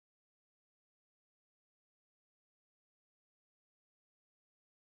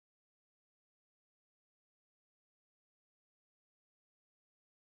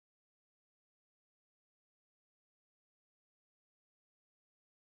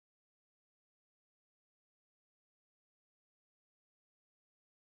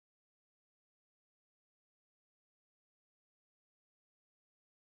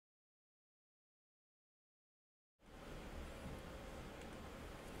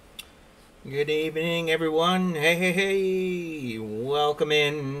Good evening, everyone. Hey, hey, hey. Welcome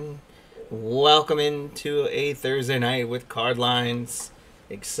in. Welcome into a Thursday night with Card Lines.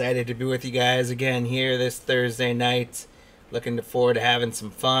 Excited to be with you guys again here this Thursday night. Looking forward to having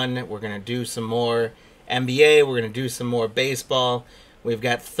some fun. We're going to do some more NBA. We're going to do some more baseball. We've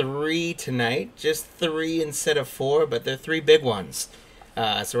got three tonight. Just three instead of four, but they're three big ones.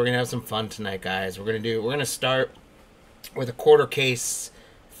 So we're going to have some fun tonight, guys. We're going to start with a quarter case,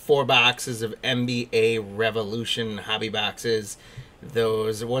 4 boxes of NBA Revolution hobby boxes.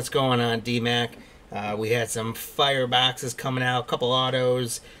 Those, what's going on, DMAC? We had some fire boxes coming out, a couple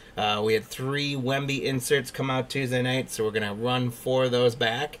autos. We had 3 Wemby inserts come out Tuesday night, so we're gonna run 4 of those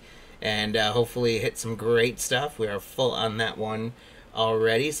back and hopefully hit some great stuff. We are full on that one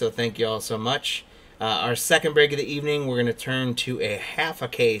already, so thank you all so much. Our second break of the evening, we're gonna turn to a half a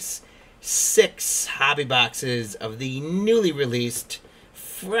case, 6 hobby boxes of the newly released,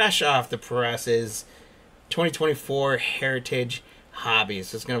 fresh off the presses, 2024 Heritage Hobbies.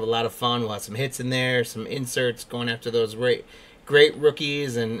 So it's going to have a lot of fun. We'll have some hits in there, some inserts, going after those great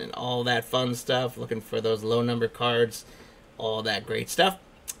rookies and all that fun stuff, looking for those low number cards, all that great stuff.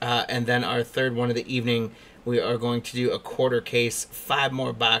 And then our third one of the evening, we are going to do a quarter case, 5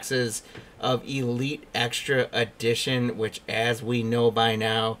 more boxes of Elite Extra Edition, which, as we know by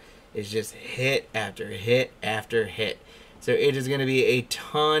now, is just hit after hit after hit. So it is going to be a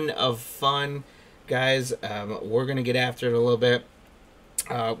ton of fun, guys. We're going to get after it a little bit.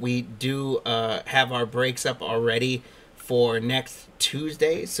 We do have our breaks up already for next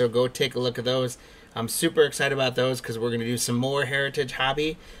Tuesday, so go take a look at those. I'm super excited about those because we're going to do some more Heritage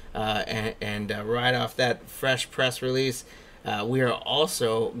Hobby and right off that fresh press release. We are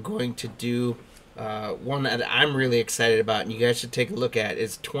also going to do one that I'm really excited about, and you guys should take a look at,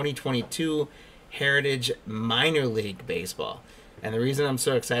 is 2022 Heritage Minor League Baseball. And the reason I'm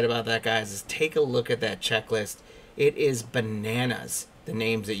so excited about that, guys, is take a look at that checklist. It is bananas, the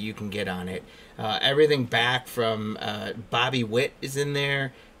names that you can get on it. Everything back from Bobby Witt is in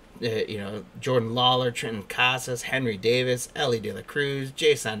there. Jordan Lawler, Trenton Casas, Henry Davis, Ellie De La Cruz,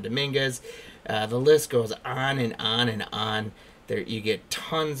 Jason Dominguez. The list goes on and on and on. There, you get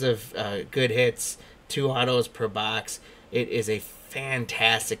tons of good hits, 2 autos per box. It is a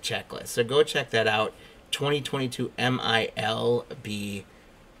fantastic checklist. So go check that out. 2022 MLB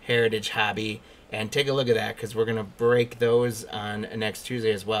Heritage Hobby, and take a look at that because we're going to break those on next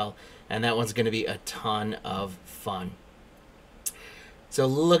Tuesday as well. And that one's going to be a ton of fun. So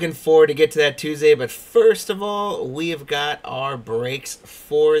looking forward to get to that Tuesday. But first of all, we've got our breaks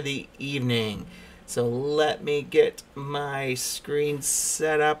for the evening. So let me get my screen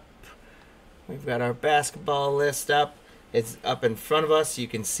set up. We've got our basketball list up. It's up in front of us. You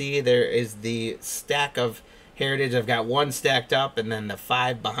can see there is the stack of Heritage. I've got 1 stacked up and then the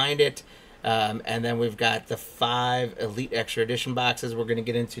 5 behind it. And then we've got the 5 Elite Extra Edition boxes we're going to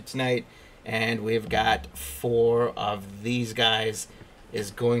get into tonight. And we've got 4 of these guys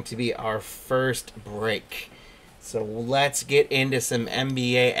is going to be our first break. So let's get into some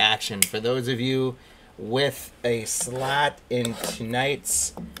NBA action. For those of you with a slot in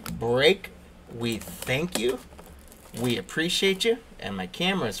tonight's break, we thank you. We appreciate you. And my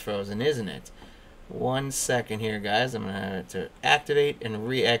camera's frozen, isn't it? 1 second here, guys. I'm going to have to activate and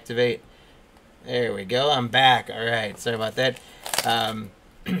reactivate. There we go. I'm back. All right. Sorry about that.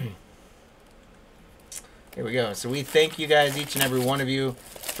 Here we go. So we thank you guys, each and every one of you,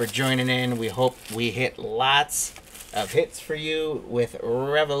 for joining in. We hope we hit lots of hits for you with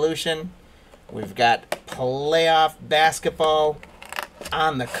Revolution. We've got playoff basketball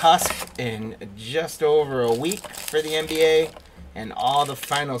on the cusp in just over a week for the NBA, and all the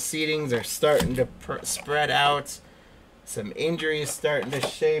final seedings are starting to spread out. Some injuries starting to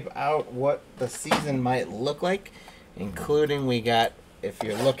shape out what the season might look like, including we got, if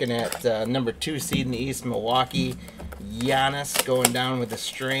you're looking at number 2 seed in the East, Milwaukee, Giannis going down with a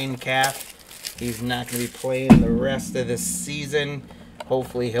strained calf. He's not going to be playing the rest of this season.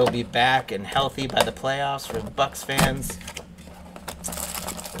 Hopefully he'll be back and healthy by the playoffs for the Bucks fans.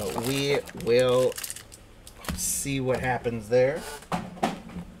 But we will see what happens there.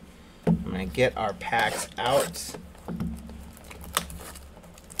 I'm going to get our packs out.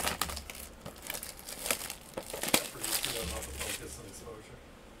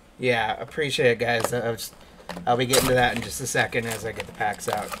 Yeah, appreciate it, guys. I'll be getting to that in just a second as I get the packs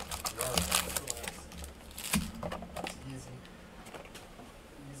out.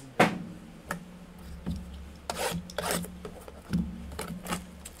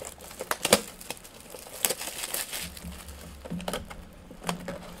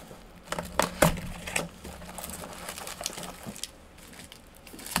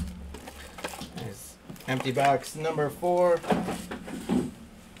 Empty box number 4.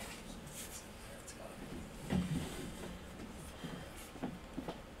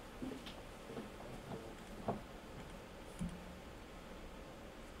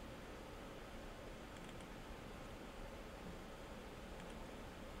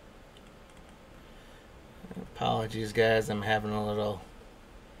 Apologies, guys. I'm having a little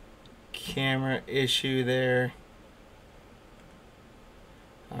camera issue there.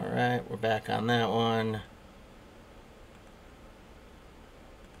 Alright, we're back on that one.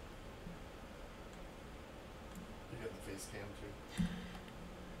 You got the face cam too?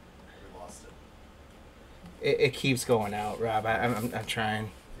 We lost it. It keeps going out, Rob. I'm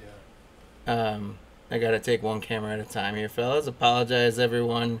trying. Yeah. I gotta take one camera at a time here, fellas. Apologize,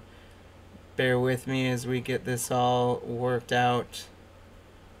 everyone. Bear with me as we get this all worked out.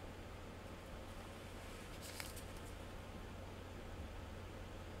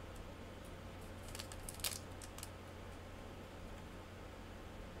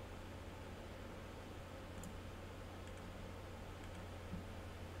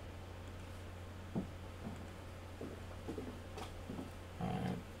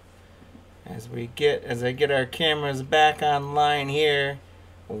 As I get our cameras back online here,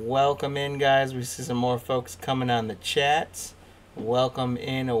 welcome in, guys. We see some more folks coming on the chats. Welcome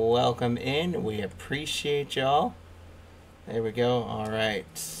in, welcome in. We appreciate y'all. There we go. All right,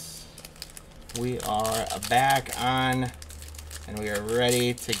 we are back on, and we are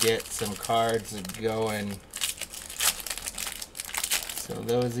ready to get some cards going. So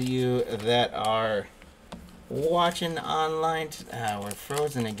those of you that are watching online, we're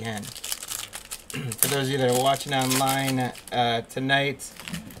frozen again. For those of you that are watching online tonight,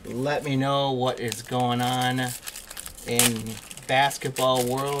 let me know what is going on in basketball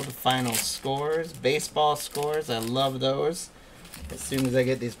world final scores, baseball scores. I love those. As soon as I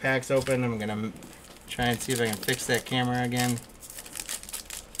get these packs open, I'm going to try and see if I can fix that camera again.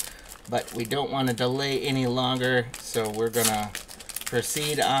 But we don't want to delay any longer, so we're going to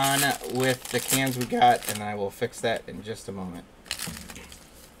proceed on with the cans we got, and I will fix that in just a moment.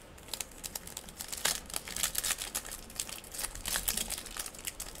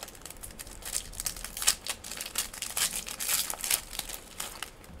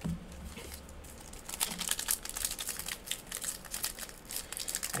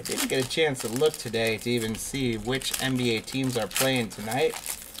 I didn't get a chance to look today to even see which NBA teams are playing tonight.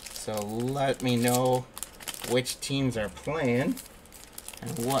 So let me know which teams are playing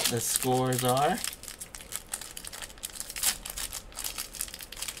and what the scores are.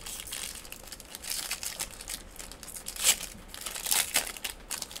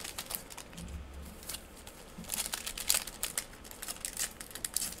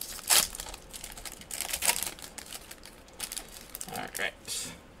 All right.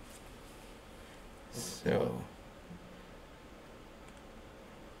 So,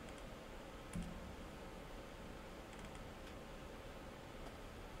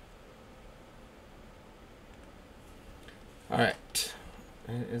 all right,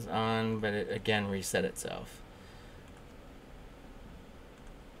 it is on, but it again reset itself.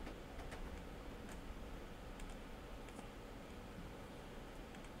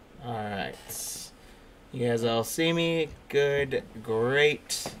 All right, you guys all see me? Good,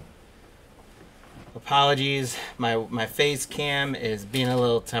 great. Apologies, my face cam is being a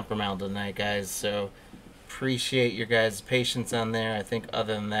little temperamental tonight, guys, so appreciate your guys' patience on there. I think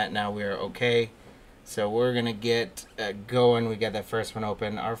other than that, now we are okay. So we're going to get going. We got that first one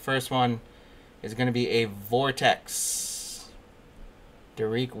open. Our first one is going to be a Vortex.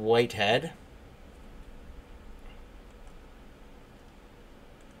 Dariq Whitehead.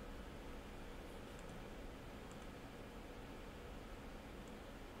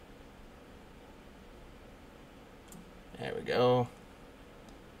 There we go.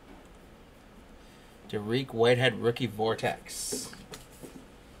 Dariq Whitehead Rookie Vortex.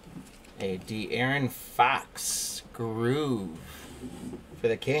 A De'Aaron Fox Groove for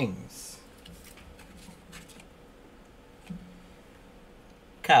the Kings.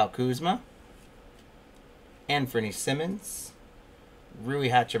 Kyle Kuzma. Anthony Simmons. Rui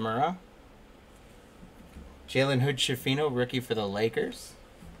Hachimura. Jalen Hood-Schifino, rookie for the Lakers.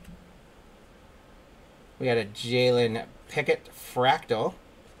 We got a Jalen Pickett Fractal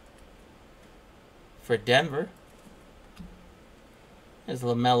for Denver. There's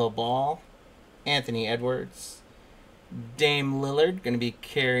LaMelo Ball. Anthony Edwards. Dame Lillard going to be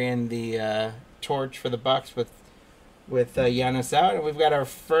carrying the torch for the Bucks with Giannis out. And we've got our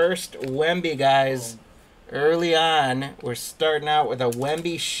first Wemby, guys. Early on, we're starting out with a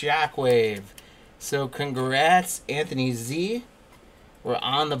Wemby Shockwave. So congrats, Anthony Z. We're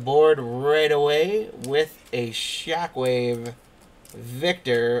on the board right away with a Shockwave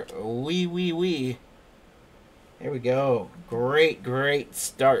Victor. Wee wee wee. There we go. Great, great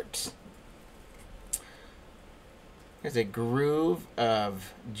start. There's a groove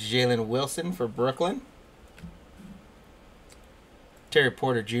of Jalen Wilson for Brooklyn. Terry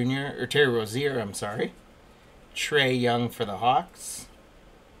Porter Jr., or Terry Rozier, I'm sorry. Trae Young for the Hawks.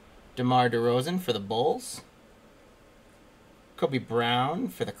 DeMar DeRozan for the Bulls. Kobe Brown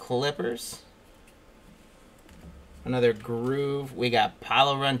for the Clippers. Another groove. We got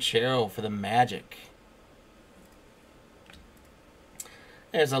Paolo Ranchero for the Magic.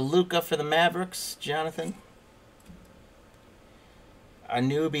 There's a Luka for the Mavericks, Jonathan. A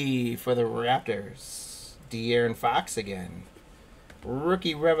newbie for the Raptors. De'Aaron Fox again.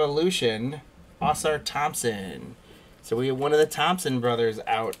 Rookie Revolution, Osar Thompson. So we have one of the Thompson brothers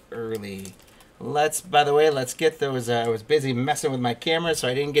out early. By the way, let's get those. I was busy messing with my camera, so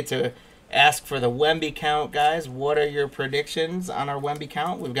I didn't get to ask for the Wemby count, guys. What are your predictions on our Wemby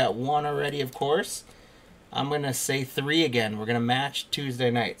count? We've got 1 already, of course. I'm going to say 3 again. We're going to match Tuesday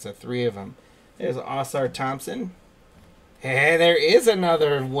night, so 3 of them. There's Osar Thompson. Hey, there is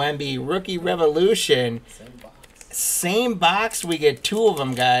another Wemby Rookie Revolution. Same box. We get 2 of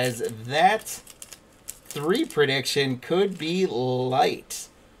them, guys. That 3 prediction could be light.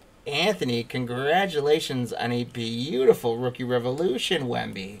 Anthony, congratulations on a beautiful Rookie Revolution,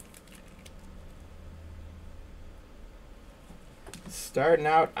 Wemby. Starting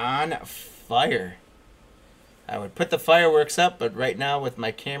out on fire. I would put the fireworks up, but right now with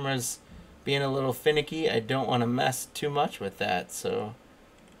my cameras being a little finicky, I don't want to mess too much with that. So,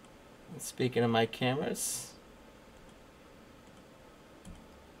 speaking of my cameras,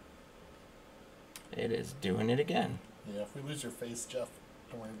 it is doing it again. Yeah, if we lose your face, Jeff,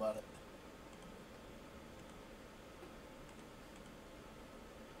 don't worry about it.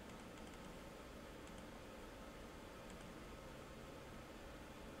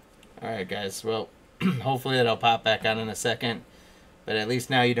 Alright, guys. Well, hopefully it'll pop back on in a second. But at least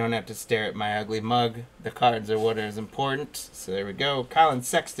now you don't have to stare at my ugly mug. The cards are what is important. So there we go. Colin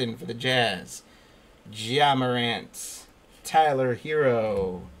Sexton for the Jazz. Ja Morant. Tyler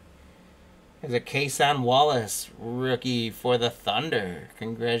Hero. There's a Kason Wallace rookie for the Thunder.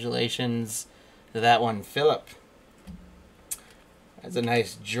 Congratulations to that one, Philip. That's a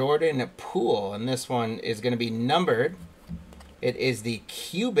nice Jordan Poole. And this one is going to be numbered. It is the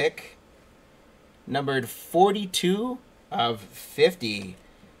Cubic, numbered 42 of 50.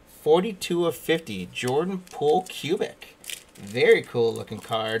 42 of 50. Jordan Poole Cubic. Very cool looking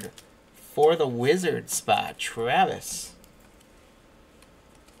card for the Wizard spot. Travis.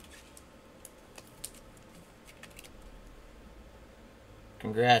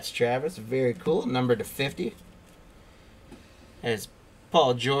 Congrats, Travis. Very cool. Numbered to 50. There's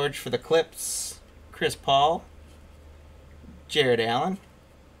Paul George for the Clips. Chris Paul. Jared Allen.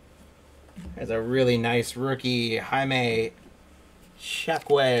 There's a really nice rookie, Jaime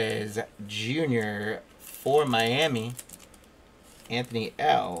Chaquez Jr. for Miami. Anthony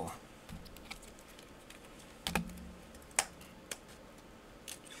L.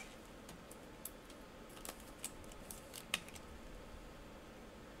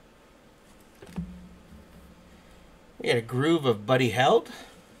 We got a groove of Buddy Held.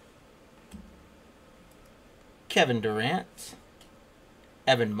 Kevin Durant.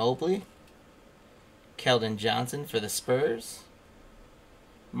 Evan Mobley. Keldon Johnson for the Spurs.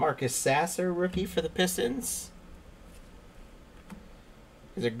 Marcus Sasser, rookie for the Pistons.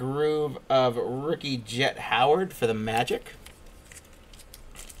 There's a groove of rookie Jet Howard for the Magic.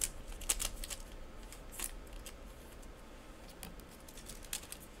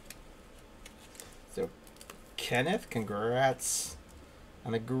 So, Kenneth, congrats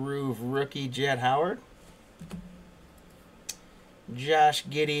on the groove rookie Jet Howard. Josh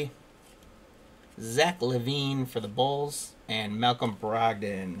Giddey, Zach LaVine for the Bulls, and Malcolm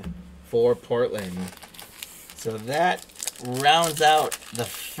Brogdon for Portland. So that rounds out the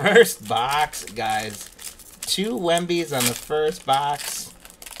first box, guys. 2 Wembys on the first box.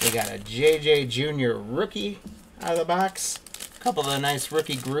 We got a JJ Jr. rookie out of the box. A couple of the nice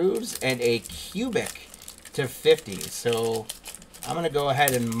rookie grooves, and a Cubic to 50. So I'm going to go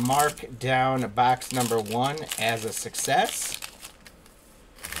ahead and mark down box number 1 as a success.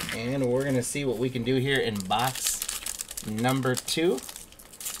 And we're going to see what we can do here in box number 2.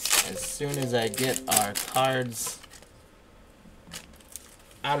 As soon as I get our cards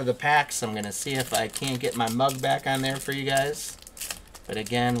out of the packs, I'm going to see if I can't get my mug back on there for you guys. But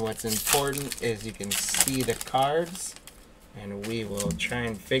again, what's important is you can see the cards. And we will try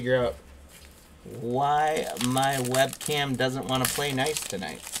and figure out why my webcam doesn't want to play nice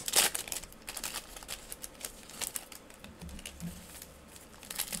tonight.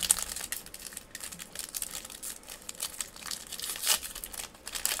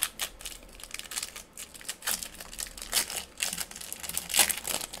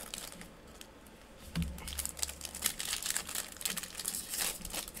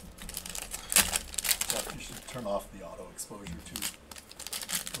 You should turn off the auto exposure too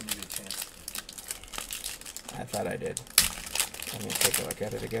when you get a chance. I thought I did. Let me take a look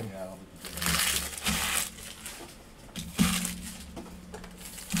at it again. Yeah, I don't think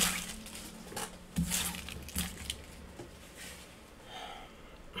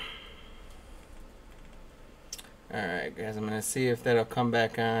Alright guys, I'm going to see if that'll come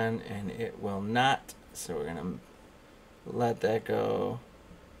back on, and it will not. So we're going to let that go.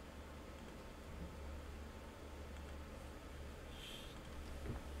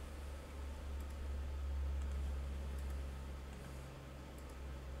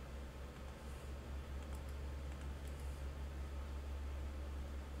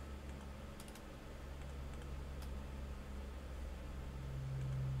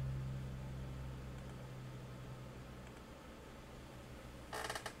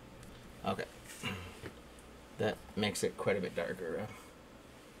 Okay. That makes it quite a bit darker.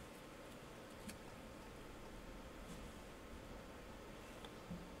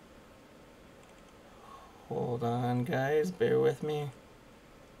 Hold on, guys. Bear with me.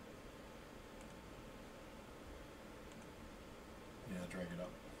 Yeah, drag it up.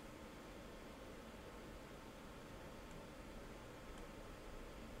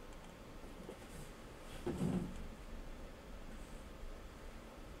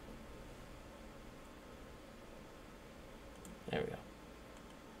 There we go.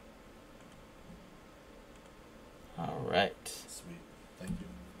 All right. Sweet. Thank you.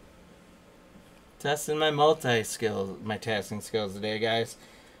 Testing my my tasking skills today, guys.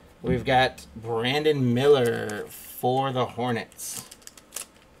 We've got Brandon Miller for the Hornets.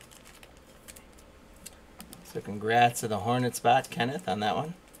 So congrats to the Hornet spot, Kenneth, on that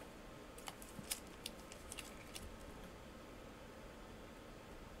one.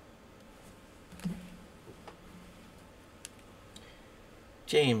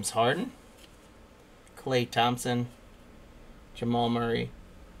 James Harden, Klay Thompson, Jamal Murray,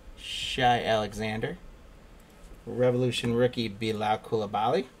 Shai Alexander, Revolution rookie Bilal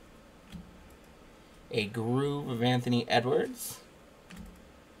Coulibaly, a groove of Anthony Edwards,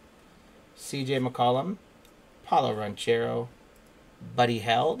 CJ McCollum, Paulo Ranchero, Buddy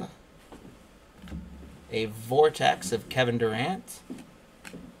Held, a vortex of Kevin Durant.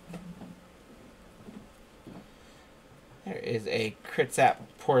 There is a Kristaps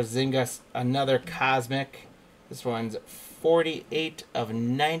Porzingis, another cosmic. This one's 48 of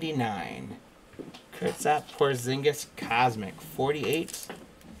 99. Kristaps Porzingis cosmic, 48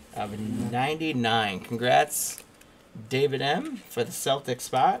 of 99. Congrats, David M, for the Celtic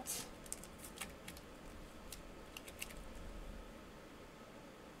spots.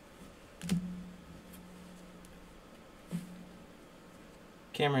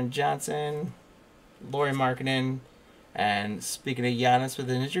 Cameron Johnson, Lauri Markkanen, and speaking of Giannis with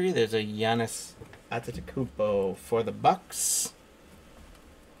an injury, there's a Giannis Antetokounmpo for the Bucks.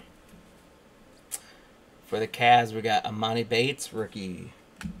 For the Cavs, we got Amani Bates, rookie.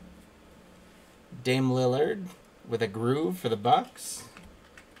 Dame Lillard with a groove for the Bucks.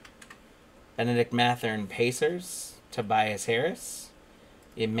 Benedict Mathurin, Pacers. Tobias Harris.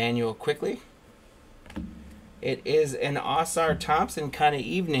 Emmanuel Quickley. It is an Osar Thompson kind of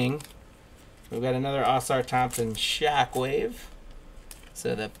evening. We've got another Osar Thompson Shockwave.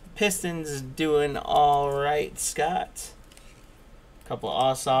 So the Pistons doing all right, Scott. A couple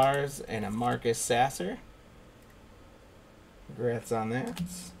Osars and a Marcus Sasser. Congrats on that.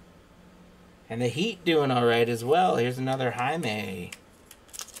 And the Heat doing all right as well. Here's another Jaime.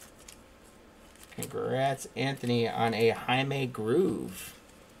 Congrats, Anthony, on a Jaime groove.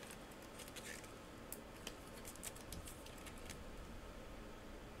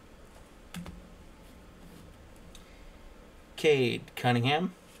 Cade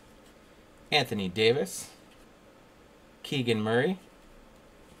Cunningham, Anthony Davis, Keegan Murray,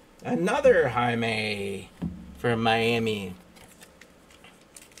 another Jaime for Miami.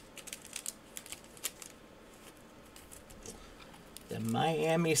 The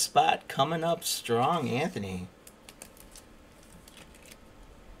Miami spot coming up strong, Anthony.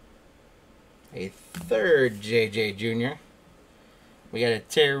 A third JJ Jr. We got a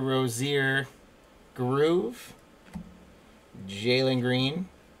Terry Rozier groove. Jalen Green,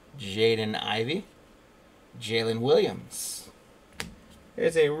 Jaden Ivey, Jalen Williams.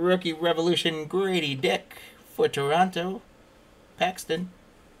 There's a Rookie Revolution Grady Dick for Toronto. Paxton.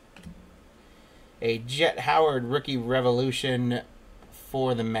 A Jet Howard Rookie Revolution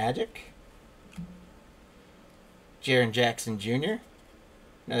for the Magic. Jaren Jackson Jr.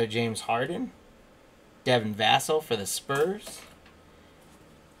 Another James Harden. Devin Vassell for the Spurs.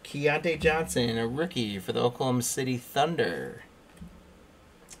 Keontae Johnson, a rookie for the Oklahoma City Thunder.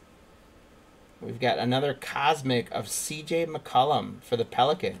 We've got another Cosmic of C.J. McCollum for the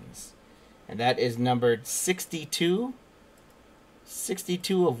Pelicans. And that is numbered 62.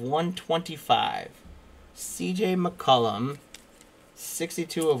 62 of 125. C.J. McCollum,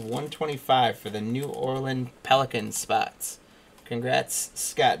 62 of 125 for the New Orleans Pelicans spots. Congrats,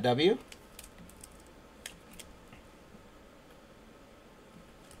 Scott W.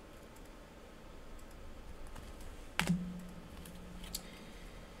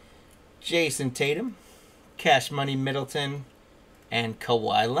 Jason Tatum, Cash Money Middleton, and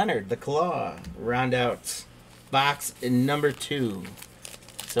Kawhi Leonard, the Claw. Round out box number 2.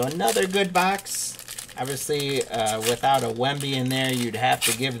 So another good box. Obviously, without a Wemby in there, you'd have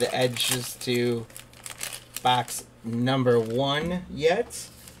to give the edges to box number 1 yet.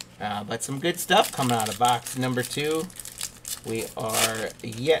 But some good stuff coming out of box number 2. We are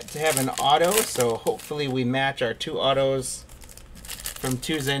yet to have an auto, so hopefully we match our 2 autos from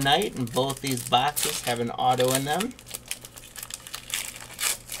Tuesday night, and both these boxes have an auto in them.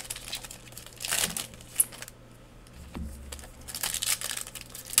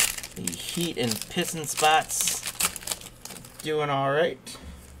 The Heat and Piston spots doing all right.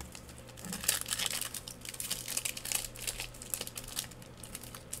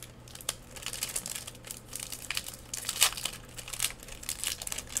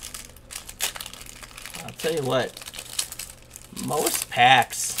 I'll tell you what, most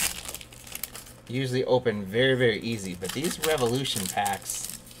packs usually open very, very easy, but these Revolution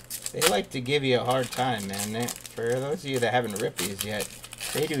packs, they like to give you a hard time, man. For those of you that haven't ripped these yet,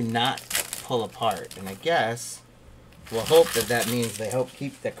 they do not pull apart. And I guess we'll hope that that means they help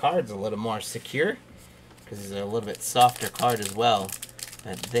keep the cards a little more secure, because these are a little bit softer card as well.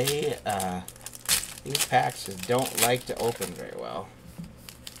 But they, these packs just don't like to open very well.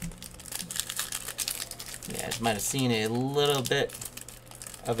 Yeah, I might have seen a little bit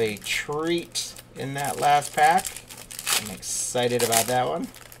of a treat in that last pack. I'm excited about that one.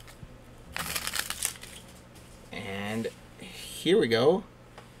 And here we go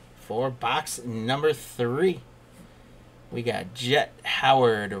for box number 3. We got Jet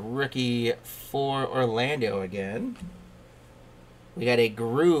Howard, rookie for Orlando again. We got a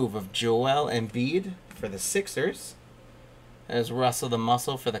Groove of Joel Embiid for the Sixers. There's Russell the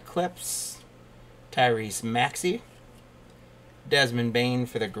Muscle for the Clips. Tyrese Maxey. Desmond Bane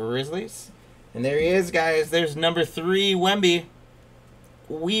for the Grizzlies. And there he is, guys. There's number 3, Wemby.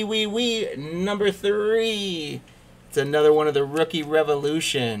 Number 3. It's another one of the Rookie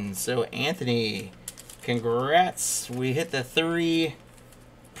Revolution. So, Anthony, congrats. We hit the 3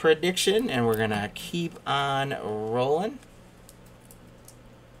 prediction, and we're going to keep on rolling.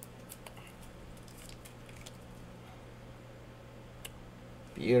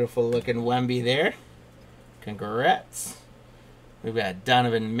 Beautiful looking Wemby there. Congrats. We've got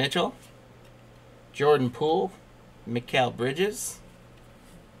Donovan Mitchell, Jordan Poole, Mikal Bridges,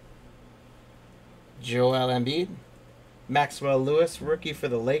 Joel Embiid, Maxwell Lewis, rookie for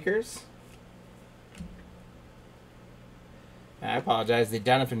the Lakers. I apologize. The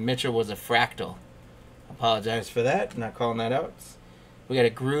Donovan Mitchell was a fractal. Apologize for that. Not calling that out. We got a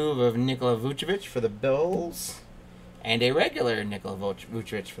Groove of Nikola Vucevic for the Bills. And a regular Nikola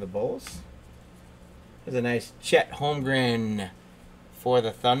Vucevic for the Bulls. There's a nice Chet Holmgren for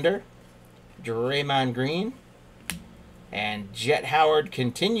the Thunder. Draymond Green. And Jet Howard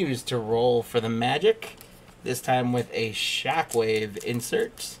continues to roll for the Magic. This time with a Shockwave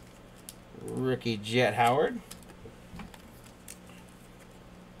insert. Rookie Jet Howard.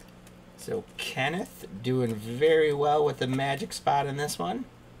 So Kenneth doing very well with the Magic spot in this one.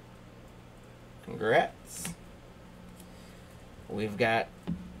 Congrats. We've got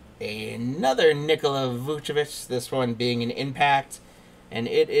another Nikola Vucevic, this one being an impact, and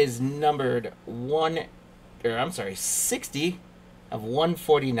it is numbered 60 of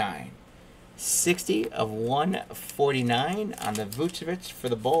 149. 60 of 149 on the Vucevic for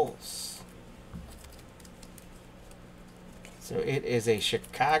the Bulls. So it is a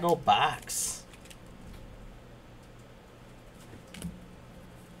Chicago box.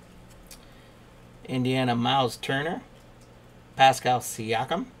 Indiana Miles Turner. Pascal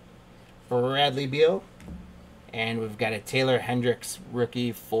Siakam, Bradley Beal, and we've got a Taylor Hendricks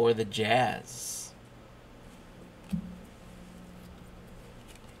rookie for the Jazz.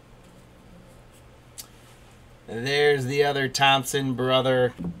 There's the other Thompson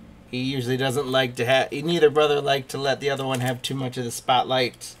brother. He usually doesn't like to have, neither brother like to let the other one have too much of the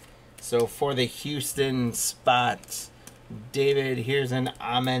spotlight. So for the Houston spot, David, here's an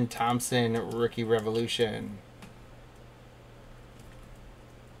Amen Thompson Rookie Revolution.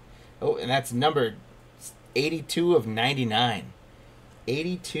 Oh, and that's numbered 82 of 99.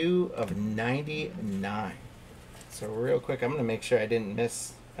 82 of 99. So real quick, I'm going to make sure I didn't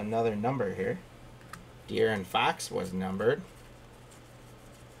miss another number here. De'Aaron Fox was numbered.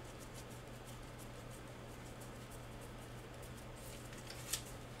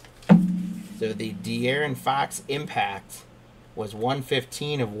 So the De'Aaron Fox impact was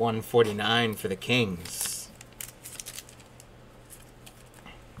 115 of 149 for the Kings.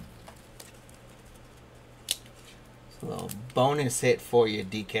 So a little bonus hit for you,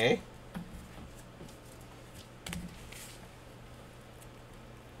 DK.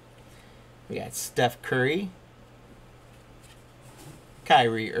 We got Steph Curry,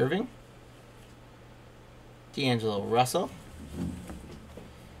 Kyrie Irving, D'Angelo Russell,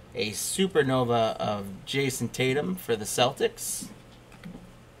 a supernova of Jason Tatum for the Celtics,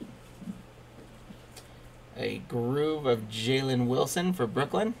 a groove of Jalen Wilson for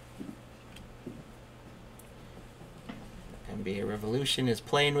Brooklyn. NBA Revolution is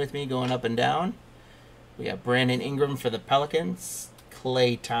playing with me, going up and down. We have Brandon Ingram for the Pelicans,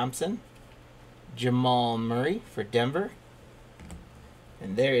 Klay Thompson, Jamal Murray for Denver.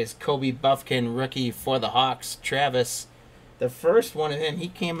 And there is Kobe Buffkin, rookie for the Hawks, Travis. The first one of him, he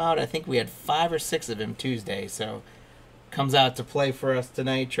came out, I think we had 5 or 6 of him Tuesday, so comes out to play for us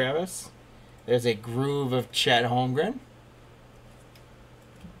tonight, Travis. There's a groove of Chet Holmgren,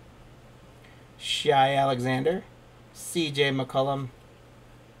 Shai Alexander, CJ McCollum,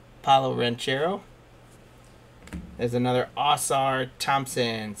 Paolo Ranchero. There's another Osar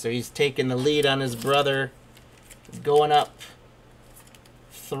Thompson, so he's taking the lead on his brother, going up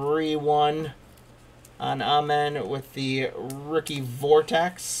 3-1 on Amen with the rookie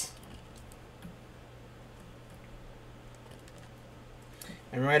Vortex.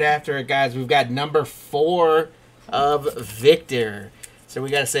 And right after it, guys, we've got number 4 of Victor. So we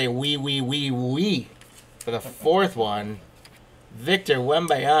got to say we for the 4th one. Victor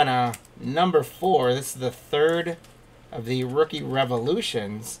Wembanyama, number 4. This is the 3rd of the Rookie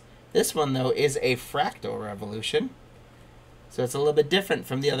Revolutions. This one, though, is a Fractal Revolution. So it's a little bit different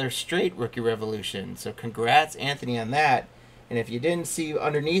from the other straight Rookie Revolution. So congrats, Anthony, on that. And if you didn't see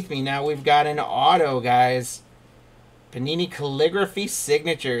underneath me, now we've got an auto, guys. Panini Calligraphy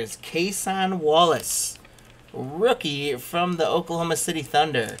Signatures. Kason Wallace, rookie from the Oklahoma City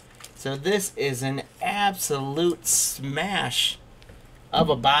Thunder. So this is an absolute smash of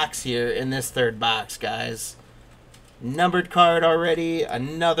a box here in this 3rd box, guys. Numbered card already,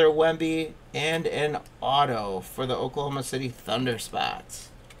 another Wemby, and an auto for the Oklahoma City Thunder spots.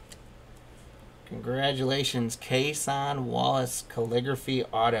 Congratulations, Kason Wallace Calligraphy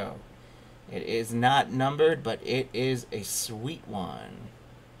Auto. It is not numbered, but it is a sweet one.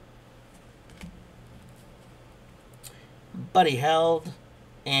 Buddy Held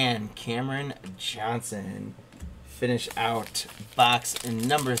and Cameron Johnson finish out box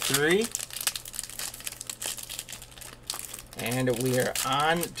number 3. And we are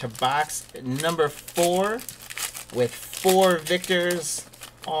on to box number 4 with 4 victors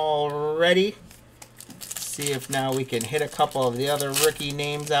already. See if now we can hit a couple of the other rookie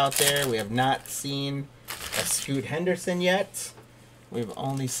names out there. We have not seen a Scoot Henderson yet. We've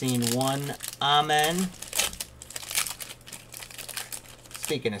only seen one Amen.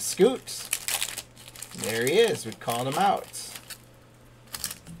 Speaking of Scoots, there he is. We called him out.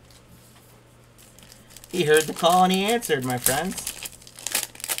 He heard the call and he answered, my friends.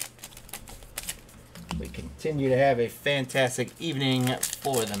 We continue to have a fantastic evening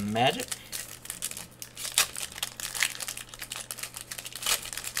for the Magic.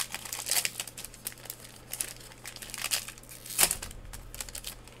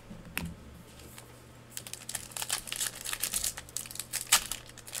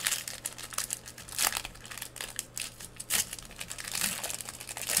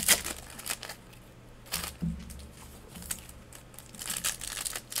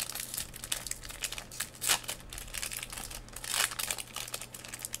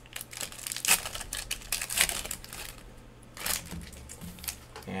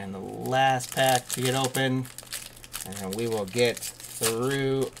 And the last pack to get open, and then we will get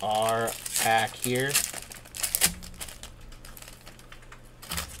through our pack here.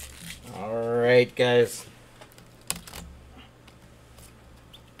 All right, guys.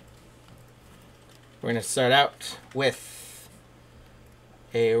 We're going to start out with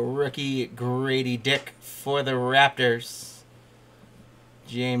A rookie Grady Dick for the Raptors.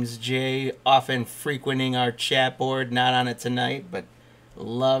 James J. often frequenting our chat board, not on it tonight, but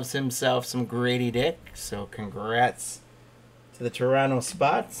loves himself some Grady Dick. So congrats to the Toronto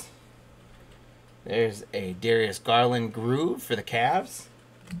Spots. There's a Darius Garland groove for the Cavs.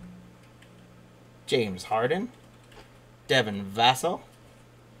 James Harden, Devin Vassell,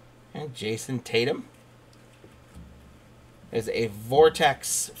 and Jason Tatum. There's a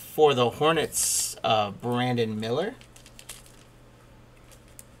Vortex for the Hornets of Brandon Miller.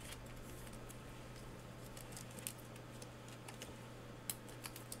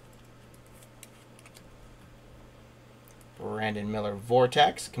 Brandon Miller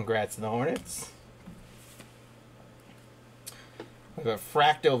Vortex. Congrats to the Hornets. We have a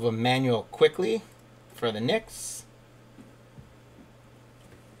Fractal of Emmanuel Quickly for the Knicks.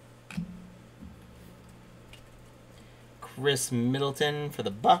 Chris Middleton for the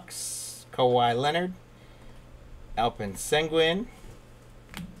Bucks. Kawhi Leonard. Alpin Sengun.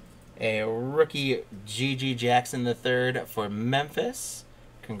 A rookie G.G. Jackson III for Memphis.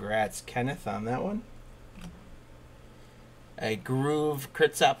 Congrats, Kenneth, on that one. A Groove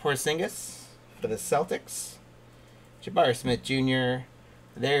Kristaps Porzingis for the Celtics. Jabari Smith Jr.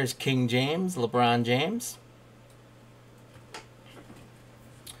 There's King James, LeBron James.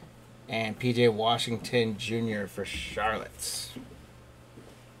 And P.J. Washington Jr. for Charlotte.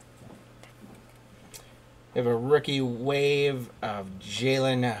 We have a rookie wave of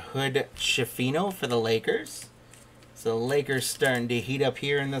Jalen Hood-Schifino for the Lakers. So the Lakers starting to heat up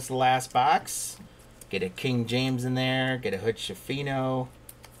here in this last box. Get a King James in there. Get a Hood-Schifino.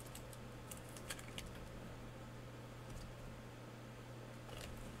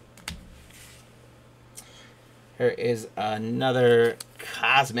 Here is another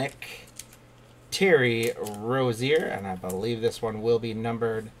Cosmic Terry Rozier, and I believe this one will be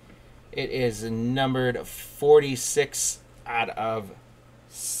numbered. It is numbered 46 out of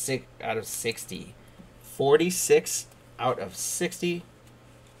 60. 46 out of 60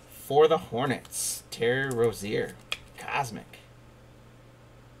 for the Hornets. Terry Rozier, Cosmic.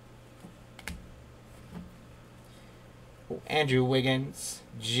 Andrew Wiggins,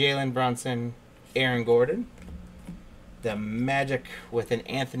 Jalen Brunson, Aaron Gordon. The Magic with an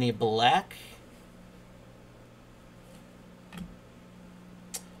Anthony Black.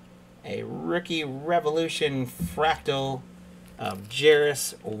 A Rookie Revolution Fractal of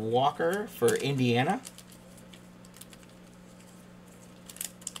Jarris Walker for Indiana.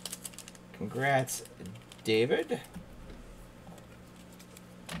 Congrats, David.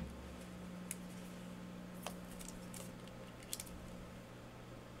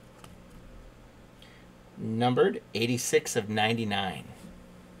 Numbered 86 of 99.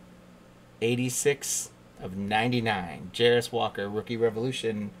 86 of 99. Jarris Walker, Rookie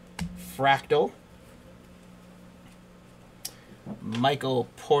Revolution Fractal. Michael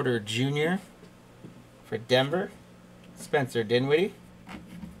Porter Jr. for Denver. Spencer Dinwiddie.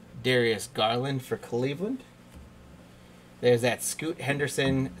 Darius Garland for Cleveland. There's that Scoot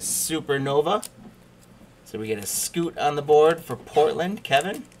Henderson Supernova. So we get a Scoot on the board for Portland,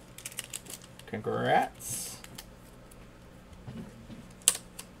 Kevin. Congrats.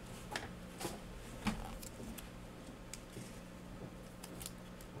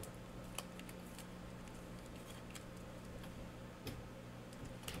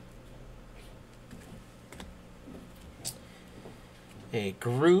 A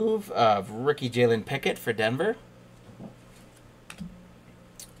Groove of Rookie Jalen Pickett for Denver.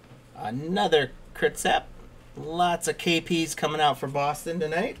 Another Kristaps. Lots of KPs coming out for Boston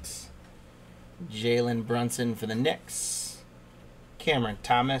tonight. Jalen Brunson for the Knicks. Cameron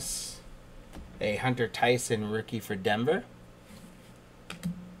Thomas. A Hunter Tyson rookie for Denver.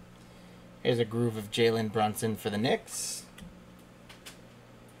 Here's a Groove of Jalen Brunson for the Knicks.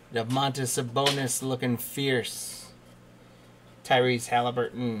 Domantas Sabonis looking fierce. Tyrese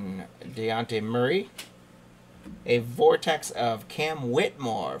Halliburton, Dejounte Murray. A Vortex of Cam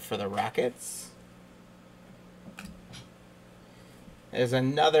Whitmore for the Rockets. There's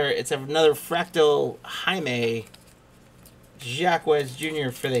another, it's another Fractal Jaime Jacquez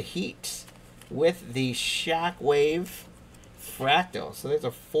Jr. for the Heat with the Shockwave Fractal. So there's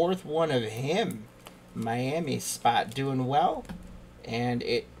a fourth one of him. Miami spot doing well. And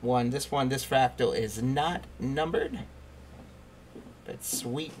it won this one. This Fractal is not numbered, but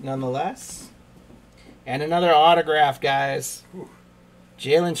sweet nonetheless. And another autograph, guys.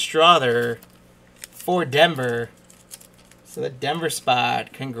 Jalen Strother for Denver. So the Denver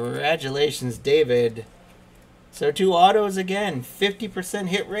spot. Congratulations, David. So 2 autos again. 50%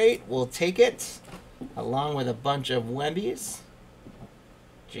 hit rate. We'll take it. Along with a bunch of Wembies.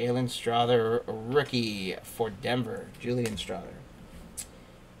 Jalen Strother, rookie for Denver. Julian Strother.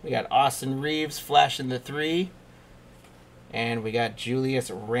 We got Austin Reeves flashing the 3. And we got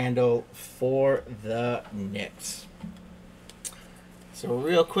Julius Randle for the Knicks. So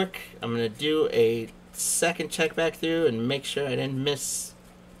real quick, I'm going to do a second check back through and make sure I didn't miss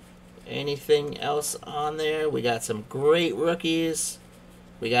anything else on there. We got some great rookies.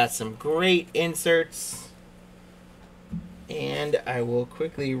 We got some great inserts. And I will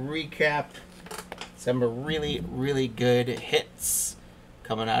quickly recap some really, really good hits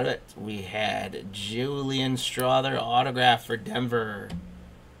coming out of it. We had Julian Strother autograph for Denver.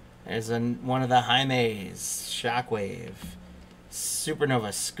 There's one of the Jaimes, Shockwave.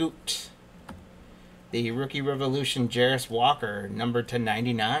 Supernova Scoot. The Rookie Revolution Jarris Walker, numbered to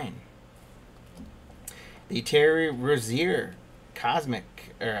 99. The Terry Rozier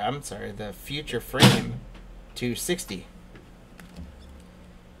the Future Frame, 260.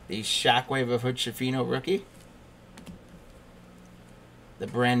 The Shockwave of Hood Schifino rookie. The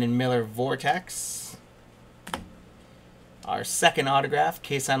Brandon Miller Vortex. Our second autograph,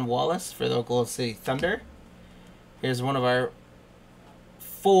 Kason Wallace for the Oklahoma City Thunder. Here's one of our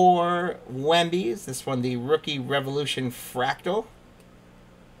 4 Wembys. This one, the Rookie Revolution Fractal.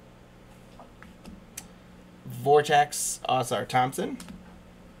 Vortex Osar Thompson.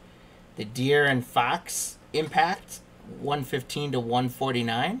 The De'Aaron Fox Impact, 115 to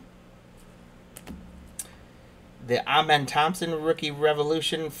 149. The Amen Thompson Rookie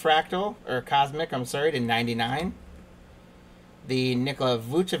Revolution Fractal, or Cosmic, to 99. The Nikola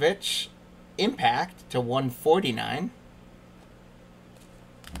Vucevic Impact to 149.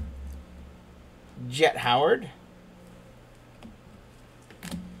 Jet Howard.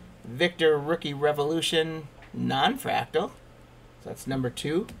 Victor Rookie Revolution Non-Fractal. So that's number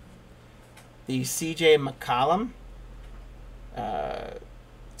 2. The CJ McCollum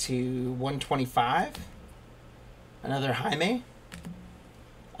to 125. Another Jaime.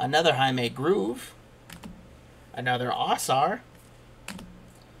 Another Jaime Groove. Another Osar.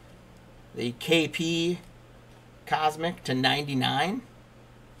 The KP Cosmic to 99.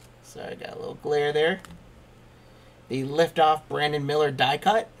 Sorry, I got a little glare there. The Liftoff Brandon Miller die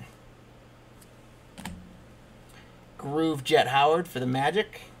cut. Groove Jet Howard for the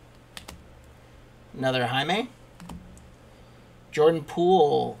Magic. Another Jaime. Jordan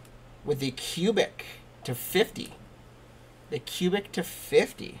Poole with the Cubic to 50. The Cubic to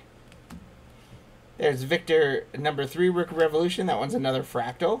 50. There's Victor number 3 Rookie Revolution. That one's another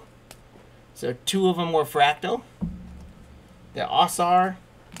Fractal. So 2 of them were Fractal. The Osar.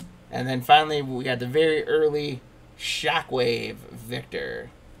 And then finally we got the very early Shockwave Victor.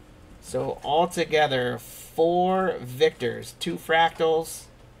 So altogether 4 Victors, 2 Fractals,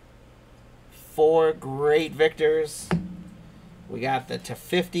 4 great Victors. We got the to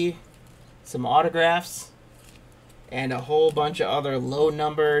 50, some autographs, and a whole bunch of other low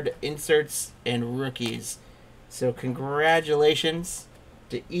numbered inserts and rookies. So congratulations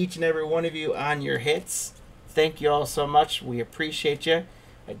to each and every one of you on your hits. Thank you all so much. We appreciate you.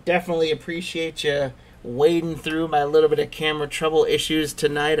 I definitely appreciate you wading through my little bit of camera trouble issues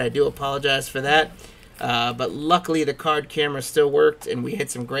tonight. I do apologize for that. But luckily the card camera still worked and we hit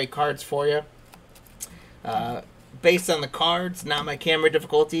some great cards for you. Based on the cards, not my camera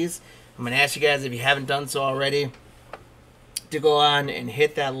difficulties, I'm going to ask you guys, if you haven't done so already, to go on and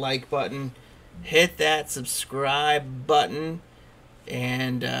hit that like button, hit that subscribe button,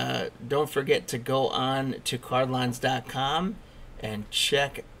 and don't forget to go on to cardlines.com and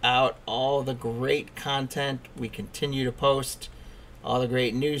check out all the great content we continue to post, all the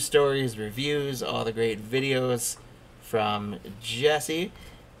great news stories, reviews, all the great videos from Jesse,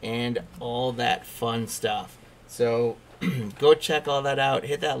 and all that fun stuff. So go check all that out.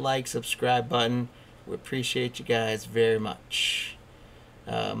 Hit that like, subscribe button. We appreciate you guys very much.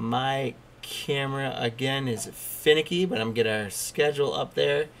 My camera, again, is finicky, but I'm getting our schedule up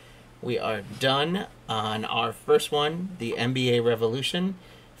there. We are done on our first one, the NBA Revolution.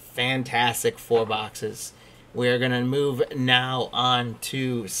 Fantastic 4 boxes. We are going to move now on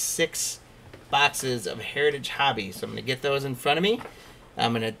to 6 boxes of Heritage Hobby. So I'm going to get those in front of me.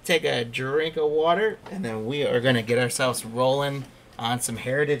 I'm going to take a drink of water, and then we are going to get ourselves rolling on some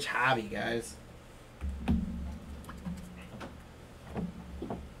Heritage Hobby, guys.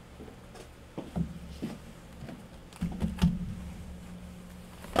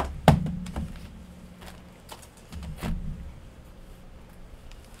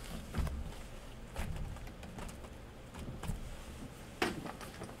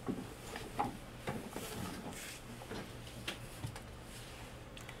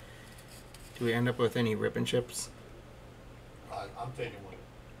 Do we end up with any ripping chips? I'm taking one.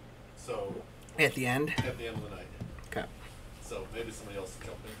 So At the end? at the end of the night. Okay. So maybe somebody else will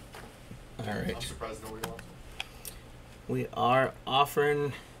jump in. All right. I'm surprised nobody wants one. We are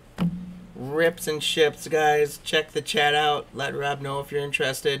offering rips and ships, guys. Check the chat out. Let Rob know if you're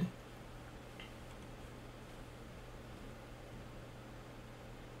interested.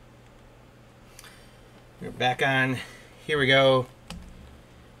 We're back on. Here we go.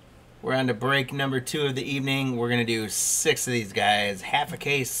 We're on to break number 2 of the evening. We're going to do 6 of these guys. Half a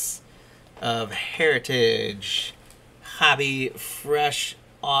case of Heritage Hobby, fresh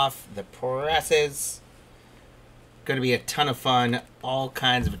off the presses. Going to be a ton of fun. All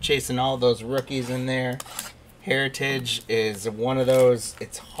kinds of chasing all those rookies in there. Heritage is one of those.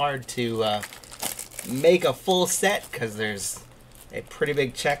 It's hard to make a full set because there's a pretty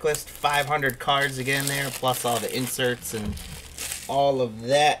big checklist. 500 cards to get in there, plus all the inserts and all of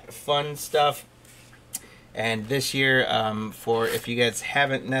that fun stuff. And this year, for if you guys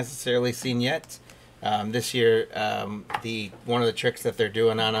haven't necessarily seen yet, this year one of the tricks that they're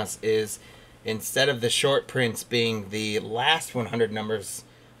doing on us is, instead of the short prints being the last 100 numbers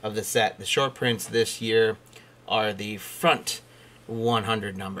of the set, the short prints this year are the front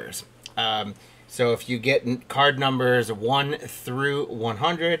 100 numbers. So if you get card numbers 1 through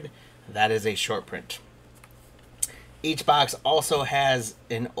 100, that is a short print. Each box also has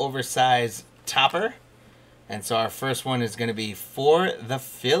an oversized topper. And so our first one is going to be for the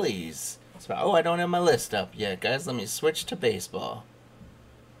Phillies. So, oh, I don't have my list up yet, guys. Let me switch to baseball.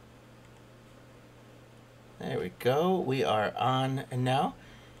 There we go. We are on now.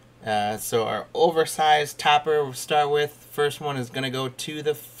 So our oversized topper we'll start with. First one is going to go to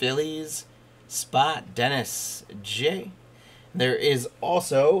the Phillies spot, Dennis J. There is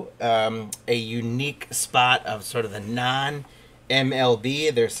also a unique spot of sort of the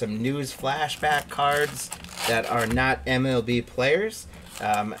non-MLB. There's some news flashback cards that are not MLB players.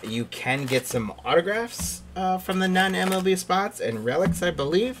 You can get some autographs from the non-MLB spots and relics, I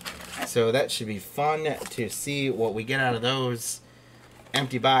believe. So that should be fun to see what we get out of those.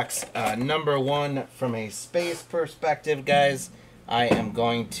 Empty box number 1 from a space perspective, guys. I am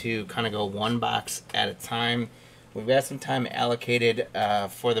going to kind of go one box at a time. We've got some time allocated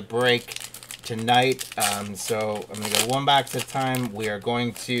for the break tonight, so I'm going to go one box at a time. We are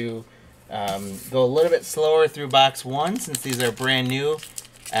going to go a little bit slower through box 1 since these are brand new,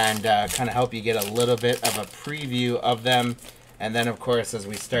 and kind of help you get a little bit of a preview of them. And then, of course, as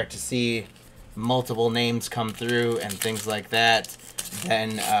we start to see multiple names come through and things like that,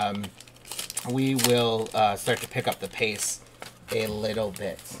 then we will start to pick up the pace a little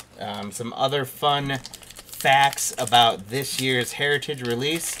bit. Some other fun facts about this year's Heritage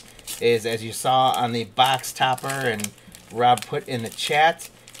release is, as you saw on the box topper and Rob put in the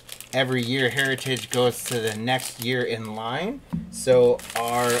chat, every year Heritage goes to the next year in line. So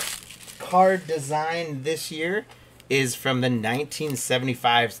our card design this year is from the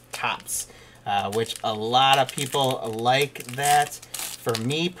 1975 Topps, which a lot of people like that. For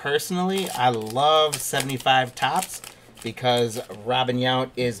me personally, I love 75 Topps because Robin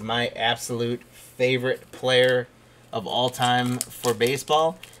Yount is my absolute favorite player of all time for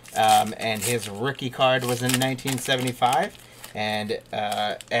baseball. And his rookie card was in 1975. And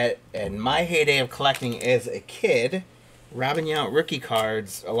in my heyday of collecting as a kid, Robin Yount rookie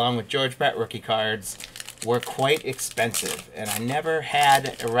cards, along with George Brett rookie cards, were quite expensive. And I never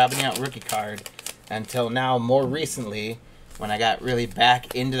had a Robin Yount rookie card until now, more recently, when I got really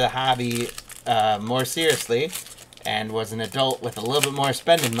back into the hobby more seriously and was an adult with a little bit more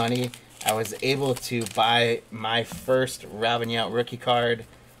spending money. I was able to buy my first Robin Yount rookie card,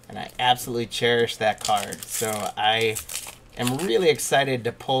 and I absolutely cherish that card. So I am really excited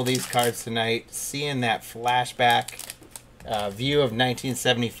to pull these cards tonight. Seeing that flashback view of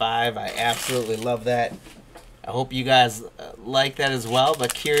 1975, I absolutely love that. I hope you guys like that as well,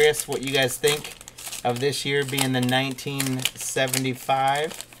 but curious what you guys think of this year being the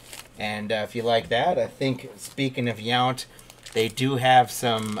 1975. And if you like that, I think, speaking of Yount, they do have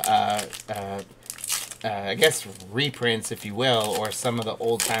some, I guess, reprints, if you will, or some of the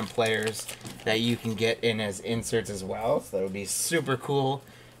old-time players that you can get in as inserts as well. So that would be super cool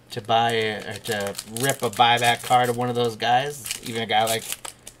to buy, or to rip a buyback card of one of those guys, even a guy like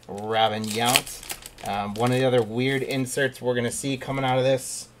Robin Yount. One of the other weird inserts we're going to see coming out of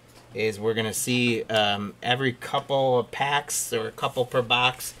this is we're going to see every couple of packs, or a couple per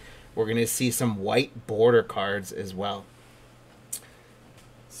box, we're going to see some white border cards as well.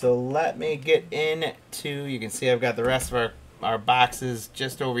 So let me get into, you can see I've got the rest of our boxes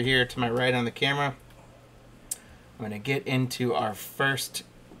just over here to my right on the camera. I'm going to get into our first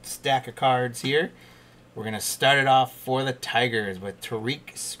stack of cards here. We're going to start it off for the Tigers with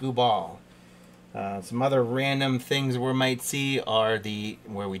Tariq Skubal. Some other random things we might see are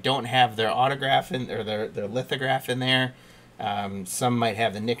where we don't have their autograph or their lithograph in there. Some might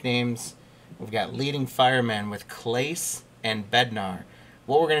have the nicknames. We've got leading firemen with Clace and Bednar.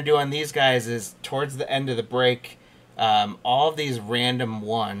 What we're going to do on these guys is towards the end of the break, all of these random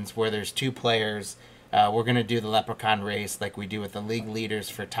ones where there's two players, we're going to do the leprechaun race like we do with the league leaders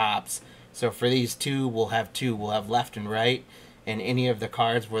for tops. So for these two. We'll have left and right. And any of the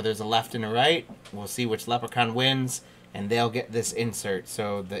cards where there's a left and a right, we'll see which leprechaun wins, and they'll get this insert.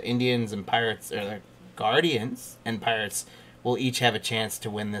 So the Indians and Pirates, or the Guardians and Pirates, will each have a chance to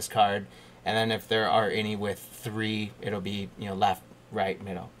win this card. And then if there are any with 3, it'll be left, right,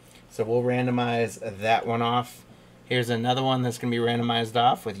 middle. So we'll randomize that one off. Here's another one that's going to be randomized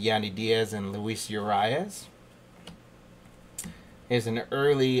off with Yandy Diaz and Luis Urias. Here's an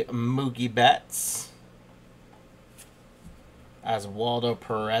early Mookie Betts. Oswaldo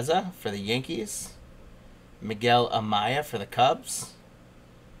Pereza for the Yankees. Miguel Amaya for the Cubs.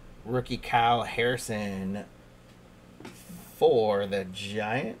 Rookie Kyle Harrison for the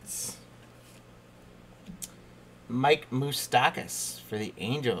Giants. Mike Moustakas for the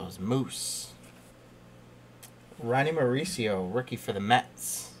Angels. Moose. Ronnie Mauricio, rookie for the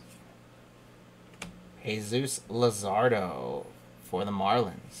Mets. Jesus Luzardo for the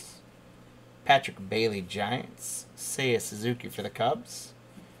Marlins. Patrick Bailey, Giants. Seiya Suzuki for the Cubs.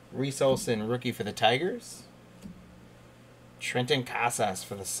 Reese Olson, rookie for the Tigers. Trenton Casas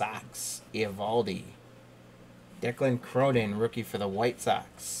for the Sox. Eovaldi. Declan Cronin, rookie for the White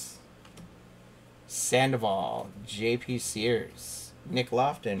Sox. Sandoval, J.P. Sears. Nick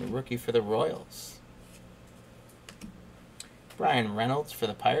Lofton, rookie for the Royals. Brian Reynolds for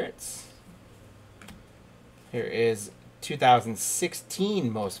the Pirates. Here is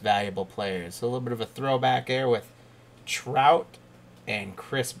 2016 Most Valuable Players. So a little bit of a throwback there with Trout and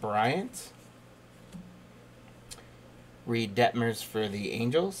Chris Bryant. Reed Detmers for the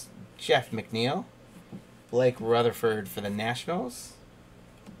Angels. Jeff McNeil. Blake Rutherford for the Nationals.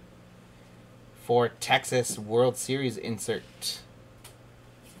 For Texas World Series insert.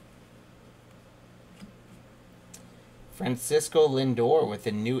 Francisco Lindor with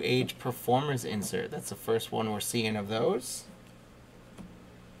the New Age Performers insert. That's the first one we're seeing of those.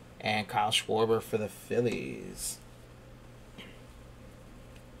 And Kyle Schwarber for the Phillies.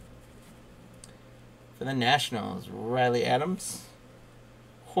 For the Nationals, Riley Adams.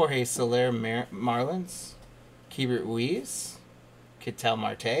 Jorge Soler Marlins. Keibert Ruiz. Ketel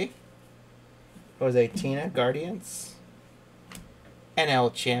Marte. Jose Tina Guardians.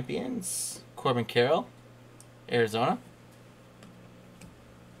 NL Champions. Corbin Carroll, Arizona.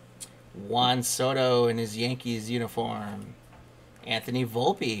 Juan Soto in his Yankees uniform. Anthony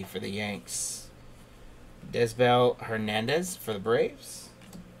Volpe for the Yanks. Desbel Hernandez for the Braves.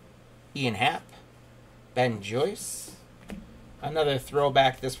 Ian Happ. Ben Joyce. Another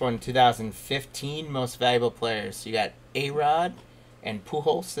throwback, this one 2015 Most Valuable Players. So you got A-Rod and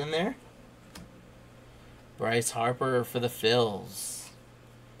Pujols in there. Bryce Harper for the Phils.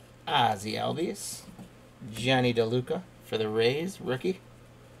 Ozzie Albies. Johnny DeLuca for the Rays, rookie.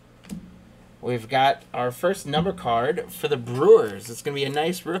 We've got our first number card for the Brewers. It's going to be a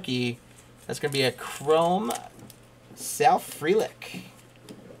nice rookie. That's going to be a Chrome Sal Frelick.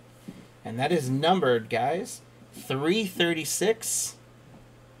 And that is numbered, guys. 336.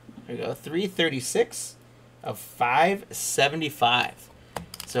 There we go. 336 of 575.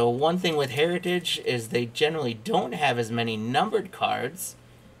 So one thing with Heritage is they generally don't have as many numbered cards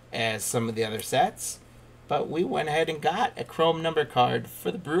as some of the other sets. But we went ahead and got a Chrome number card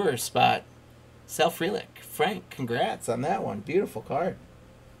for the Brewers spot. Sal Frelick. Frank, congrats on that one. Beautiful card.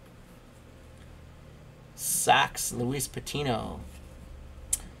 Sox, Luis Patino.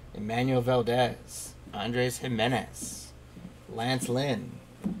 Emmanuel Valdez. Andres Jimenez. Lance Lynn.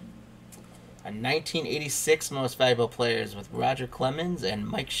 A 1986 Most Valuable Players with Roger Clemens and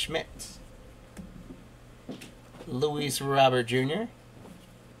Mike Schmidt. Luis Robert Jr.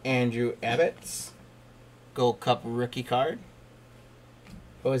 Andrew Abbott. Gold Cup rookie card.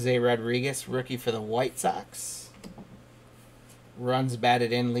 Jose Rodriguez, rookie for the White Sox. Runs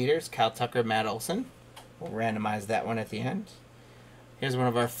batted in leaders, Kyle Tucker, Matt Olson. We'll randomize that one at the end. Here's one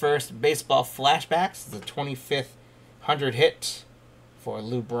of our first baseball flashbacks. It's the 25th 100 hit for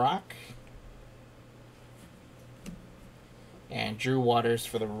Lou Brock. And Drew Waters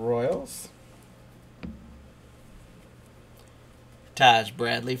for the Royals. Taj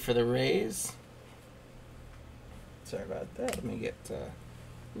Bradley for the Rays. Sorry about that. Let me get a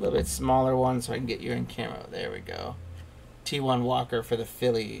little bit smaller one so I can get you in camera. There we go. T1 Walker for the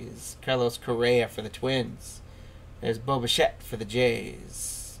Phillies. Carlos Correa for the Twins. There's Bo Bichette for the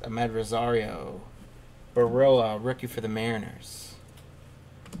Jays. Ahmed Rosario. Baroa, rookie for the Mariners.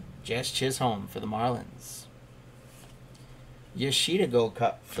 Jazz Chisholm for the Marlins. Yoshida Gold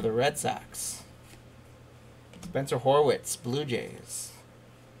Cup for the Red Sox. Spencer Horwitz, Blue Jays.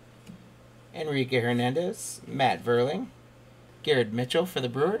 Enrique Hernandez, Matt Verling. Garrett Mitchell for the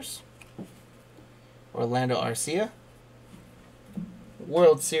Brewers. Orlando Arcia.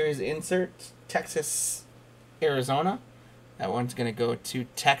 World Series insert, Texas, Arizona. That one's going to go to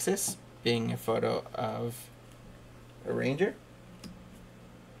Texas, being a photo of a Ranger.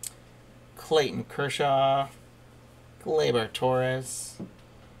 Clayton Kershaw. Gleyber Torres.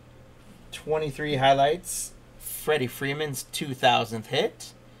 23 highlights. Freddie Freeman's 2,000th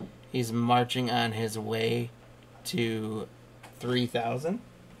hit. He's marching on his way to 3,000.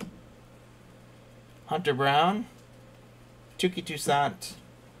 Hunter Brown. Tuki Toussaint.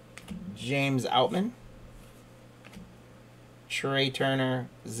 James Outman. Trey Turner.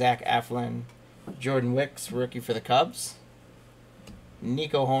 Zach Eflin. Jordan Wicks, rookie for the Cubs.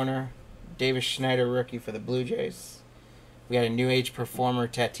 Nico Horner. Davis Schneider, rookie for the Blue Jays. We got a New Age Performer,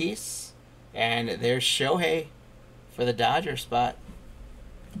 Tatis. And there's Shohei for the Dodger spot.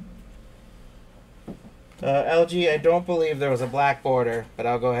 LG, I don't believe there was a black border, but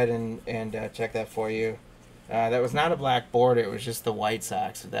I'll go ahead and check that for you. That was not a black border, it was just the White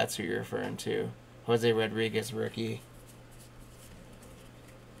Sox, if that's who you're referring to. Jose Rodriguez, rookie.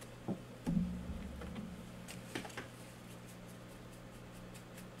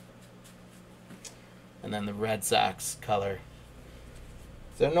 And then the Red Sox color.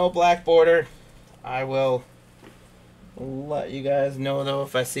 So no black border. I will let you guys know, though,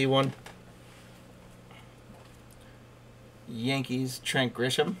 if I see one. Yankees, Trent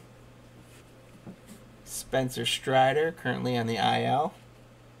Grisham. Spencer Strider, currently on the IL.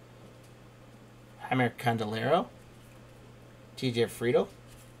 Heimer Candelero. TJ Friedel.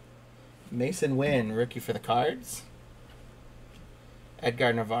 Mason Wynn, rookie for the Cards.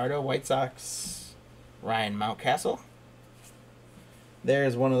 Edgar Navarro, White Sox. Ryan Mountcastle.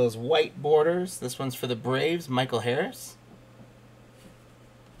 There's one of those white borders. This one's for the Braves, Michael Harris.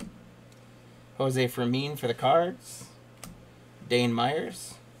 Jose Fermin for the Cards. Dane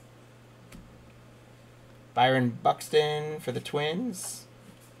Myers. Byron Buxton for the Twins.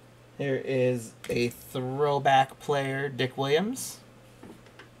 Here is a throwback player, Dick Williams.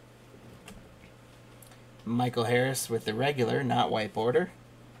 Michael Harris with the regular, not white border.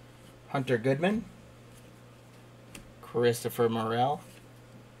 Hunter Goodman. Christopher Morel.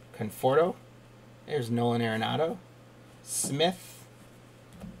 Conforto. There's Nolan Arenado. Smith.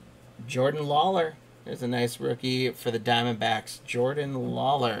 Jordan Lawler. There's a nice rookie for the Diamondbacks, Jordan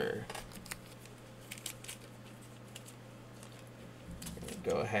Lawler.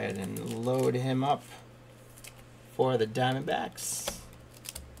 Go ahead and load him up for the Diamondbacks.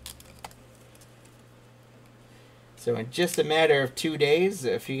 So in just a matter of 2 days,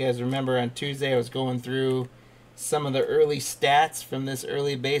 if you guys remember on Tuesday I was going through some of the early stats from this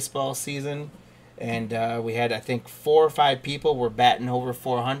early baseball season, and we had, I think, 4 or 5 people were batting over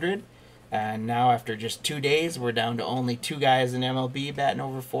 400, and now after just 2 days we're down to only 2 guys in MLB batting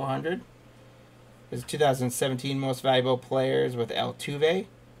over 400. There's 2017 Most Valuable Players with Altuve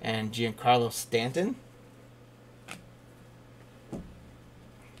and Giancarlo Stanton.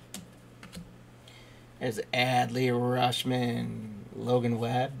 There's Adley Rutschman, Logan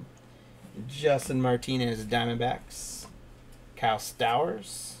Webb, Justin Martinez, Diamondbacks, Kyle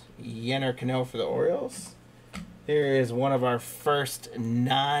Stowers, Yenner Cano for the Orioles. Here is one of our first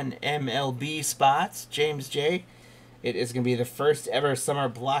non-MLB spots, James J. It is going to be the first ever summer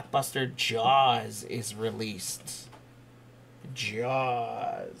blockbuster, Jaws, is released.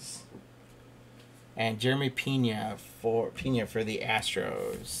 Jaws. And Jeremy Pena for the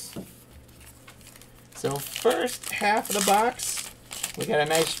Astros. So first half of the box, we got a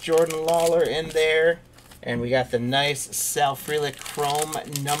nice Jordan Lawler in there, and we got the nice Sal Frelick Chrome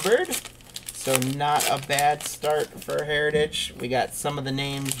numbered. So not a bad start for Heritage. We got some of the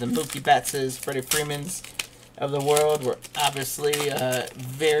names, the Mookie Bettses, Freddie Freemans of the world. We're obviously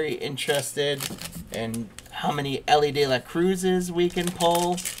very interested in how many Ellie De La Cruzes we can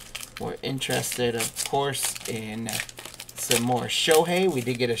pull. We're interested, of course, in some more Shohei. We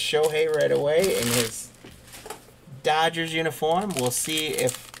did get a Shohei right away in his Dodgers uniform. We'll see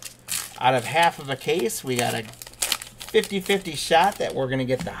if out of half of a case we got a 50-50 shot that we're going to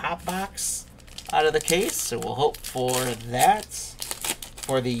get the hot box out of the case. So we'll hope for that.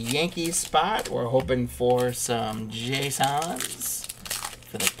 For the Yankees spot, we're hoping for some Jasons.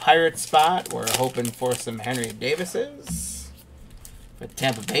 For the Pirates spot, we're hoping for some Henry Davises. For the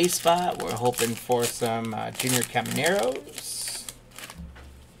Tampa Bay spot, we're hoping for some Junior Camaneros.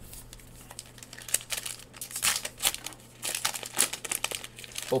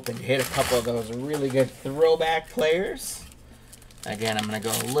 Hoping to hit a couple of those really good throwback players. Again, I'm going to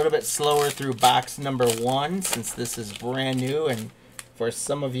go a little bit slower through box number 1 since this is brand new, and for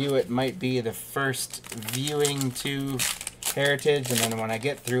some of you it might be the first viewing to Heritage, and then when I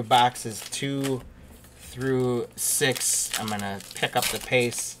get through boxes 2 through 6, I'm going to pick up the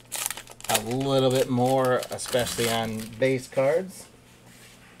pace a little bit more, especially on base cards.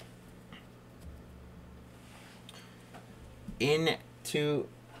 Into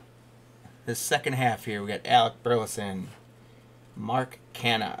the second half here, we got Alec Burleson, Mark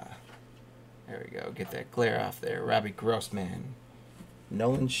Canha. There we go. Get that glare off there. Robbie Grossman.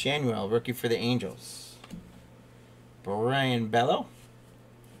 Nolan Shanuel, rookie for the Angels. Brian Bello.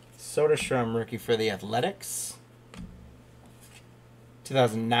 Soderstrom, rookie for the Athletics.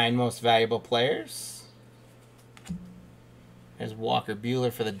 2009 Most Valuable Players. There's Walker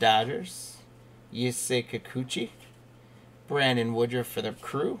Buehler for the Dodgers. Yusei Kikuchi. Brandon Woodruff for the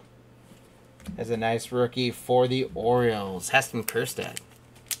Crew. As a nice rookie for the Orioles, Heston Kjerstad.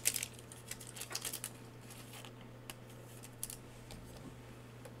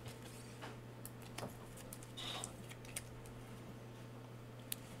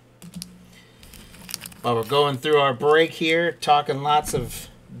 While we're going through our break here, talking lots of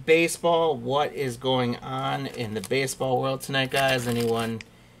baseball, what is going on in the baseball world tonight, guys?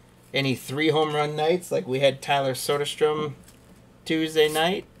 Any 3 home run nights like we had Tyler Soderstrom Tuesday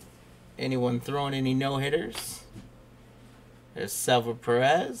night? Anyone throwing any no-hitters? There's Salvador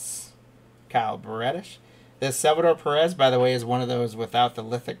Perez, Kyle Bradish. This Salvador Perez, by the way, is one of those without the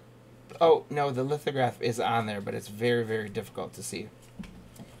lithograph. Oh, no, the lithograph is on there, but it's very, very difficult to see.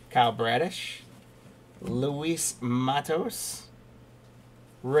 Kyle Bradish. Luis Matos,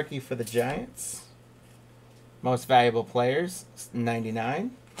 rookie for the Giants. Most Valuable Players,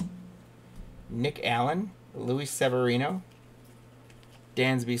 99. Nick Allen, Luis Severino,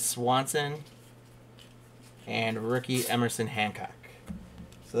 Dansby Swanson, and rookie Emerson Hancock.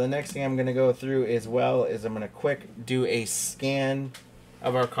 So the next thing I'm going to go through as well is I'm going to quick do a scan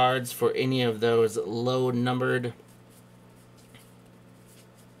of our cards for any of those low-numbered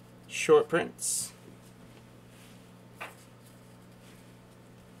short prints.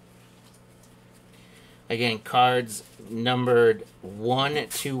 Again, cards numbered 1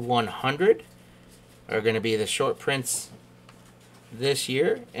 to 100 are going to be the short prints this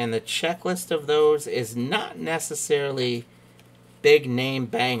year, and the checklist of those is not necessarily big name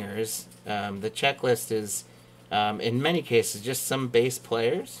bangers. The checklist is, in many cases, just some base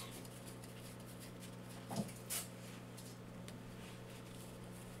players.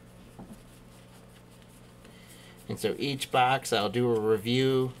 And so each box I'll do a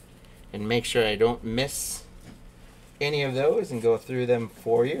review and make sure I don't miss any of those and go through them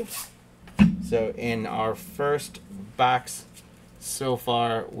for you. So in our first box so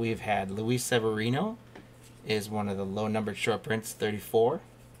far, we've had Luis Severino is one of the low-numbered short prints, 34.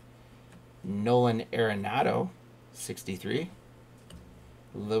 Nolan Arenado, 63.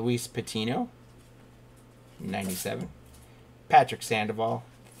 Luis Patino, 97. Patrick Sandoval,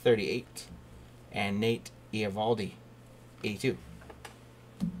 38. And Nate Eovaldi, 82.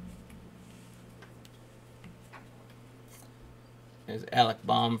 There's Alec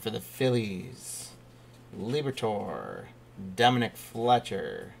Baum for the Phillies. Libertor. Dominic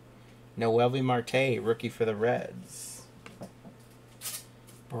Fletcher. Noelvi Marte, rookie for the Reds.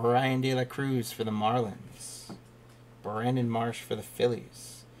 Brian De La Cruz for the Marlins. Brandon Marsh for the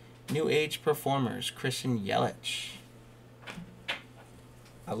Phillies. New Age Performers, Christian Yelich.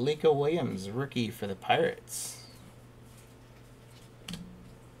 Alika Williams, rookie for the Pirates.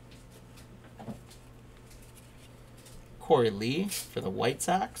 Corey Lee for the White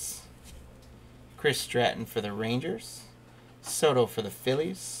Sox. Chris Stratton for the Rangers. Soto for the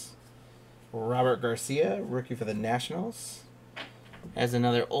Phillies. Robert Garcia, rookie for the Nationals. As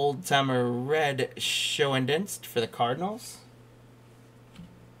another old-timer red Schoendienst for the Cardinals.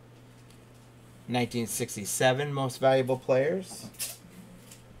 1967 Most Valuable Players.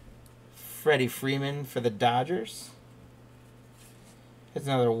 Freddie Freeman for the Dodgers. There's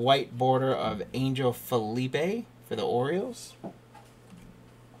another white border of Angel Felipe for the Orioles.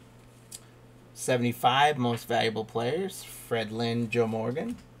 75 Most Valuable Players. Fred Lynn, Joe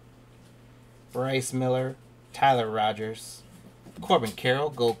Morgan. Bryce Miller, Tyler Rogers. Corbin Carroll,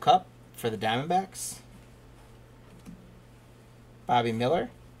 Gold Cup for the Diamondbacks. Bobby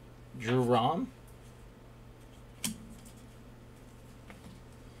Miller, Drew Rom.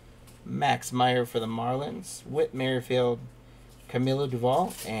 Max Meyer for the Marlins. Whit Merrifield, Camilo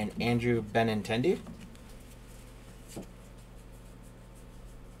Duvall, and Andrew Benintendi.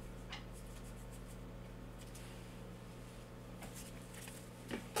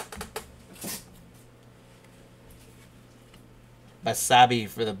 Basabi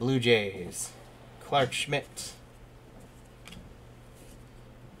for the Blue Jays. Clark Schmidt.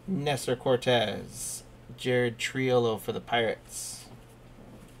 Nestor Cortez. Jared Triolo for the Pirates.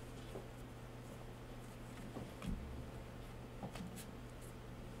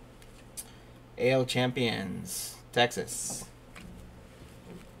 AL Champions, Texas.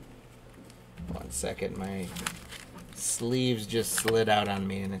 1 second, my sleeves just slid out on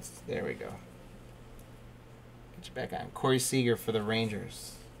me, and there we go. Get you back on. Corey Seager for the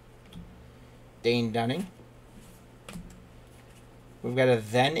Rangers. Dane Dunning. We've got a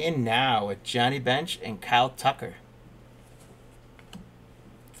then and now with Johnny Bench and Kyle Tucker.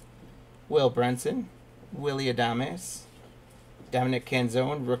 Will Brenson, Willie Adames, Dominic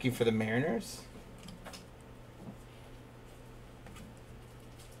Canzone, rookie for the Mariners.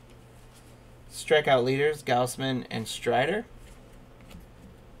 Strikeout leaders, Gaussman and Strider.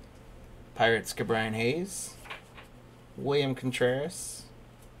 Pirates, Cabrian Hayes. William Contreras,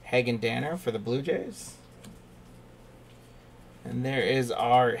 Hagen Danner for the Blue Jays. And there is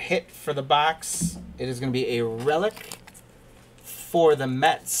our hit for the box. It is going to be a relic for the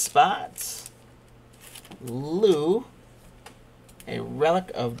Mets spot. Lou, a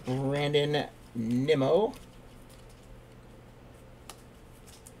relic of Brandon Nimmo.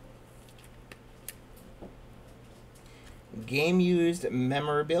 Game used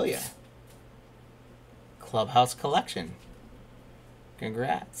memorabilia. Clubhouse collection.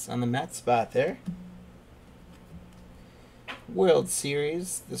 Congrats on the Mets spot there. World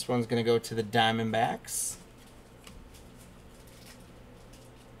Series. This one's going to go to the Diamondbacks.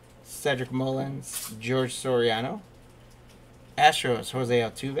 Cedric Mullins, George Soriano. Astros, Jose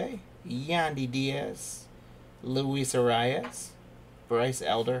Altuve. Yandy Diaz. Luis Arias. Bryce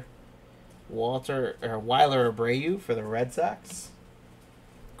Elder. Weiler Abreu for the Red Sox.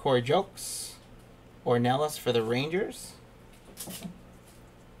 Corey Jokes. Ornelas for the Rangers.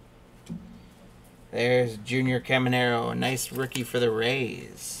 There's Junior Caminero, a nice rookie for the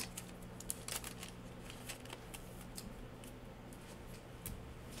Rays.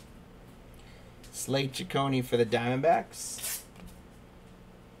 Slade Ciccone for the Diamondbacks.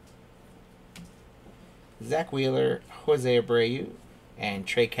 Zach Wheeler, Jose Abreu, and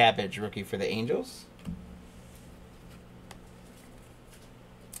Trey Cabbage, rookie for the Angels.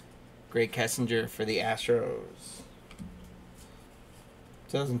 Greg Kessinger for the Astros.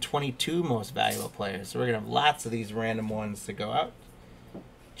 2022 most valuable players. So we're going to have lots of these random ones to go out.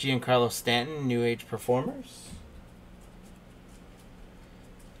 Giancarlo Stanton, New Age Performers.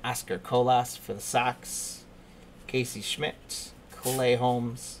 Oscar Colas for the Sox. Casey Schmidt. Clay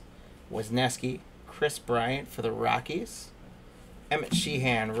Holmes. Wisniewski. Chris Bryant for the Rockies. Emmett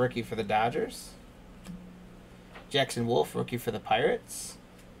Sheehan, rookie for the Dodgers. Jackson Wolf, rookie for the Pirates.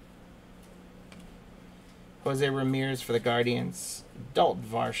 Jose Ramirez for the Guardians. Dalton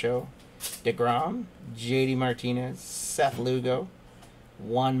Varsho. DeGrom. JD Martinez. Seth Lugo.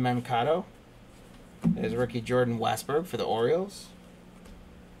 Juan Mancado. There's rookie Jordan Westberg for the Orioles.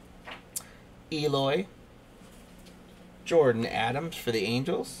 Eloy. Jordan Adams for the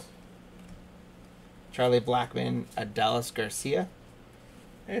Angels. Charlie Blackmon. Adalis Garcia.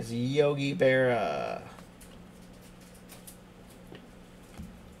 There's Yogi Berra.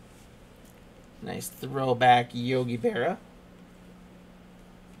 Nice throwback Yogi Berra.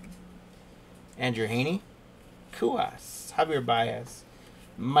 Andrew Haney. Kuas. Javier Baez.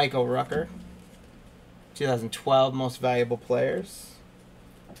 Michael Rucker. 2012 most valuable players.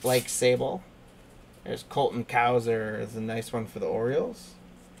 Blake Sable. There's Colton Cowser. Is a nice one for the Orioles.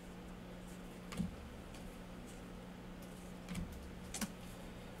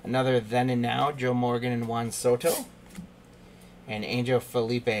 Another then and now, Joe Morgan and Juan Soto. And Angel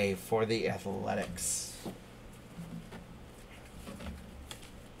Felipe for the Athletics.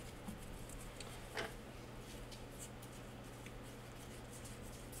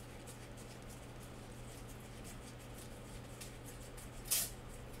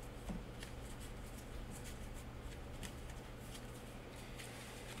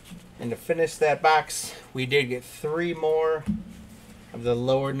 And to finish that box, we did get 3 more of the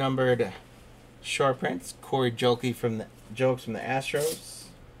lower numbered short prints. Corey Jokes from the Astros.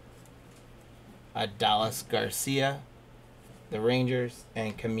 Adalis Garcia, the Rangers,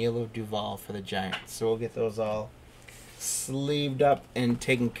 and Camilo Duvall for the Giants. So we'll get those all sleeved up and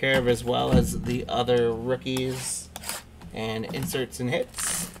taken care of, as well as the other rookies and inserts and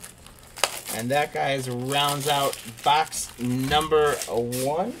hits. And that, guys, rounds out box number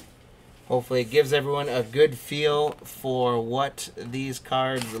 1. Hopefully it gives everyone a good feel for what these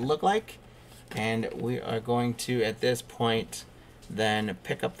cards look like. And we are going to, at this point, then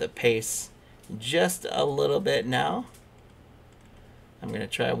pick up the pace just a little bit now. I'm going to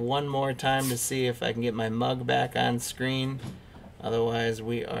try one more time to see if I can get my mug back on screen. Otherwise,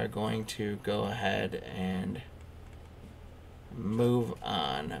 we are going to go ahead and move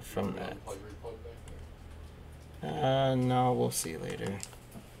on from that. No, we'll see later.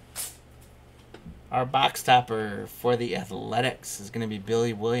 Our box topper for the Athletics is going to be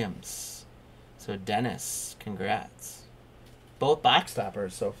Billy Williams. So, Dennis, congrats. Both box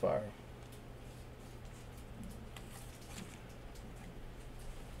toppers so far.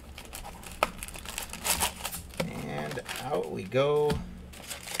 And out we go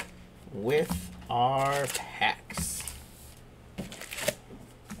with our packs.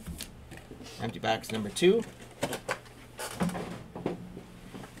 Empty box number 2.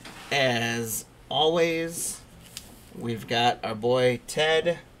 As always, we've got our boy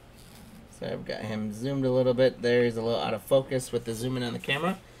Ted. So I've got him zoomed a little bit there. He's a little out of focus with the zoom in on the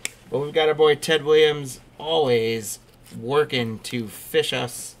camera. But we've got our boy Ted Williams always working to fish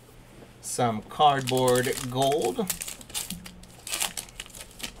us some cardboard gold.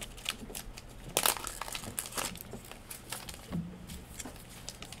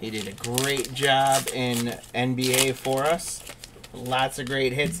 He did a great job in NBA for us. Lots of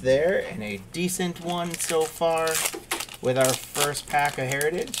great hits there, and a decent one so far with our first pack of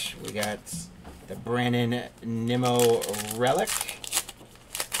Heritage. We got the Brandon Nimmo Relic.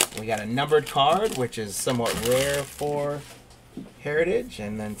 We got a numbered card, which is somewhat rare for Heritage,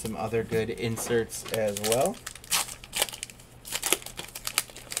 and then some other good inserts as well.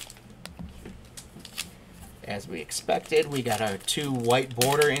 As we expected, we got our 2 white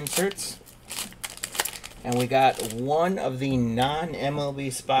border inserts. And we got one of the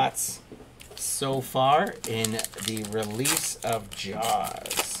non-MLB spots so far in the release of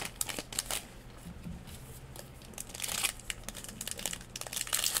Jaws.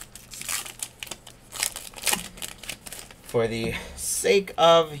 For the sake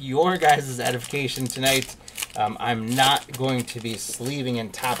of your guys' edification tonight, I'm not going to be sleeving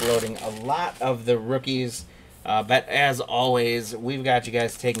and top-loading a lot of the rookies. But as always, we've got you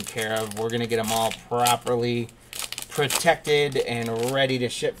guys taken care of. We're going to get them all properly protected and ready to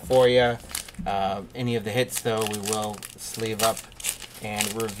ship for you. Any of the hits, though, we will sleeve up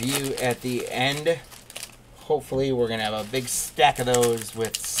and review at the end. Hopefully, we're going to have a big stack of those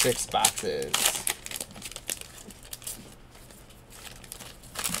with 6 boxes.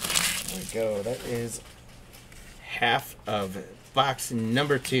 There we go. That is half of box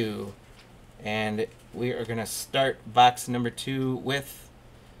number 2. And we are going to start box number 2 with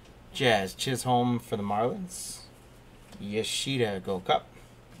Jazz Chisholm for the Marlins, Yoshida Gold Cup,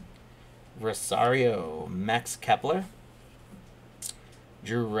 Rosario Max Kepler,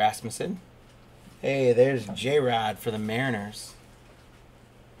 Drew Rasmussen. Hey, there's J-Rod for the Mariners,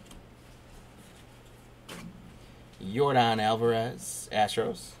 Yordan Alvarez,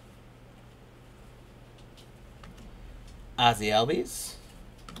 Astros, Ozzie Albies,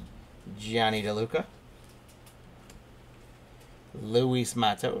 Gianni DeLuca, Luis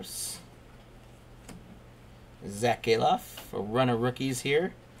Matos, Zach Galoff, a run of rookies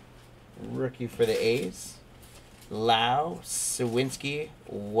here. Rookie for the A's. Lau, Sawinski,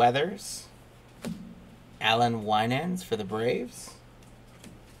 Weathers, Alan Winans for the Braves.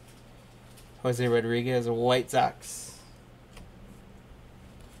 Jose Rodriguez, White Sox.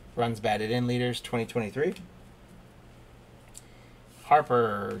 Runs batted in leaders 2023.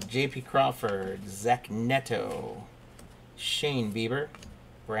 Harper, J.P. Crawford, Zach Neto, Shane Bieber,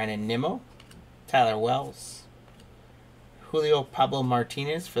 Brandon Nimmo, Tyler Wells, Julio Pablo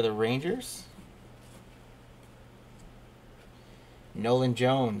Martinez for the Rangers, Nolan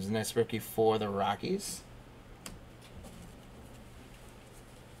Jones, nice rookie for the Rockies,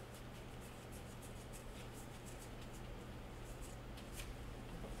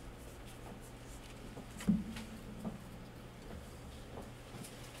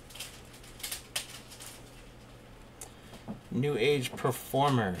 New Age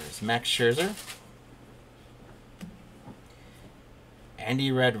Performers, Max Scherzer,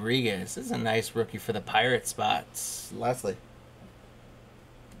 Andy Rodriguez. This is a nice rookie for the Pirate spots. Leslie.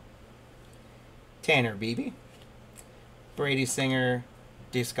 Tanner Beebe, Brady Singer,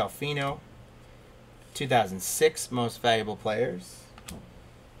 DeScalfino, 2006 Most Valuable Players,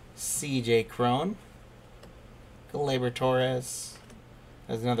 C.J. Cron, Gleyber Torres.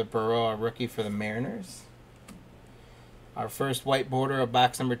 There's another Baroa rookie for the Mariners. Our first white border of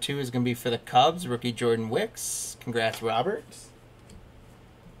box number 2 is going to be for the Cubs, rookie Jordan Wicks. Congrats, Robert.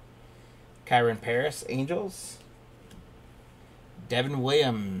 Kyron Paris, Angels. Devin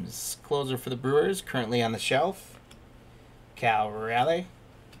Williams, closer for the Brewers, currently on the shelf. Cal Raleigh.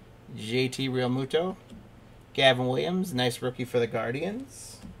 JT Realmuto. Gavin Williams, nice rookie for the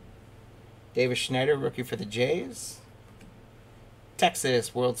Guardians. Davis Schneider, rookie for the Jays.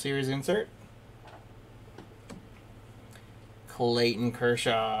 Texas World Series insert. Clayton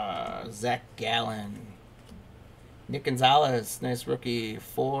Kershaw, Zach Gallen. Nick Gonzalez, nice rookie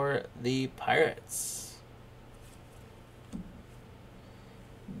for the Pirates.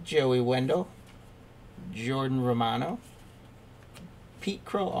 Joey Wendell. Jordan Romano. Pete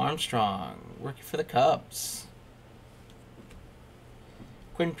Crow Armstrong, rookie for the Cubs.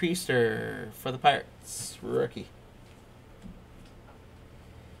 Quinn Priester for the Pirates, rookie.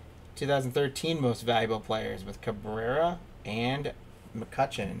 2013 most valuable players with Cabrera and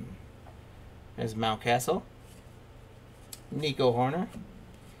McCutcheon. There's Mountcastle. Nico Horner.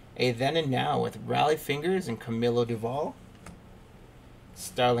 A Then and Now with Raleigh Fingers and Camilo Duvall.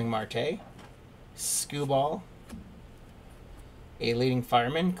 Starling Marte. Scooball. A Leading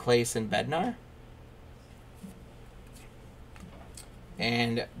Fireman, Clayson Bednar.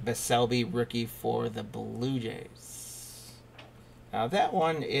 And Baselby, rookie for the Blue Jays. Now that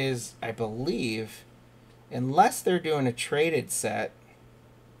one is, I believe, unless they're doing a traded set,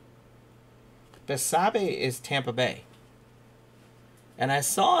 Basabe is Tampa Bay. And I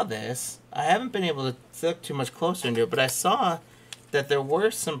saw this. I haven't been able to look too much closer into it, but I saw that there were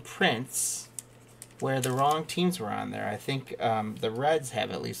some prints where the wrong teams were on there. I think the Reds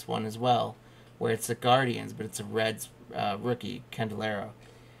have at least one as well, where it's the Guardians, but it's a Reds rookie, Candelario.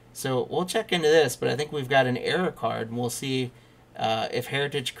 So we'll check into this, but I think we've got an error card, and we'll see if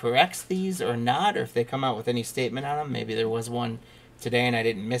Heritage corrects these or not, or if they come out with any statement on them. Maybe there was one today and I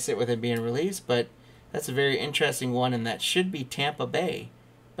didn't miss it with it being released, but that's a very interesting one, and that should be Tampa Bay,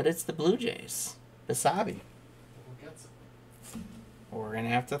 but it's the Blue Jays. Basabe. Who gets it? We're going to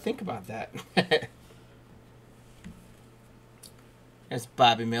have to think about that. There's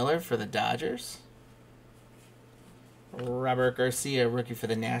Bobby Miller for the Dodgers. Robert Garcia, rookie for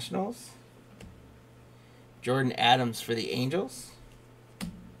the Nationals. Jordan Adams for the Angels.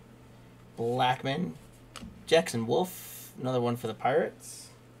 Blackman. Jackson Wolf, another one for the Pirates.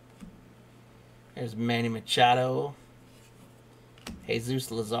 There's Manny Machado. Jesus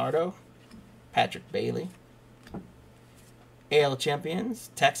Luzardo. Patrick Bailey. AL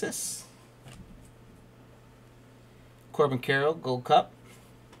champions, Texas. Corbin Carroll, Gold Cup.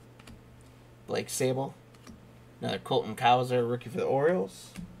 Blake Sable. Another Colton Cowser, rookie for the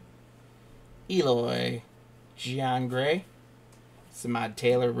Orioles. Eloy John Gray. Samad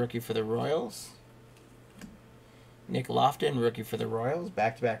Taylor, rookie for the Royals. Nick Lofton, rookie for the Royals.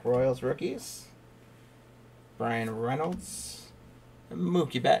 Back-to-back Royals rookies. Brian Reynolds.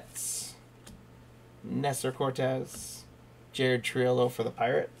 Mookie Betts. Nestor Cortez. Jared Triolo for the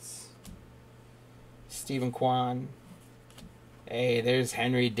Pirates. Stephen Kwan. Hey, there's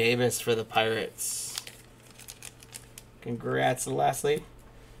Henry Davis for the Pirates. Congrats, Leslie.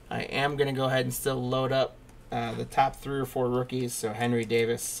 I am going to go ahead and still load up the top 3 or 4 rookies. So Henry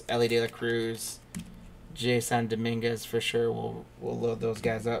Davis, Ellie De La Cruz, Jason Dominguez for sure. We'll load those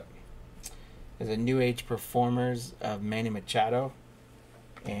guys up. There's a New Age Performers of Manny Machado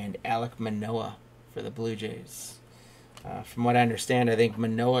and Alek Manoah for the Blue Jays. From what I understand, I think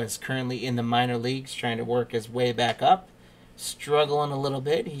Manoah is currently in the minor leagues trying to work his way back up. Struggling a little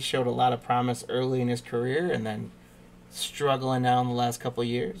bit. He showed a lot of promise early in his career and then struggling now in the last couple of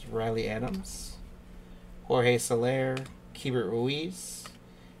years. Riley Adams. Jorge Soler. Keibert Ruiz.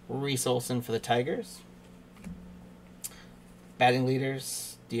 Reese Olson for the Tigers. Batting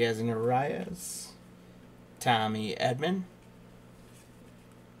leaders, Diaz and Arias. Tommy Edman.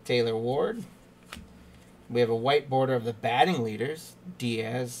 Taylor Ward. We have a white border of the batting leaders,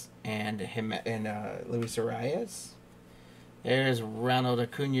 Diaz and Luis Arias. There's Ronald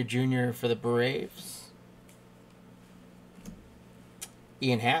Acuna Jr. for the Braves.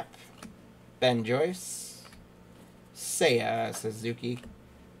 Ian Happ. Ben Joyce. Seiya Suzuki.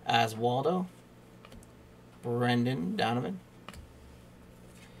 Oswaldo. Brendan Donovan.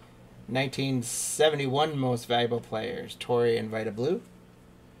 1971 most valuable players, Torrey and Vita Blue.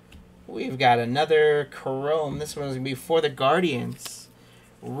 We've got another Chrome. This one's going to be for the Guardians.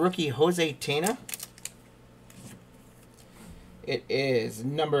 Rookie Jose Tena. It is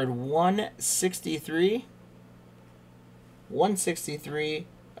numbered 163. 163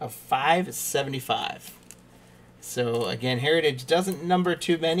 of 575. So, again, Heritage doesn't number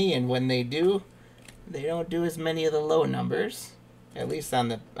too many, and when they do, They don't do as many of the low numbers, at least on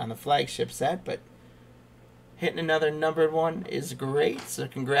the flagship set, but hitting another numbered one is great. So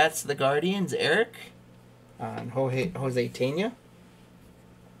congrats to the Guardians, Eric, on Jose Tena.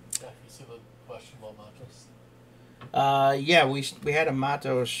 Yeah, you see the question about Matos? Yeah, we had a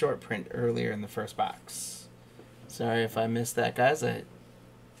Mato short print earlier in the first box. Sorry if I missed that, guys. I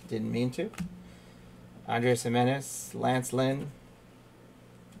didn't mean to. Andres Jimenez, Lance Lynn,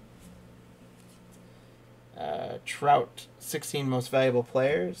 Trout, 16 most valuable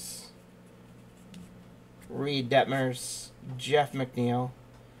players. Reed Detmers, Jeff McNeil,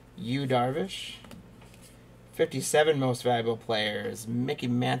 Yu Darvish. 57 most valuable players, Mickey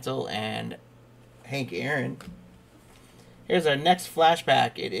Mantle and Hank Aaron. Here's our next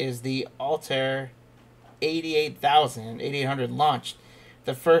flashback. It is the Altair 8800 launched,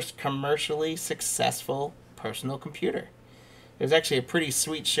 the first commercially successful personal computer. There's actually a pretty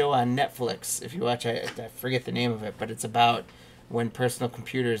sweet show on Netflix. If you watch, I forget the name of it, but it's about when personal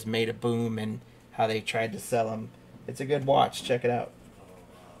computers made a boom and how they tried to sell them. It's a good watch. Check it out.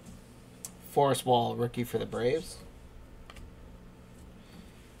 Forrest Wall, rookie for the Braves.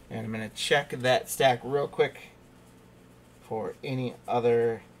 And I'm going to check that stack real quick for any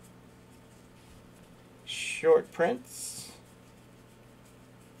other short prints.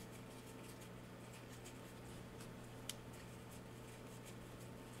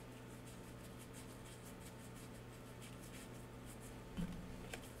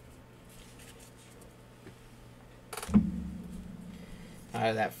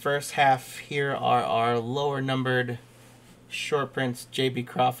 That first half here are our lower numbered short prints. J.B.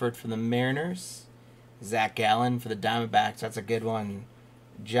 Crawford for the Mariners. Zach Gallen for the Diamondbacks. That's a good one.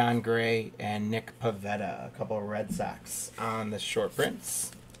 John Gray and Nick Pivetta. A couple of Red Sox on the short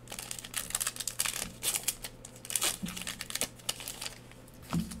prints.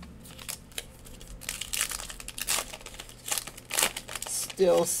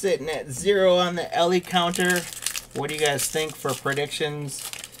 Still sitting at 0 on the Ellie counter. What do you guys think for predictions?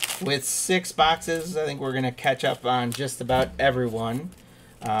 With 6 boxes, I think we're going to catch up on just about everyone.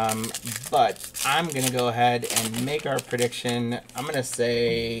 But I'm going to go ahead and make our prediction. I'm going to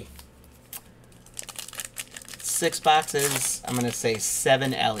say 6 boxes. I'm going to say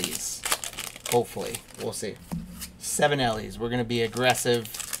 7 Ellies. Hopefully. We'll see. 7 Ellies. We're going to be aggressive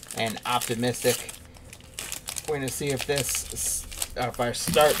and optimistic. We're going to see if if our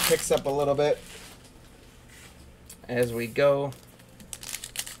start picks up a little bit as we go.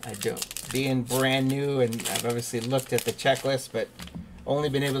 I don't, being brand new, and I've obviously looked at the checklist, but only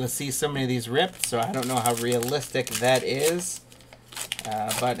been able to see so many of these ripped, so I don't know how realistic that is.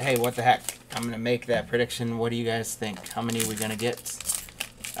 But hey, what the heck? I'm going to make that prediction. What do you guys think? How many are we going to get?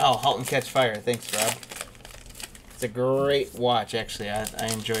 Oh, Halt and Catch Fire. Thanks, Rob. It's a great watch, actually. I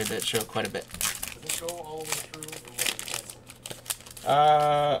enjoyed that show quite a bit. Did it go all the way through, or was it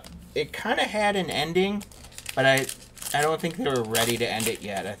canceled? It kind of had an ending, but I don't think they were ready to end it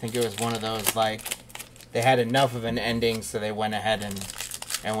yet. I think it was one of those, like, they had enough of an ending, so they went ahead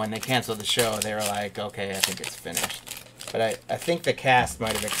and when they canceled the show, they were like, okay, I think it's finished. But I think the cast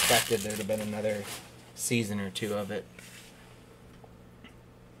might have expected there to have been another season or 2 of it.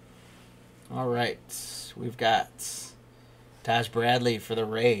 All right, we've got Taj Bradley for the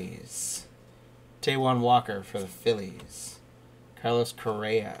Rays, Taijuan Walker for the Phillies, Carlos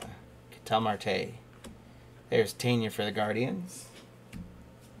Correa, Ketel Marte. There's Tena for the Guardians.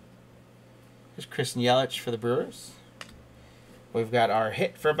 There's Christian Yelich for the Brewers. We've got our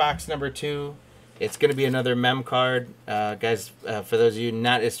hit for box number 2. It's going to be another mem card. Guys, for those of you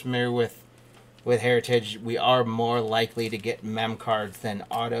not as familiar with Heritage, we are more likely to get mem cards than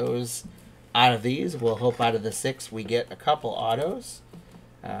autos out of these. We'll hope out of the 6 we get a couple autos.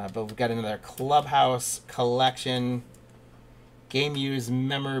 But we've got another Clubhouse Collection game used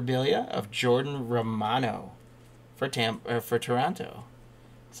memorabilia of Jordan Romano for Toronto.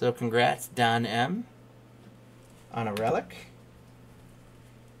 So congrats, Don M. on a relic.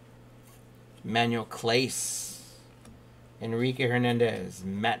 Manuel Clace, Enrique Hernandez,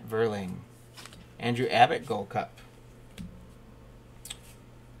 Matt Verling, Andrew Abbott Gold Cup.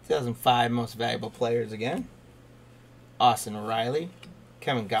 2005 Most Valuable Players again. Austin Riley,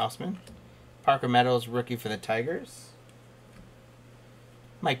 Kevin Gausman, Parker Meadows, rookie for the Tigers.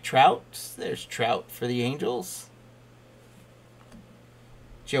 Mike Trout, there's Trout for the Angels.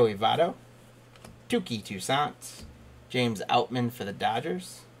 Joey Votto, Touki Toussaint, James Outman for the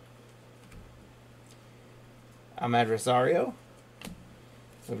Dodgers. Ahmed Rosario.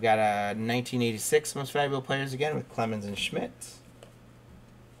 We've got a 1986 Most Valuable Players again with Clemens and Schmidt.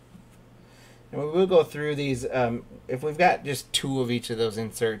 And we will go through these. If we've got just 2 of each of those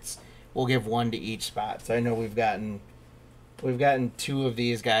inserts, we'll give one to each spot. So I know we've gotten 2 of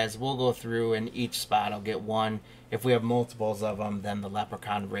these guys. We'll go through, and each spot I'll get one. If we have multiples of them, then the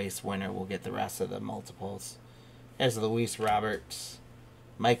Leprechaun race winner will get the rest of the multiples. There's Luis Roberts,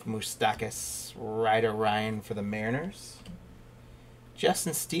 Mike Moustakas, Ryder Ryan for the Mariners,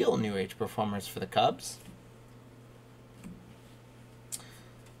 Justin Steele, New Age Performers for the Cubs.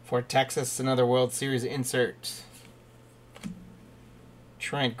 For Texas, another World Series insert,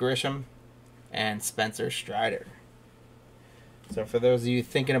 Trent Grisham and Spencer Strider. So for those of you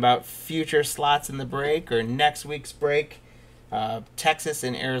thinking about future slots in the break or next week's break, Texas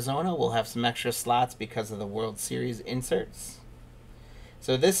and Arizona will have some extra slots because of the World Series inserts.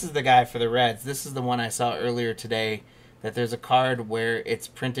 So this is the guy for the Reds. This is the one I saw earlier today, that there's a card where it's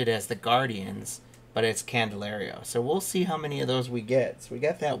printed as the Guardians, but it's Candelario. So we'll see how many of those we get. So we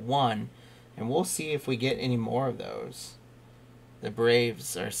got that one, and we'll see if we get any more of those. The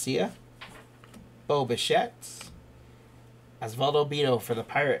Braves, Arcia, Bo Bichette, Osvaldo Bido for the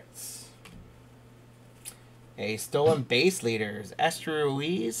Pirates. A stolen base leaders, Esther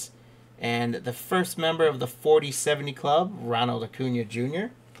Ruiz, and the first member of the 40-70 club, Ronald Acuna Jr.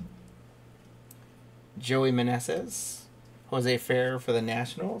 Joey Meneses, Jose Ferrer for the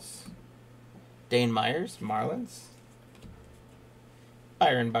Nationals, Dane Myers, Marlins,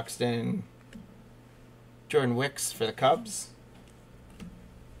 Byron Buxton, Jordan Wicks for the Cubs,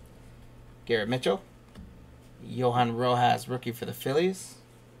 Garrett Mitchell, Johan Rojas, rookie for the Phillies.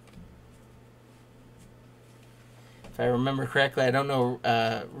 If I remember correctly, I don't know,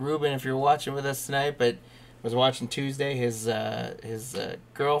 Ruben, if you're watching with us tonight, but was watching Tuesday. His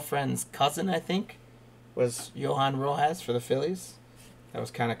girlfriend's cousin, I think, was Johan Rojas for the Phillies. That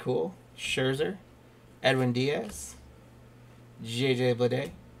was kind of cool. Scherzer, Edwin Diaz, J.J.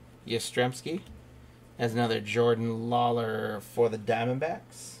 Bleday, Yastrzemski. As another Jordan Lawler for the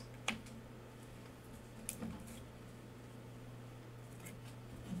Diamondbacks.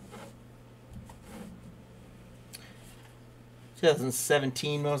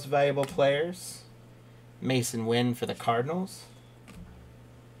 2017 Most Valuable Players. Mason Wynn for the Cardinals.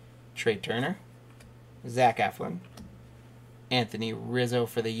 Trey Turner. Zach Eflin. Anthony Rizzo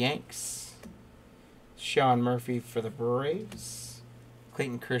for the Yanks. Sean Murphy for the Braves.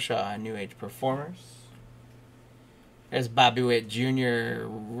 Clayton Kershaw, New Age Performers. There's Bobby Witt Jr.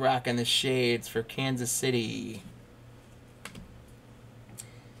 rocking the shades for Kansas City.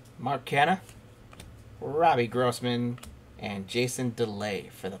 Mark Canha, Robbie Grossman, and Jason DeLay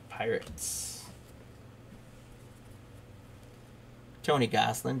for the Pirates. Tony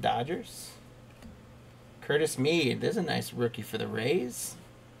Gosselin, Dodgers. Curtis Mead, there's a nice rookie for the Rays.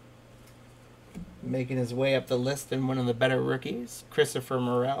 Making his way up the list in one of the better rookies. Christopher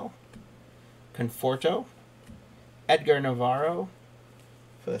Morel. Conforto. Edgar Navarro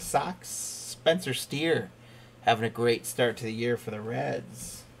for the Sox. Spencer Steer having a great start to the year for the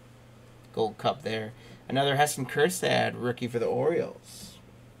Reds. Gold Cup there. Another Heston Kjerstad, rookie for the Orioles.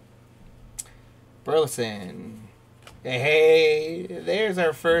 Burleson. Hey, there's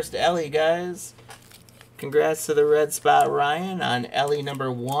our first Ellie, guys. Congrats to the Red Spot Ryan on Ellie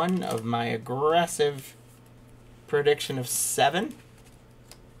number 1 of my aggressive prediction of 7.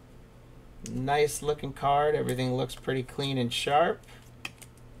 Nice looking card. Everything looks pretty clean and sharp.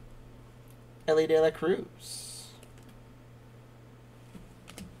 Ellie De La Cruz.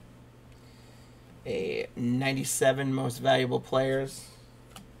 A 97 Most Valuable Players.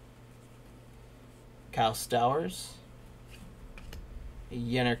 Kyle Stowers.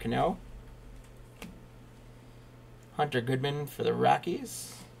 Yenner Cano. Hunter Goodman for the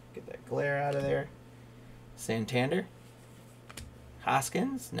Rockies. Get that glare out of there. Santander.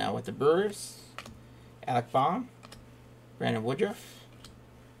 Hoskins, now with the Brewers. Alec Baum. Brandon Woodruff.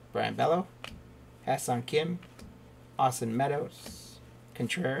 Brian Bello. Hassan Kim. Austin Meadows.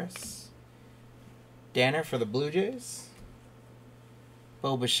 Contreras. Danner for the Blue Jays.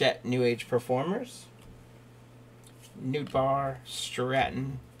 Bo Bichette, New Age Performers. Nootbaar,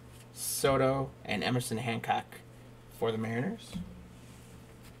 Stratton, Soto, and Emerson Hancock for the Mariners.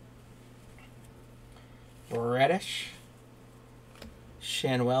 Reddish.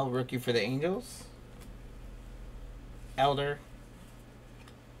 Shanwell, rookie for the Angels. Elder.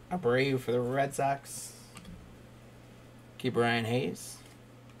 Abreu for the Red Sox. Keep Brian Hayes.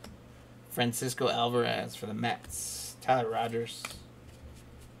 Francisco Alvarez for the Mets. Tyler Rogers.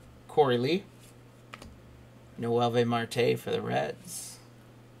 Corey Lee. Noelvi Marte for the Reds.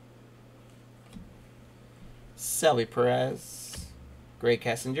 Selby Perez. Gray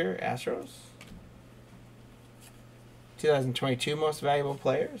Kessinger, Astros. 2022 Most Valuable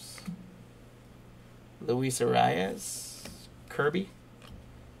Players. Luis Arias. Kirby.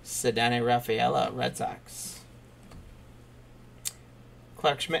 Ceddanne Rafaela, Red Sox.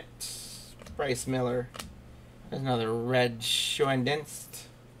 Clark Schmidt, Bryce Miller. There's another red Schoendienst.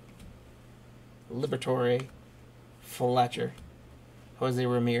 Liberatore, Fletcher, Jose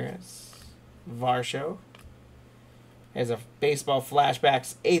Ramirez, Varsho. There's a baseball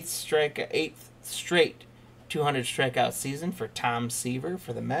flashbacks 8th straight 200 strikeout season for Tom Seaver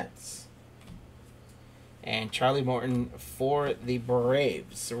for the Mets. And Charlie Morton for the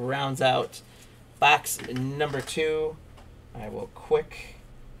Braves. Rounds out box number 2. I will quick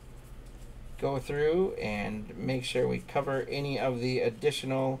go through and make sure we cover any of the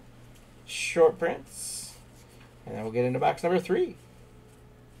additional short prints. And then we'll get into box number 3.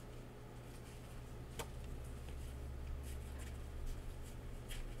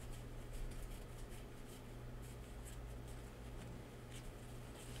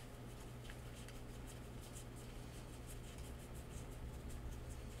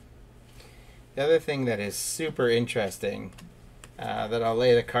 The other thing that is super interesting that I'll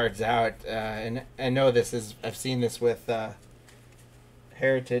lay the cards out, and I know this is, I've seen this with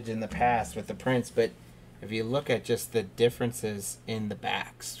Heritage in the past with the prints, but if you look at just the differences in the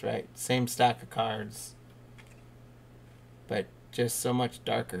backs, right? Same stack of cards, but just so much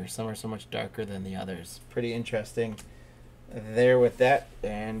darker. Some are so much darker than the others. Pretty interesting there with that.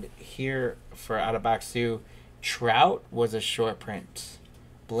 And here for out of box 2, Trout was a short print.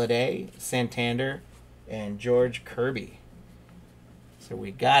 Blade, Santander, and George Kirby. So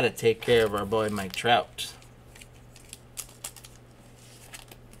we got to take care of our boy Mike Trout.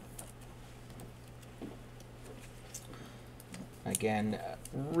 Again,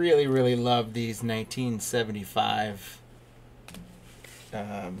 really, really love these 1975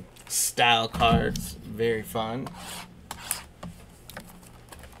 style cards. Very fun.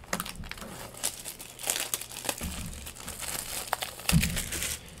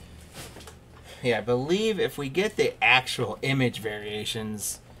 Yeah, I believe if we get the actual image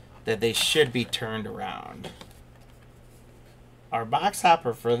variations, that they should be turned around. Our box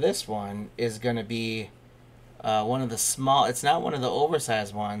hopper for this one is going to be one of the small, it's not one of the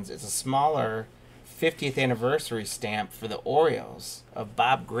oversized ones, it's a smaller 50th anniversary stamp for the Orioles of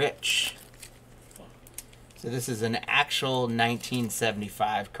Bob Grich. So this is an actual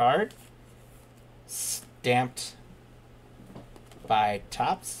 1975 card, stamped by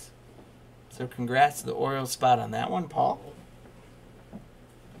Topps. So congrats to the Orioles spot on that one, Paul.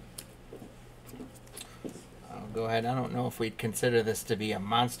 I'll go ahead. I don't know if we'd consider this to be a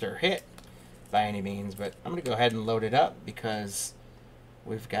monster hit by any means, but I'm going to go ahead and load it up because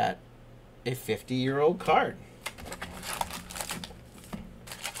we've got a 50-year-old card.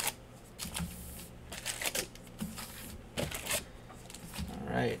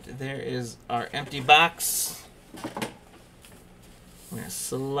 All right, there is our empty box. We're going to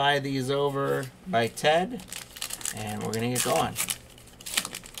slide these over by Ted, and we're going to get going.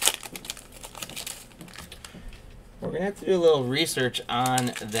 We're going to have to do a little research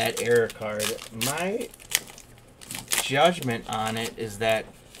on that error card. My judgment on it is that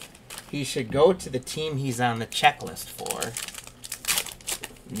he should go to the team he's on the checklist for,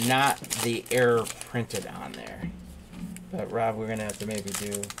 not the error printed on there. But Rob, we're going to have to maybe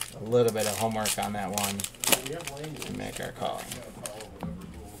do a little bit of homework on that one to make our call.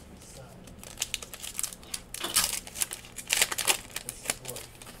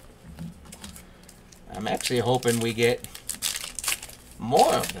 I'm actually hoping we get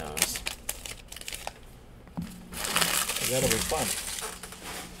more of those. That'll be fun.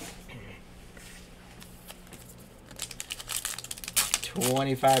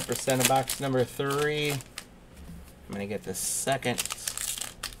 $25% of box number 3. I'm gonna get the second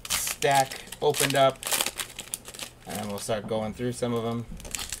stack opened up, and then we'll start going through some of them.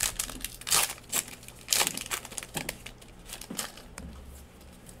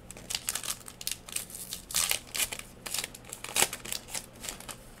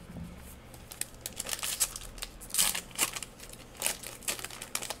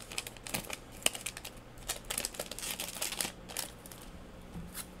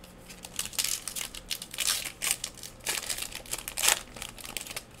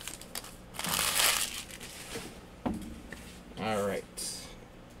 All right.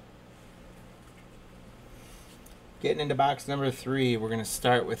 Getting into box number 3, we're going to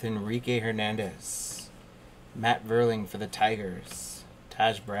start with Enrique Hernandez. Matt Verling for the Tigers.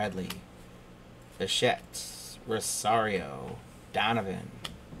 Taj Bradley. Bichette. Rosario. Donovan.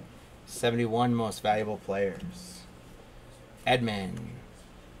 71 most valuable players. Edman.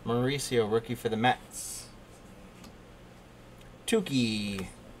 Mauricio, rookie for the Mets. Tukey.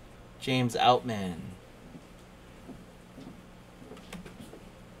 James Outman.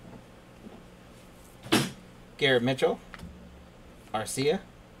 Garrett Mitchell, Arcia,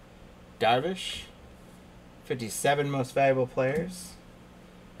 Darvish, 57 most valuable players,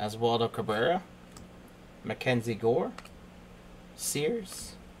 Oswaldo Cabrera, Mackenzie Gore,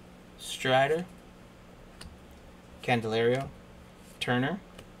 Sears, Strider, Candelario, Turner,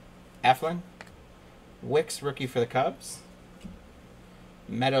 Eflin, Wicks, rookie for the Cubs,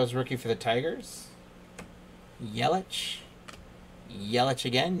 Meadows, rookie for the Tigers, Yelich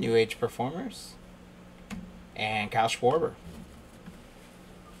again, New Age Performers, and Kyle Schwarber.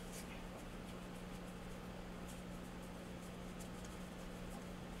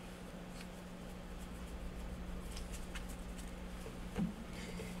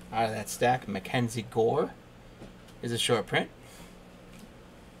 Out of that stack, Mackenzie Gore is a short print.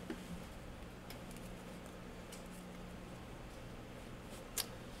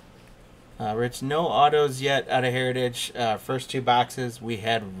 Rich, no autos yet out of Heritage. First two boxes, we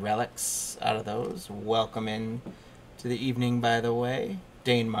had relics out of those. Welcome in to the evening, by the way.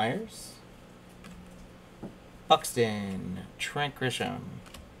 Dane Myers, Buxton, Trent Grisham,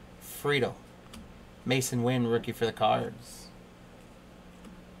 Friedel, Mason Wynn, rookie for the Cards,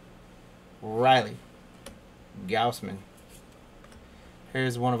 Riley, Gaussman.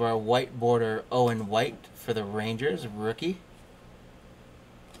 Here's one of our white border Owen White for the Rangers, rookie.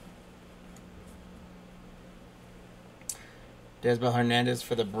 Desmond Hernandez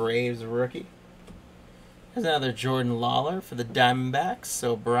for the Braves, rookie. There's another Jordan Lawler for the Diamondbacks.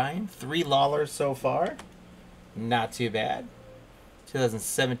 So, Brian, 3 Lawlers so far. Not too bad.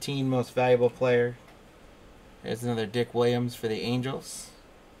 2017 most valuable player. There's another Dick Williams for the Angels.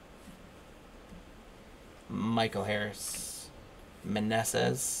 Michael Harris.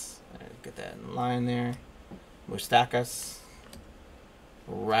 Meneses. Get that in line there. Mustakas.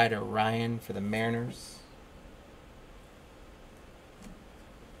 Ryder Ryan for the Mariners.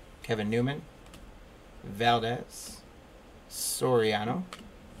 Kevin Newman, Valdez, Soriano,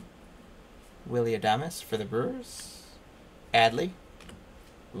 Willie Adames for the Brewers, Adley,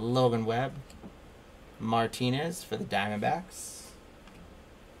 Logan Webb, Martinez for the Diamondbacks,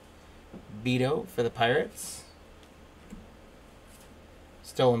 Beto for the Pirates,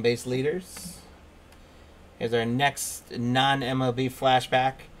 stolen base leaders. Here's our next non-MLB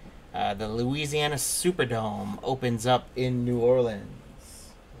flashback. The Louisiana Superdome opens up in New Orleans.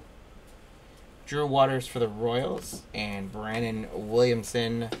 Drew Waters for the Royals and Brandon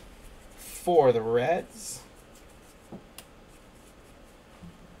Williamson for the Reds.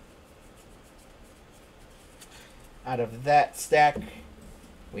 Out of that stack,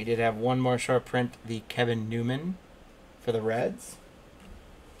 we did have one more short print, the Kevin Newman for the Reds.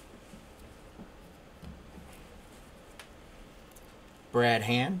 Brad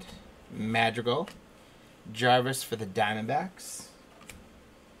Hand, Madrigal, Jarvis for the Diamondbacks.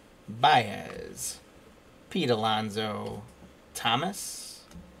 Baez, Pete Alonso, Thomas,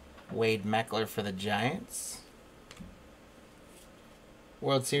 Wade Meckler for the Giants.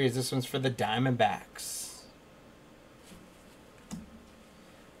 World Series, this one's for the Diamondbacks.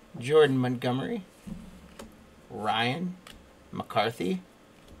 Jordan Montgomery, Ryan, McCarthy,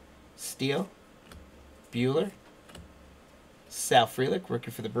 Steele, Bueller, Sal Frelick,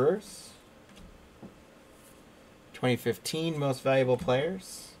 rookie for the Brewers. 2015 most valuable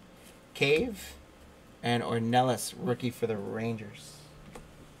players. Cave and Ornelas, rookie for the Rangers.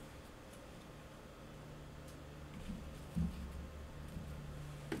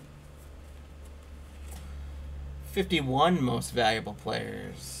 '51 most valuable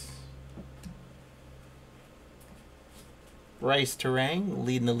players. Bryce Terang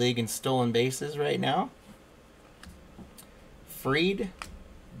leading the league in stolen bases right now. Fried,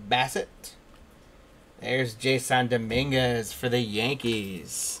 Bassett. There's Jason Dominguez for the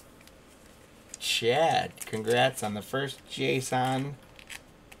Yankees. Chad, congrats on the first Jason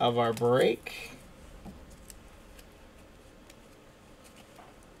of our break.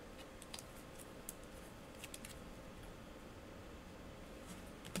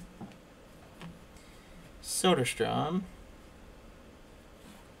 Soderstrom.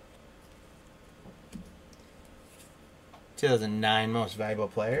 '2009 most valuable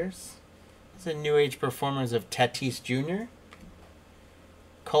players. It's a New Age Performers of Tatis Jr.,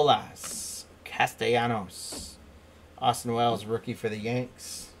 Colas, Castellanos, Austin Wells, rookie for the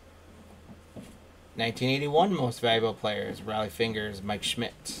Yanks. 1981 most valuable players, Raleigh Fingers, Mike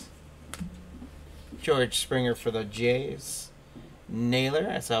Schmidt. George Springer for the Jays.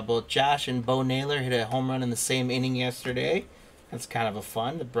 Naylor, I saw both Josh and Bo Naylor hit a home run in the same inning yesterday. That's kind of a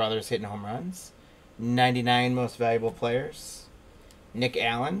fun, the brothers hitting home runs. 99 most valuable players. Nick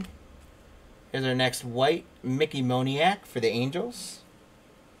Allen. Here's our next white, Mickey Moniak for the Angels.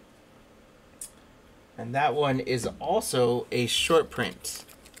 And that one is also a short print,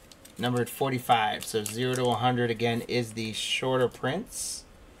 numbered 45. So 0 to 100 again is the shorter prints.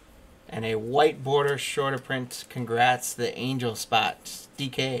 And a white border shorter print. Congrats, the Angel Spot,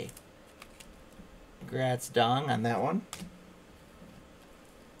 DK. Congrats, Dong, on that one.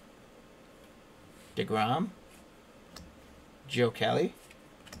 DeGrom. Joe Kelly.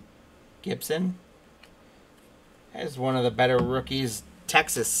 Gibson. As one of the better rookies,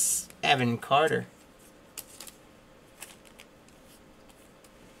 Texas, Evan Carter.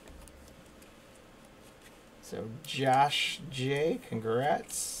 So Josh J,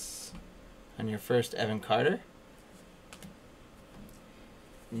 congrats on your first Evan Carter.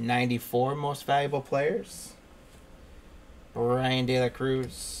 94 most valuable players. Brian De La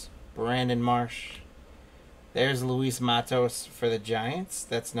Cruz, Brandon Marsh. There's Luis Matos for the Giants.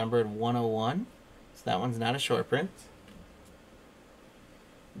 That's numbered 101. So that one's not a short print.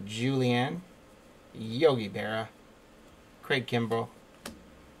 Julian, Yogi Berra, Craig Kimbrell,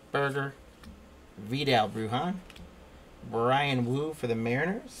 Berger, Vidal Brujan, Brian Wu for the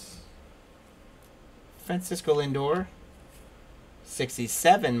Mariners, Francisco Lindor,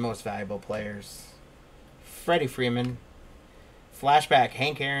 67 most valuable players, Freddie Freeman, flashback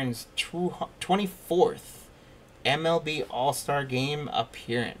Hank Aaron's 24th MLB All-Star Game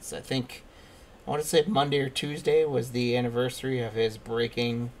appearance. I want to say Monday or Tuesday was the anniversary of his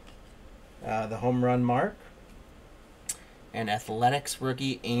breaking the home run mark. And Athletics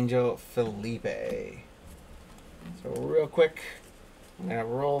rookie Angel Felipe. So real quick, I'm going to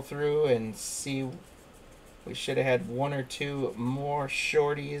roll through and see. We should have had one or two more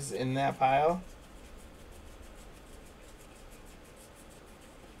shorties in that pile.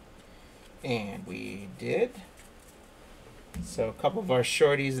 And we did. So a couple of our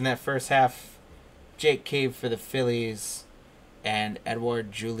shorties in that first half. Jake Cave for the Phillies and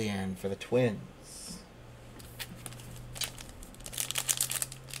Edward Julian for the Twins.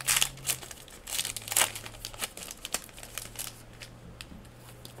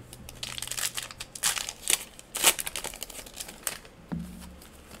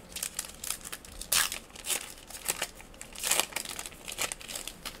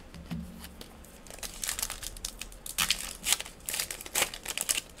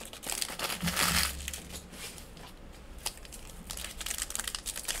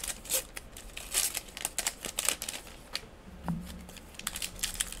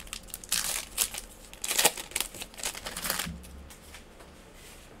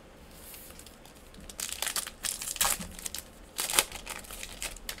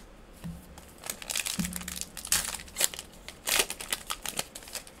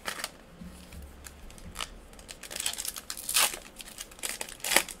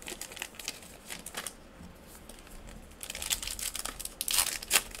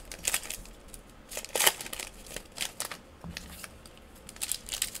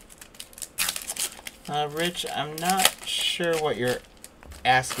 Rich, I'm not sure what you're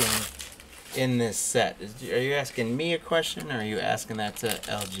asking in this set. Are you asking me a question, or are you asking that to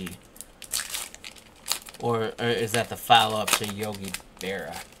LG? Or is that the follow-up to Yogi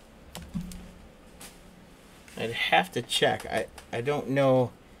Berra? I'd have to check. I don't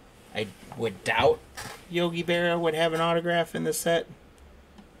know. I would doubt Yogi Berra would have an autograph in the set.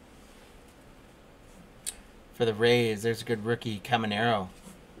 For the Rays, there's a good rookie, Caminero.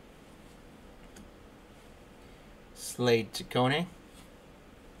 Slade Ciccone,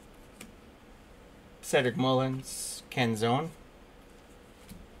 Cedric Mullins, Ken Zone,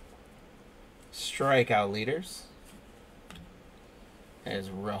 strikeout leaders. There's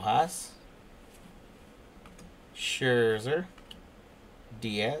Rojas, Scherzer,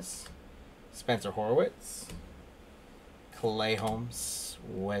 Diaz, Spencer Horwitz, Clay Holmes,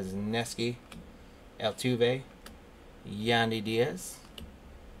 Wesneski, Altuve, Yandy Diaz,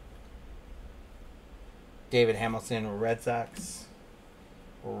 David Hamilton, Red Sox,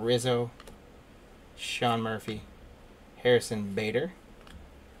 Rizzo, Sean Murphy, Harrison Bader,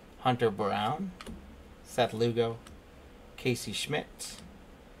 Hunter Brown, Seth Lugo, Casey Schmidt,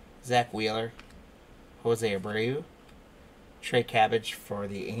 Zach Wheeler, Jose Abreu, Trey Cabbage for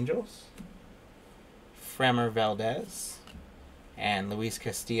the Angels, Framber Valdez, and Luis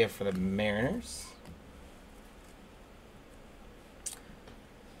Castilla for the Mariners.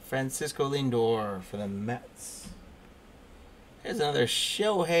 Francisco Lindor for the Mets. There's another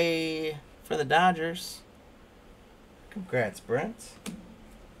Shohei for the Dodgers. Congrats, Brent.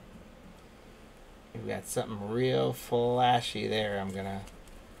 We've got something real flashy there. I'm going to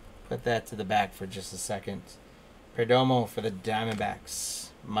put that to the back for just a second. Perdomo for the Diamondbacks.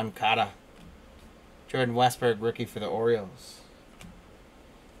 Moncada. Jordan Westberg, rookie for the Orioles.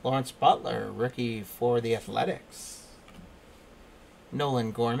 Lawrence Butler, rookie for the Athletics.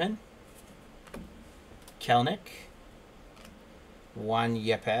 Nolan Gorman. Kelnick. Juan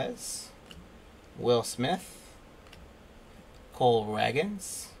Yepes. Will Smith. Cole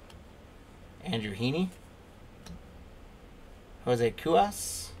Ragans. Andrew Heaney. Jose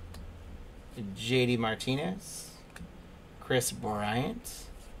Cuas. JD Martinez. Chris Bryant.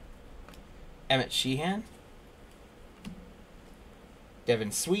 Emmett Sheehan.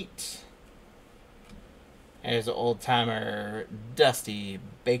 Devin Sweet. There's old-timer Dusty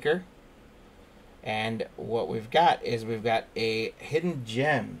Baker. And what we've got is we've got a Hidden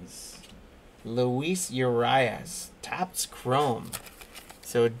Gems. Luis Urias. Topps Chrome.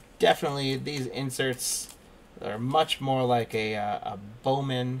 So definitely these inserts are much more like a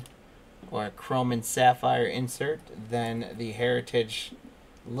Bowman or a Chrome and Sapphire insert than the Heritage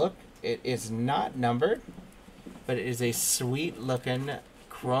look. It is not numbered, but it is a sweet-looking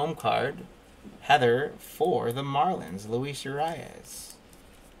Chrome card. Heather for the Marlins, Luis Urias.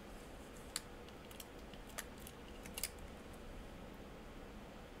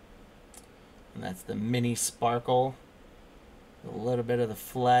 And that's the mini sparkle. A little bit of the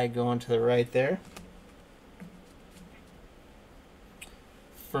flag going to the right there.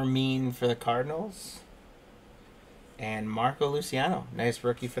 Fermin for the Cardinals. And Marco Luciano, nice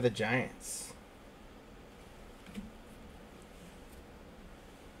rookie for the Giants.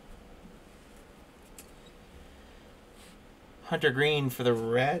 Hunter Green for the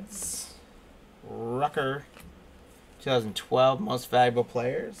Reds. Rucker, 2012 Most Valuable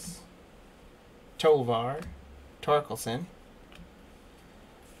Players. Tovar Torkelson.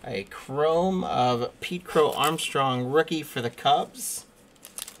 A chrome of Pete Crow Armstrong, rookie for the Cubs.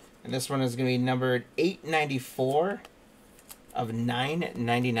 And this one is going to be numbered 894 of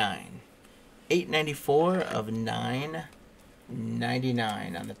 999. 894 of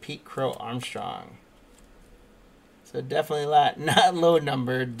 999 on the Pete Crow Armstrong. So definitely not low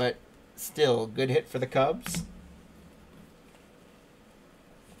numbered, but still good hit for the Cubs.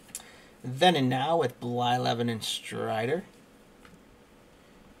 Then and Now with Blyleven and Strider.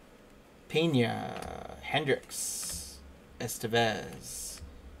 Pena, Hendricks, Estevez,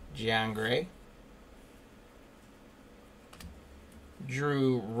 John Gray.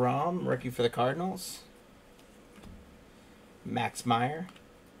 Drew Rom, rookie for the Cardinals. Max Meyer,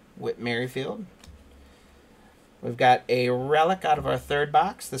 Whit Merrifield. We've got a relic out of our third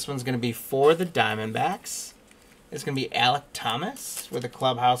box. This one's going to be for the Diamondbacks. It's going to be Alec Thomas with a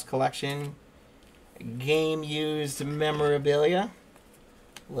Clubhouse Collection. Game-used memorabilia.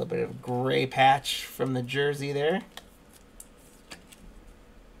 A little bit of gray patch from the jersey there.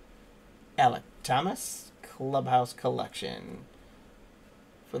 Alec Thomas, Clubhouse Collection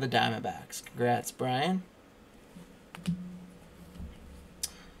for the Diamondbacks. Congrats, Brian.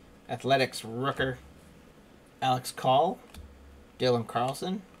 Athletics Rooker. Alex Call, Dylan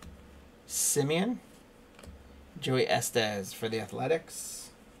Carlson, Simeon, Joey Estes for the Athletics,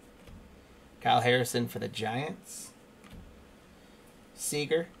 Kyle Harrison for the Giants,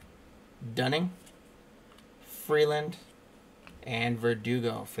 Seager, Dunning, Freeland, and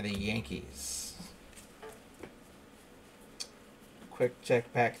Verdugo for the Yankees. Quick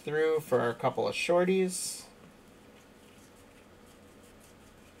check back through for a couple of shorties.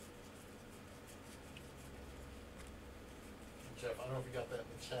 Jeff, I don't know if you got that in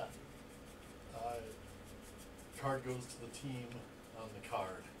the chat. Card goes to the team on the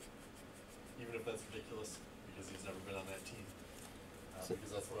card, even if that's ridiculous, because he's never been on that team.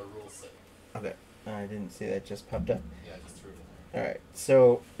 Because that's what our rules say. Okay, I didn't see that just popped up. Yeah, I just threw it in there. All right,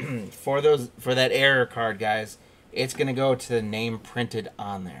 so for that error card, guys, it's gonna go to the name printed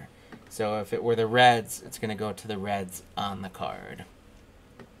on there. So if it were the Reds, it's gonna go to the Reds on the card.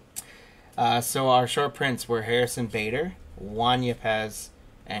 So our short prints were Harrison Bader, Juan Yepes,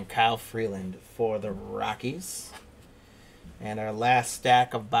 and Kyle Freeland for the Rockies. And our last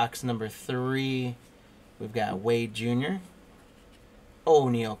stack of box number 3, we've got Wade Jr.,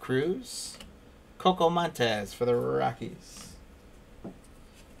 O'Neal Cruz, Coco Montes for the Rockies.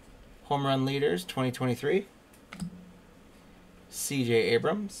 Home run leaders 2023, C.J.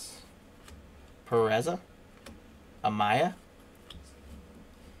 Abrams, Pereza, Amaya.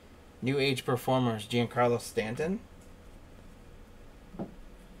 New age performers Giancarlo Stanton,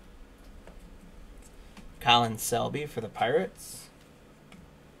 Colin Selby for the Pirates,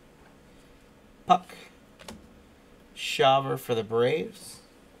 Puck, Shaver for the Braves,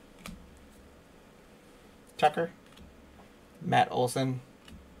 Tucker, Matt Olson,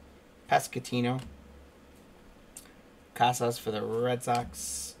 Pescatino, Casas for the Red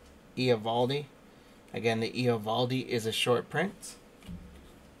Sox, Eovaldi. Again, the Eovaldi is a short print.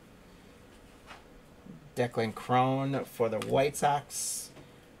 Declan Crone for the White Sox.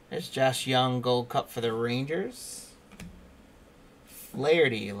 There's Josh Young, Gold Cup for the Rangers.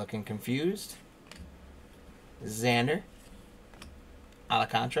 Flaherty looking confused. Xander.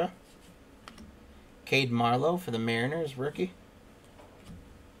 Alcantara. Cade Marlowe for the Mariners, rookie.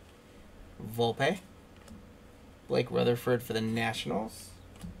 Volpe. Blake Rutherford for the Nationals.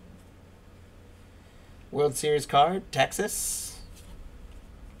 World Series card, Texas.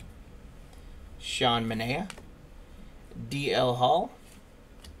 Sean Manaea. D.L. Hall.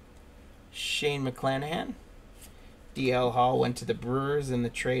 Shane McClanahan. D.L. Hall went to the Brewers in the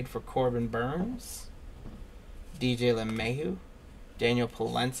trade for Corbin Burns. DJ LeMahieu. Daniel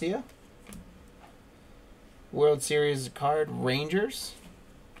Palencia. World Series card, Rangers.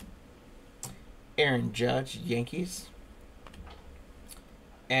 Aaron Judge, Yankees.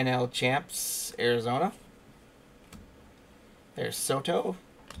 NL Champs, Arizona. There's Soto.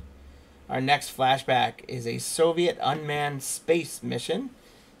 Our next flashback is a Soviet unmanned space mission.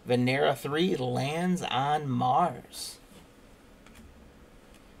 Venera 3 lands on Mars.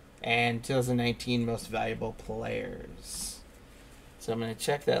 And 2019 Most Valuable Players. So I'm going to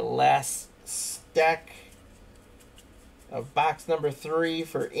check that last stack of box number 3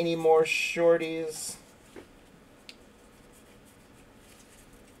 for any more shorties.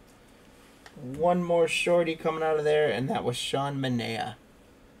 One more shorty coming out of there, and that was Sean Manaea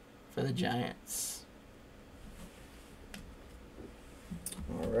for the Giants.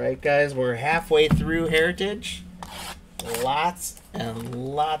 Alright, guys, we're halfway through Heritage. Lots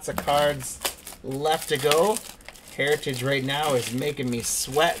and lots of cards left to go. Heritage right now is making me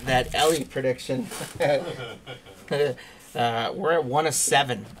sweat that Ellie prediction. We're at 1 of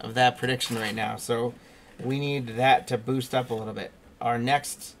 7 of that prediction right now, so we need that to boost up a little bit. Our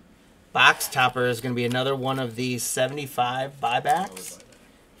next box topper is going to be another one of these 75 buybacks.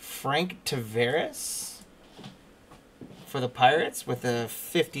 Frank Tavares for the Pirates with a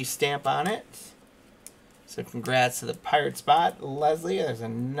 50 stamp on it. So congrats to the Pirate spot, Leslie. There's a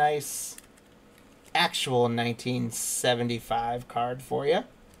nice actual 1975 card for you.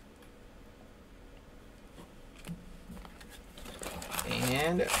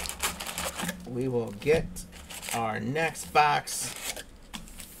 And we will get our next box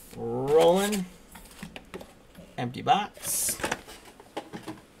rolling. Empty box.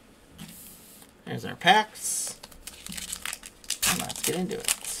 There's our packs. And let's get into it.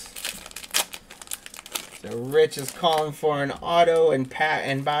 So Rich is calling for an auto in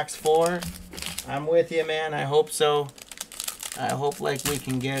box 4. I'm with you, man. I hope so. I hope like we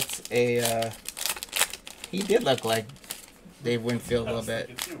can get a. He did look like Dave Winfield a little bit.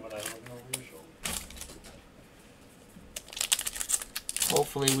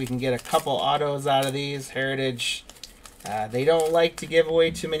 Hopefully we can get a couple autos out of these. Heritage, they don't like to give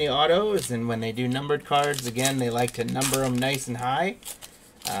away too many autos, and when they do numbered cards, again, they like to number them nice and high.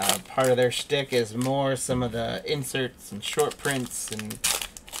 Part of their shtick is more some of the inserts and short prints and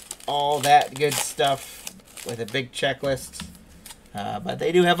all that good stuff with a big checklist. But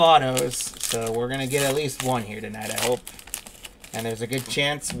they do have autos, so we're going to get at least one here tonight, I hope. And there's a good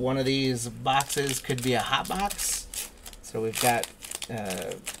chance one of these boxes could be a hot box. So we've got,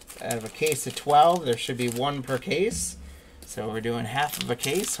 out of a case of 12, there should be 1 per case. So we're doing half of a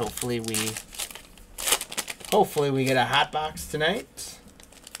case. Hopefully we get a hot box tonight.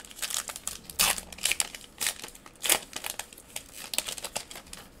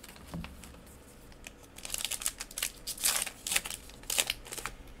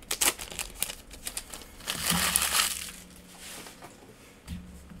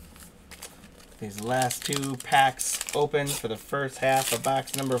 These last 2 packs open for the first half of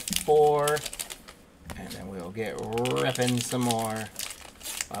box number 4. And then we'll get ripping some more.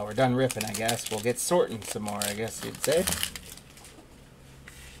 Well, we're done ripping, I guess. We'll get sorting some more, I guess you'd say.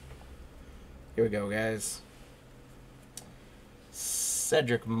 Here we go, guys.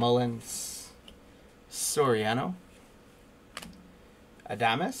 Cedric Mullins. Soriano.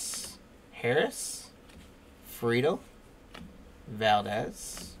 Adames. Harris. Friedel.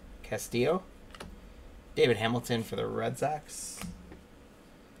 Valdez. Castillo. David Hamilton for the Red Sox.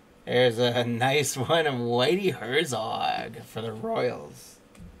 There's a nice one of Whitey Herzog for the Royals.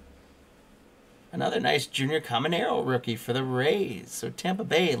 Another nice Junior Caminero rookie for the Rays. So Tampa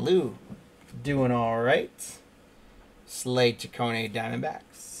Bay, Lou, doing all right. Slade Chacon,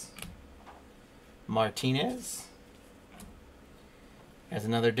 Diamondbacks. Martinez. There's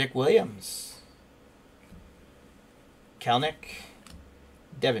another Dick Williams. Kelnick.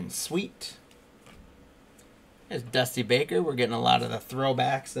 Devin Sweet. There's Dusty Baker. We're getting a lot of the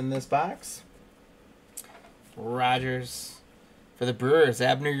throwbacks in this box. Rogers For the Brewers,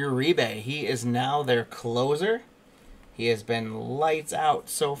 Abner Uribe. He is now their closer. He has been lights out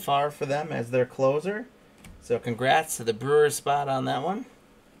so far for them as their closer. So congrats to the Brewers spot on that one.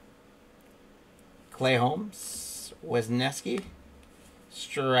 Clay Holmes, Wisniewski,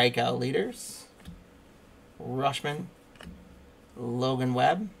 strikeout leaders. Rushman, Logan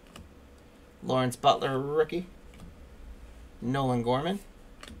Webb, Lawrence Butler, rookie. Nolan Gorman,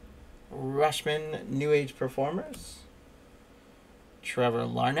 Rushman, New Age Performers. Trevor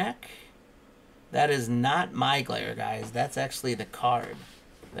Larnach. That is not my glare, guys. That's actually the card.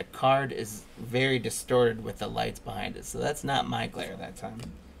 The card is very distorted with the lights behind it, so that's not my glare that time.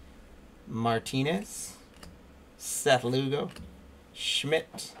 Martinez, Seth Lugo,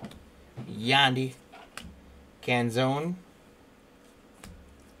 Schmidt, Yandy, Canzone,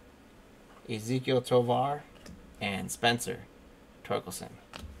 Ezekiel Tovar, and Spencer Torkelson.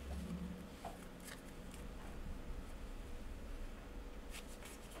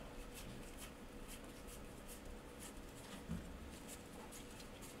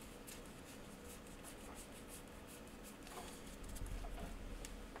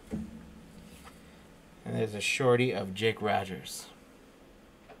 And there's a shorty of Jake Rogers.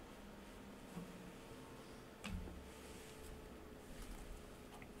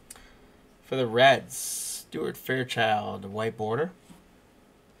 For the Reds, Stuart Fairchild, white border.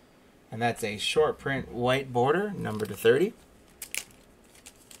 And that's a short print white border, number to 30.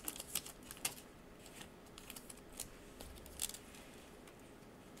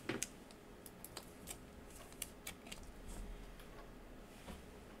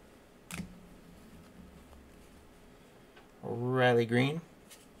 Riley Green,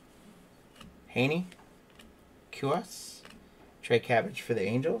 Haney, Kuas, Trey Cabbage for the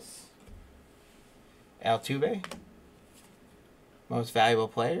Angels, Altuve, most valuable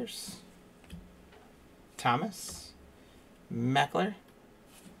players, Thomas, Meckler,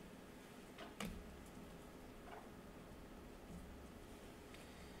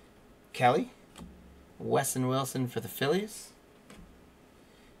 Kelly, Weston Wilson for the Phillies,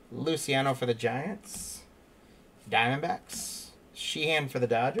 Luciano for the Giants, Diamondbacks, Sheehan for the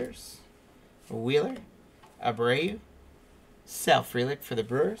Dodgers, Wheeler, Abreu, Sal Frelick for the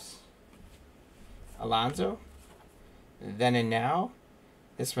Brewers, Alonso, Then and Now.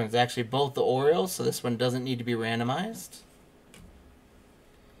 This one's actually both the Orioles, so this one doesn't need to be randomized.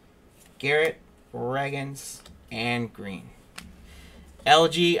 Garrett, Reagans, and Green.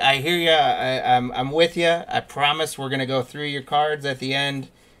 LG, I hear you. I'm with you. I promise we're going to go through your cards at the end.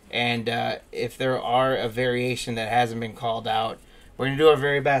 And if there are a variation that hasn't been called out, we're going to do our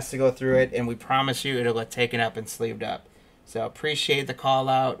very best to go through it. And we promise you it'll get taken up and sleeved up. So appreciate the call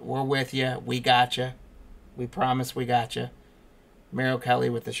out. We're with you. We got you. We promise we got you. Merrill Kelly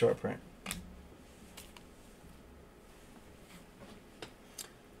with the short print.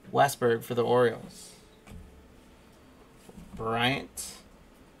 Westberg for the Orioles. Bryant.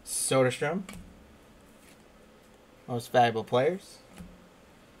 Soderstrom. Most valuable players.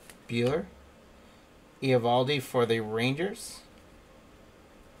 Bueller. Eovaldi for the Rangers.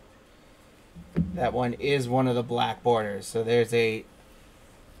 That one is one of the black borders. So there's a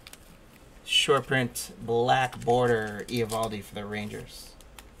short print black border Eovaldi for the Rangers.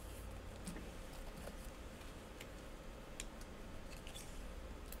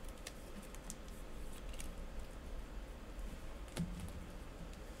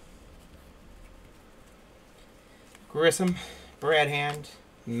 Grissom, Brad Hand,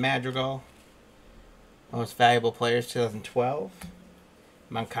 Madrigal, most valuable players 2012.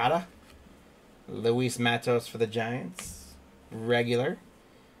 Moncada, Luis Matos for the Giants, regular.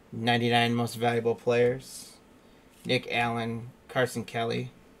 99 most valuable players. Nick Allen, Carson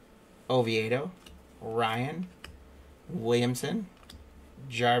Kelly, Oviedo, Ryan, Williamson,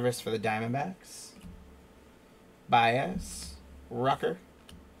 Jarvis for the Diamondbacks, Baez, Rucker,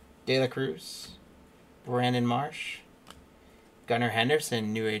 De La Cruz, Brandon Marsh, Gunnar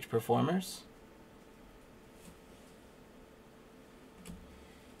Henderson, New Age Performers,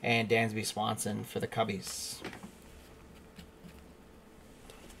 and Dansby Swanson for the Cubbies.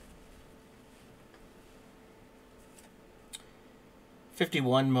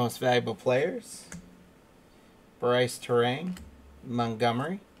 '51 most valuable players. Bryce Terang,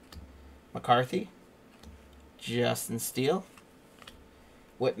 Montgomery, McCarthy, Justin Steele,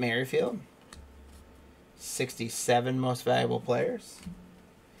 Whit Merrifield. 67 most valuable players.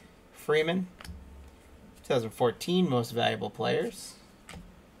 Freeman, 2014 most valuable players.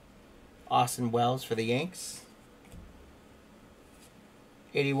 Austin Wells for the Yanks.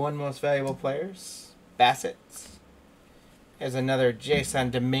 81 most valuable players. Bassett. There's another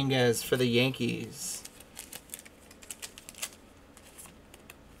Jason Dominguez for the Yankees.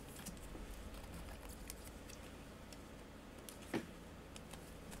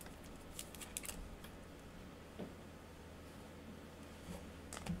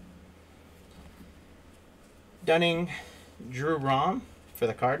 Dunning, Drew Rom for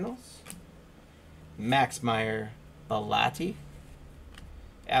the Cardinals. Max Meyer, Bellotti.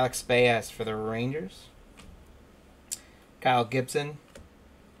 Alex Baez for the Rangers. Kyle Gibson,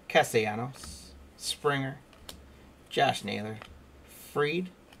 Castellanos, Springer, Josh Naylor, Fried,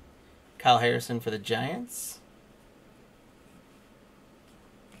 Kyle Harrison for the Giants.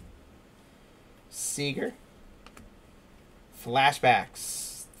 Seager. Flashbacks.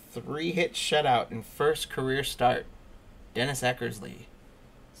 3-hit shutout in first career start. Dennis Eckersley.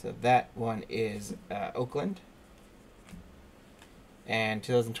 So that one is Oakland. And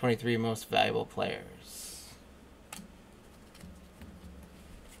 2023 most valuable players.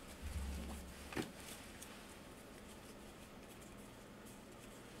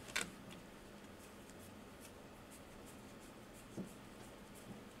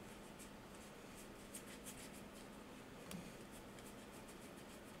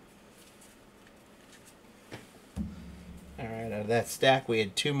 Alright, out of that stack we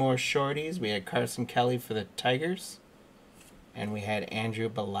had 2 more shorties. We had Carson Kelly for the Tigers. And we had Andrew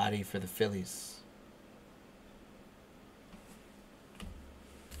Bellotti for the Phillies.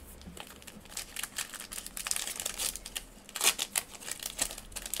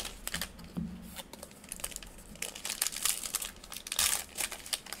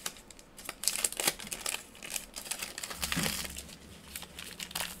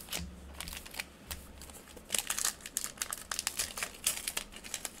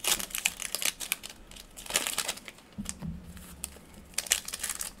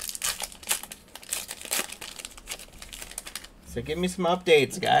 So give me some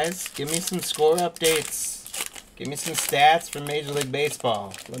updates, guys. Give me some score updates. Give me some stats from Major League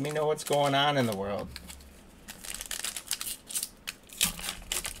Baseball. Let me know what's going on in the world.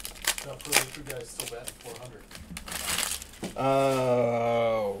 Now, for those 2 guys still batting 400.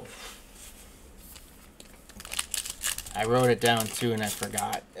 Oh. I wrote it down too and I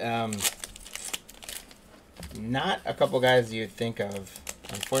forgot. Not a couple guys you'd think of.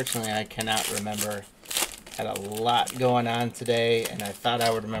 Unfortunately, I cannot remember. Had a lot going on today, and I thought I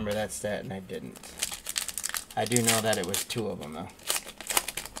would remember that stat, and I didn't. I do know that it was 2 of them, though.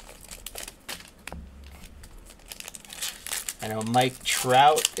 I know Mike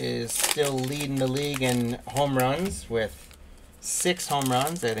Trout is still leading the league in home runs with 6 home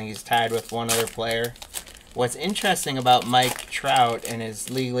runs. I think he's tied with 1 other player. What's interesting about Mike Trout and his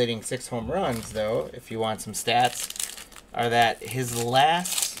league-leading 6 home runs, though, if you want some stats, are that his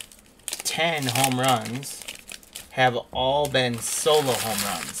last 10 home runs have all been solo home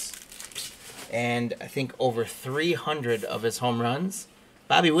runs. And I think over 300 of his home runs.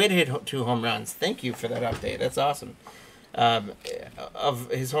 Bobby Witt hit 2 home runs. Thank you for that update. That's awesome. Of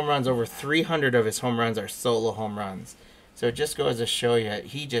his home runs, over 300 of his home runs are solo home runs. So it just goes to show you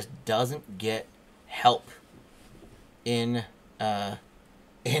he just doesn't get help in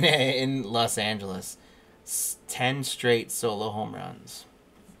Los Angeles. 10 straight solo home runs.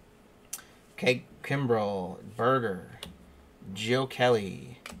 Okay, Kimbrel, Berger, Joe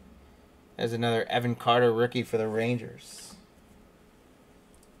Kelly. There's another Evan Carter rookie for the Rangers.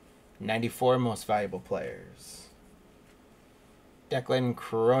 94 most valuable players. Declan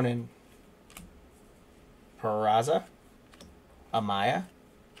Cronin, Peraza, Amaya,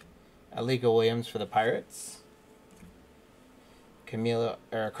 Alika Williams for the Pirates. Carlos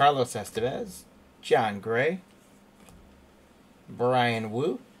Estevez, John Gray, Brian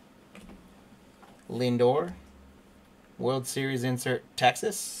Wu, Lindor, World Series insert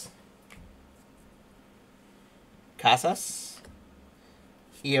Texas, Casas,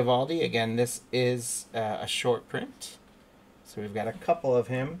 Eovaldi. Again, this is a short print, so we've got a couple of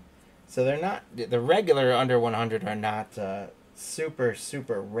him. So they're not, the regular under 100 are not super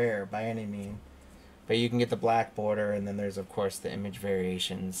rare by any means, but you can get the black border, and then there's of course the image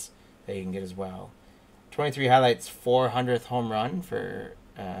variations that you can get as well. 23 highlights, 400th home run for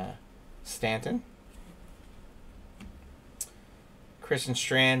Stanton. Christian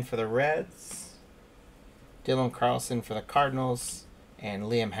Strand for the Reds. Dylan Carlson for the Cardinals. And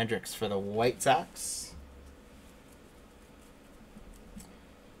Liam Hendricks for the White Sox.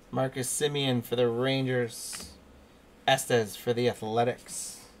 Marcus Semien for the Rangers. Estes for the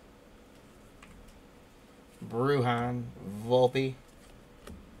Athletics. Brujan, Volpe.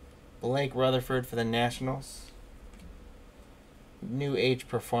 Blake Rutherford for the Nationals. New Age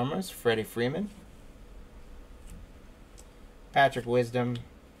Performers, Freddie Freeman. Patrick Wisdom,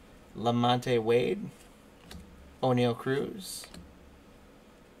 Lamonte Wade, O'Neal Cruz,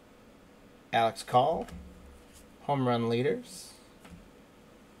 Alex Call, home run leaders,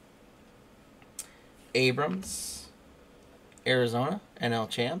 Abrams, Arizona, NL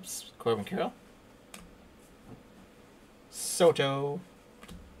champs, Corbin Carroll, Soto.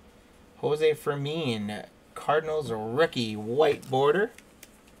 Jose Fermin, Cardinals rookie white border.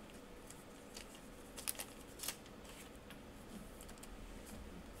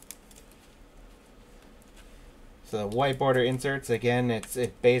 So the white border inserts, again,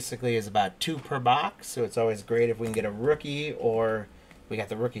 it basically is about 2 per box. So it's always great if we can get a rookie, or we got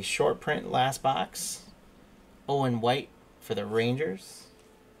the rookie short print last box. Owen White for the Rangers.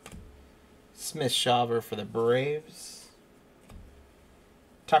 Smith Shawver for the Braves.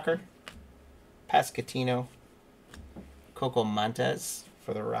 Tucker. Pascatino. Coco Montes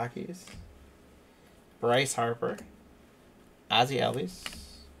for the Rockies. Bryce Harper. Ozzie Albies.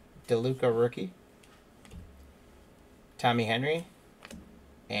 DeLuca rookie. Tommy Henry.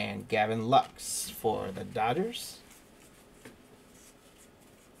 And Gavin Lux for the Dodgers.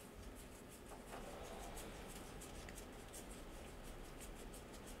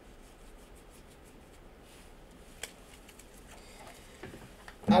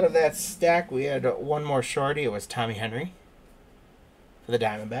 Out of that stack, we had one more shorty. It was Tommy Henry for the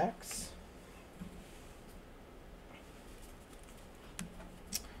Diamondbacks.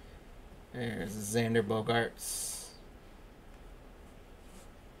 There's Xander Bogaerts.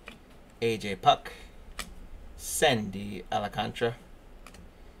 AJ Puck. Sandy Alcantara.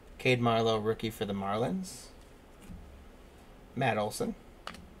 Cade Marlowe, rookie for the Marlins. Matt Olson.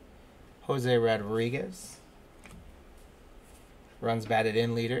 Jose Rodriguez. Runs batted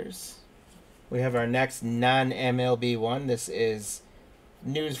in leaders. We have our next non-MLB one. This is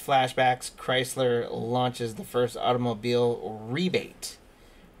News Flashbacks. Chrysler launches the first automobile rebate,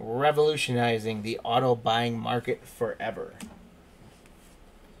 revolutionizing the auto buying market forever.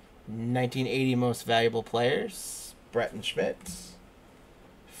 1980 most valuable players. Bretton Schmidt.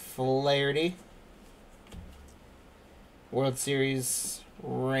 Flaherty. World Series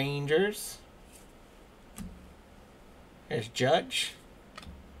Rangers. There's Judge,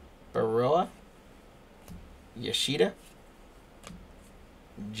 Baroa, Yoshida,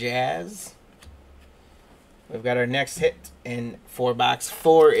 Jazz. We've got our next hit in 4 box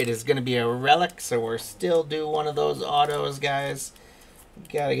 4. It is going to be a relic, so we're still due one of those autos, guys.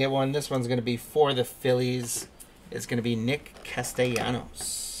 Gotta get one. This one's going to be for the Phillies. It's going to be Nick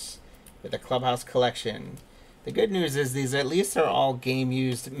Castellanos with the Clubhouse Collection. The good news is these at least are all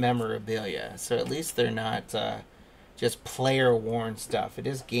game-used memorabilia, so at least they're not just player-worn stuff. It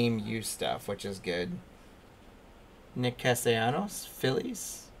is game-used stuff, which is good. Nick Castellanos,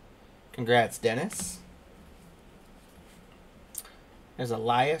 Phillies. Congrats, Dennis. There's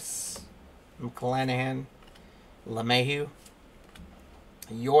Elias, McClanahan, LeMahieu,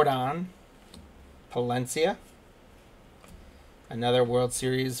 Jordan, Palencia. Another World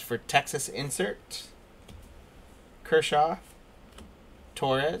Series for Texas insert. Kershaw,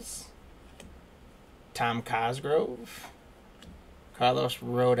 Torres, Tom Cosgrove, Carlos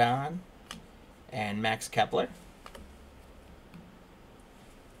Rodon, and Max Kepler.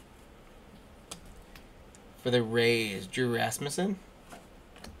 For the Rays, Drew Rasmussen,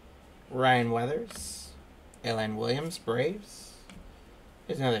 Ryan Weathers, Ellen Williams, Braves.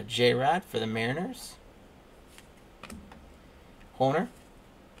 There's another J-Rod for the Mariners. Honer,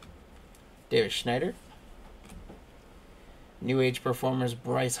 David Schneider, New Age Performers,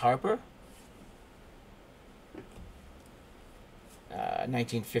 Bryce Harper.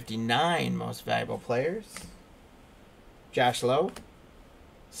 1959 most valuable players. Josh Lowe,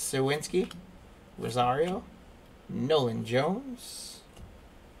 Sawinski, Rosario, Nolan Jones,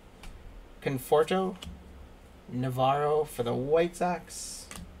 Conforto, Navarro for the White Sox,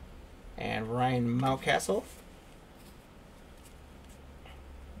 and Ryan Mountcastle.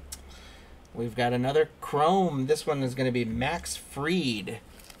 We've got another Chrome. This one is going to be Max Fried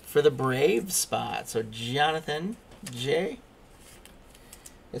for the Braves spot. So Jonathan J.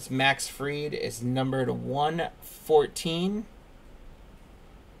 This Max Fried is numbered 114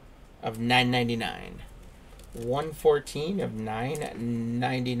 of 999. 114 of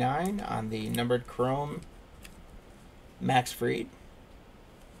 999 on the numbered Chrome Max Fried.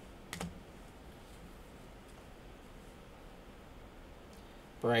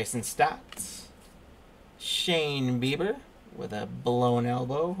 Bryson Stott. Shane Bieber with a blown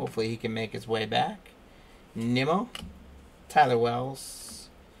elbow. Hopefully he can make his way back. Nimmo. Tyler Wells.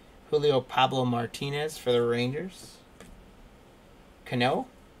 Julio Pablo Martinez for the Rangers. Cano.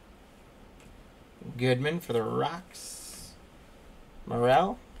 Goodman for the Rocks.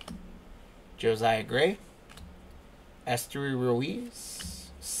 Morel. Josiah Gray. Esteury Ruiz.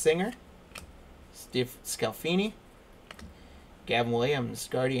 Singer. Steve Scalfini. Gavin Williams,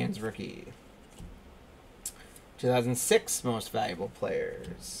 Guardians rookie. 2006 most valuable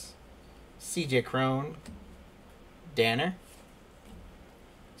players. CJ Cron. Danner,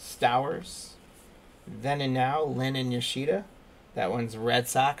 Stowers, Then and Now, Lynn and Yoshida. That one's Red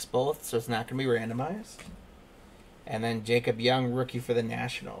Sox both, so it's not going to be randomized. And then Jacob Young, rookie for the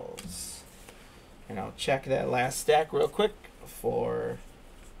Nationals. And I'll check that last stack real quick for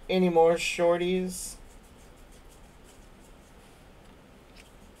any more shorties.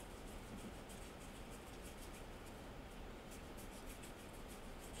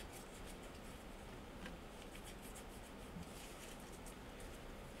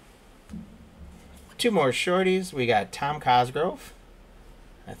 Two more shorties. We got Tom Cosgrove.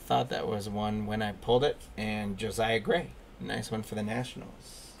 I thought that was one when I pulled it. And Josiah Gray. Nice one for the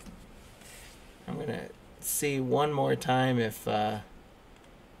Nationals. I'm going to see one more time if I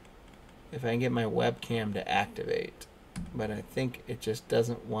can get my webcam to activate. But I think it just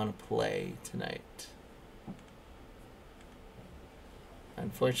doesn't want to play tonight.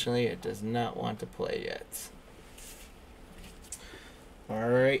 Unfortunately, it does not want to play yet. All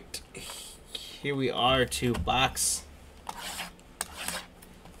right. Here we are to box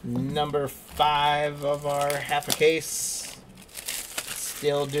number 5 of our half a case.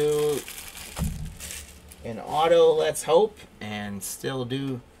 Still do an auto, let's hope, and still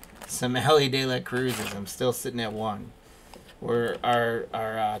do some Ellie De La Cruzes. I'm still sitting at 1.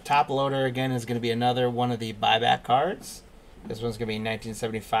 Our top loader again is going to be another one of the buyback cards. This one's going to be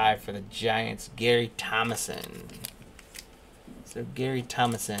 1975 for the Giants, Gary Thomason. So Gary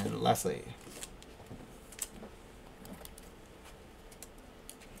Thomason, Leslie.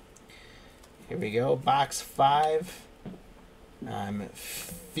 Here we go, box 5. I'm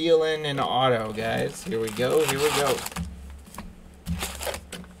feeling an auto, guys. Here we go, here we go.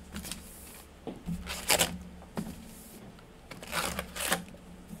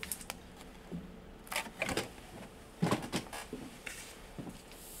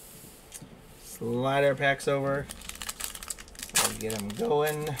 Slider packs over. I'll get them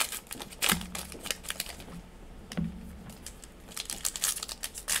going.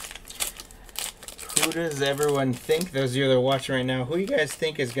 Who does everyone think, those of you that are watching right now, who do you guys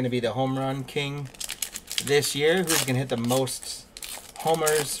think is going to be the home run king this year? Who's going to hit the most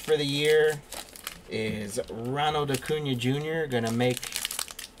homers for the year? Is Ronald Acuna Jr. going to make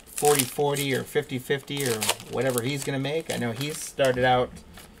 40-40 or 50-50 or whatever he's going to make? I know he's started out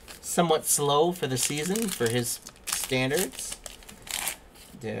somewhat slow for the season for his standards.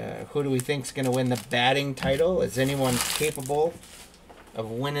 Who do we think is going to win the batting title? Is anyone capable of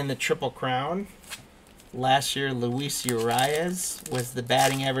winning the Triple Crown? Last year, Luis Urias was the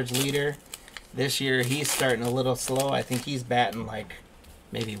batting average leader. This year, he's starting a little slow. I think he's batting like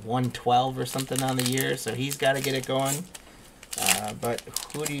maybe 112 or something on the year, so he's got to get it going. But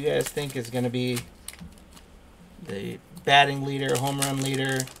who do you guys think is going to be the batting leader, home run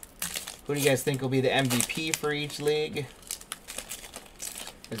leader? Who do you guys think will be the MVP for each league?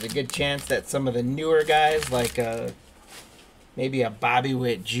 There's a good chance that some of the newer guys, like maybe a Bobby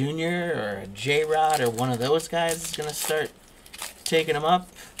Witt Jr. or a J-Rod or one of those guys is going to start taking them up.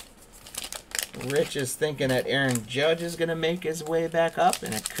 Rich is thinking that Aaron Judge is going to make his way back up,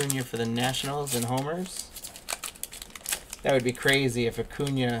 and Acuna for the Nationals and homers. That would be crazy if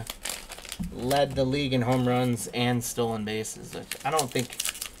Acuna led the league in home runs and stolen bases. I don't think,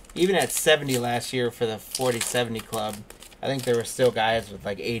 even at 70 last year for the 40-70 club, I think there were still guys with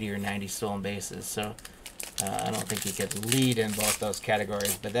like 80 or 90 stolen bases. So I don't think he could lead in both those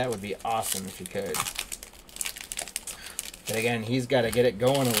categories, but that would be awesome if he could. But again, he's got to get it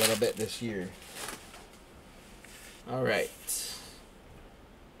going a little bit this year. All right.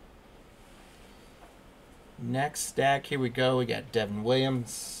 Next stack, here we go. We got Devin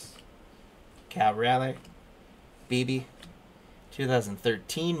Williams, Cal Raleigh, Beebe,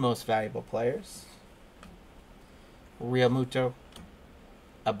 2013 Most Valuable Players, Real Muto,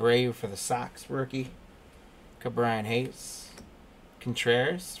 Abreu for the Sox, rookie, Cabrian Hayes,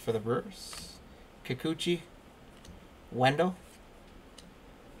 Contreras for the Brewers, Kikuchi, Wendell,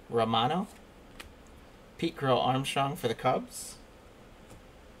 Romano, Pete Crow Armstrong for the Cubs,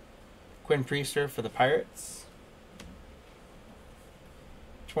 Quinn Priester for the Pirates,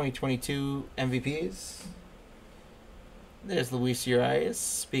 2022 MVPs. There's Luis Urias,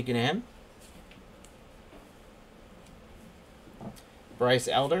 speaking of him. Bryce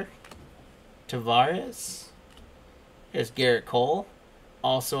Elder, Tavares. There's Garrett Cole,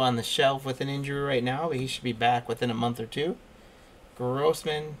 also on the shelf with an injury right now, but he should be back within a month or two.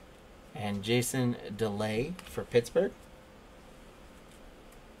 Grossman and Jason DeLay for Pittsburgh.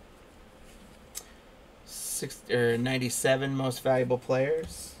 97 Most Valuable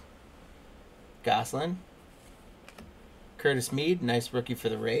Players. Goslin. Curtis Mead, nice rookie for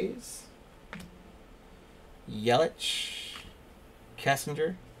the Rays. Yelich,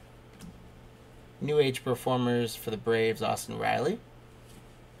 Kessinger. New age performers for the Braves, Austin Riley.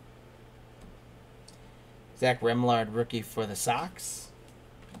 Zach Remillard, rookie for the Sox.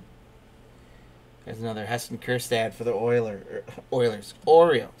 There's another Heston Kjerstad for the Oilers.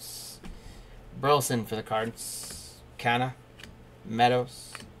 Orioles. Burleson for the Cards. Canna.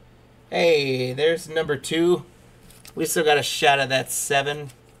 Meadows. Hey, there's number 2. We still got a shot at that 7.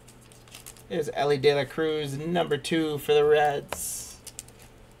 There's Ellie De La Cruz, number 2 for the Reds.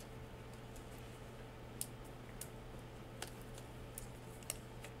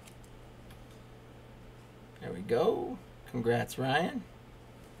 There we go. Congrats, Ryan.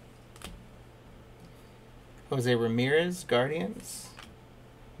 Jose Ramirez, Guardians.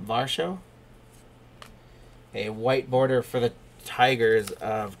 Varsho. A white border for the Tigers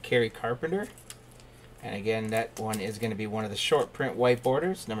of Kerry Carpenter. And again, that one is going to be one of the short print white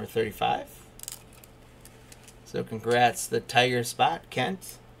borders, number 35. So congrats, the Tiger spot,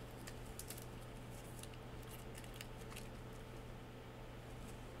 Kent.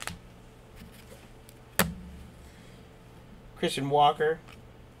 Christian Walker,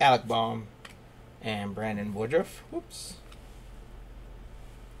 Alec Baum, and Brandon Woodruff. Whoops.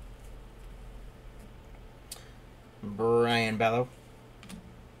 Brian Bello.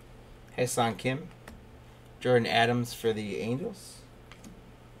 Hae-Sung Kim. Jordan Adams for the Angels.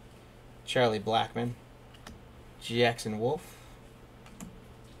 Charlie Blackmon. Jackson Wolf.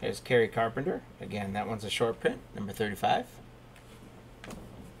 There's Kerry Carpenter. Again, that one's a short print, number 35.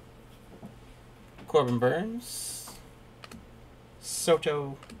 Corbin Burns.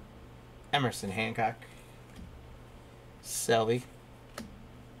 Soto. Emerson Hancock. Selby.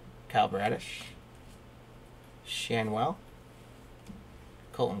 Kyle Bradish. Shanwell.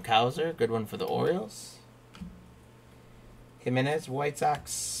 Colton Cowser, good one for the Orioles. Jimenez, White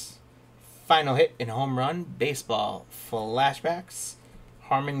Sox. Final hit in home run, baseball, flashbacks.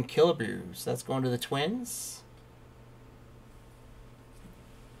 Harmon Killebrews, that's going to the Twins.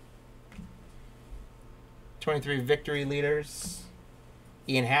 23 victory leaders.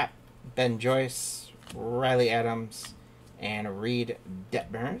 Ian Happ, Ben Joyce, Riley Adams, and Reed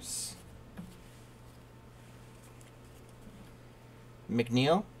Detmers.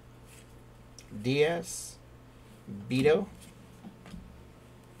 McNeil, Diaz, Beto,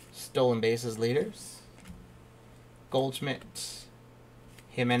 stolen bases leaders, Goldschmidt,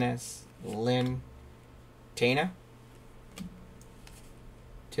 Jimenez, Lynn, Tana,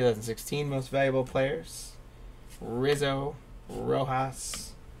 2016 most valuable players, Rizzo,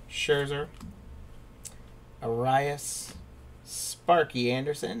 Rojas, Scherzer, Arias, Sparky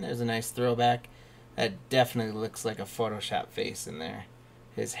Anderson. There's a nice throwback. That definitely looks like a Photoshop face in there.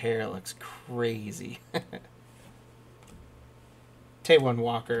 His hair looks crazy. Taijuan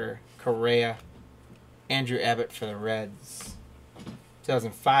Walker, Correa, Andrew Abbott for the Reds,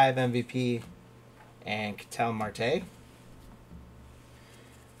 2005 MVP, and Ketel Marte.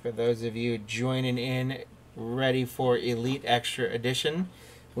 For those of you joining in, ready for Elite Extra Edition,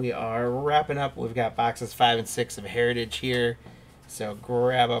 we are wrapping up. We've got boxes 5 and 6 of Heritage here. So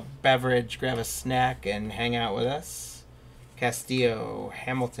grab a beverage, grab a snack, and hang out with us. Castillo,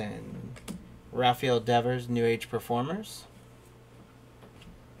 Hamilton, Rafael Devers, New Age Performers.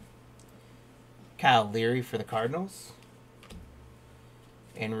 Kyle Leary for the Cardinals.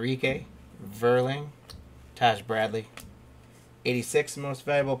 Enrique, Verling, Taj Bradley. 86 most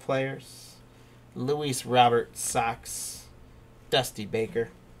valuable players. Luis Robert, Sox. Dusty Baker.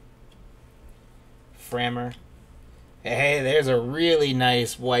 Frammer. Hey, there's a really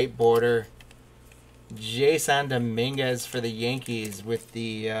nice white border. Jason Dominguez for the Yankees with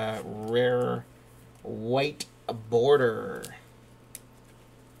the rare white border.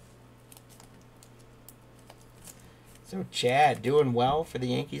 So Chad doing well for the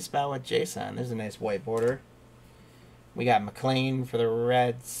Yankees spot with Jason. There's a nice white border. We got McLean for the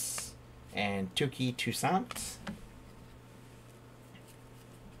Reds and Tuki Toussaint.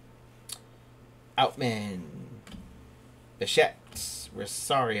 Outman. Bichette,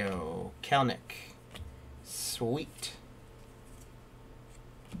 Rosario, Kelnick, Sweet.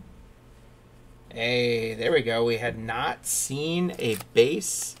 Hey, there we go. We had not seen a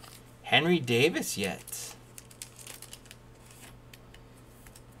base Henry Davis yet.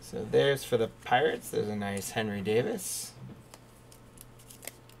 So there's for the Pirates. There's a nice Henry Davis.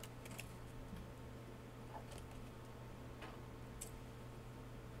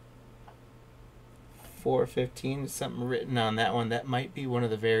 $4.15, something written on that one. That might be one of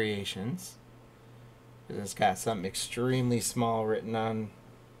the variations. Because it's got something extremely small written on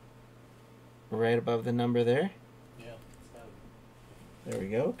right above the number there. Yeah, There we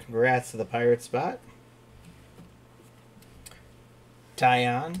go. Congrats to the Pirate spot.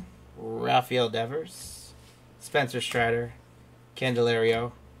 Taillon, Rafael Devers, Spencer Strider,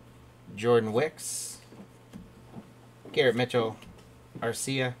 Candelario, Jordan Wicks, Garrett Mitchell,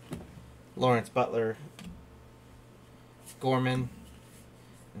 Arcia, Lawrence Butler, Gorman,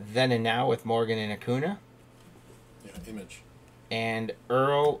 Then and Now with Morgan and Acuna. Yeah, image. And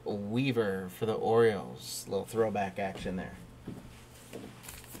Earl Weaver for the Orioles. Little throwback action there.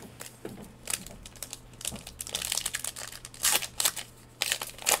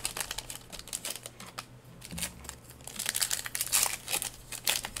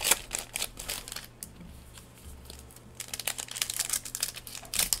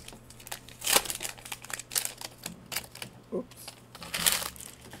 Oops.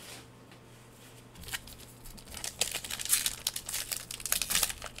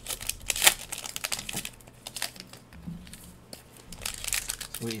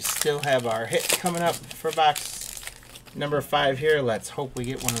 We still have our hit coming up for box number 5 here. Let's hope we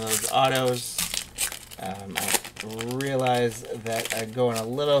get one of those autos. I realize that I'm going a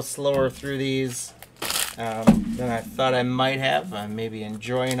little slower through these than I thought I might have. I'm maybe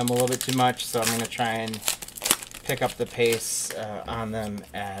enjoying them a little bit too much, so I'm going to try and pick up the pace on them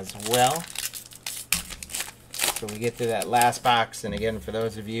as well. So we get through that last box, and again, for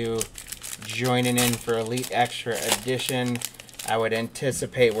those of you joining in for Elite Extra Edition, I would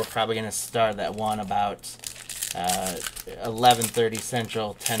anticipate we're probably going to start that one about 11:30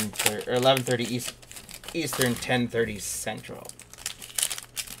 Central, 10:30 or 11:30 Eastern, 10:30 Central.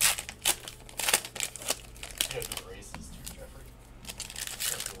 You gotta do races too, Jeffrey.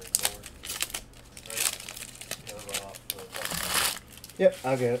 Definitely more. Right? You gotta run off the Yep,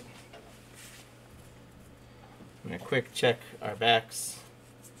 I'll get it. I'm going to quick check our backs.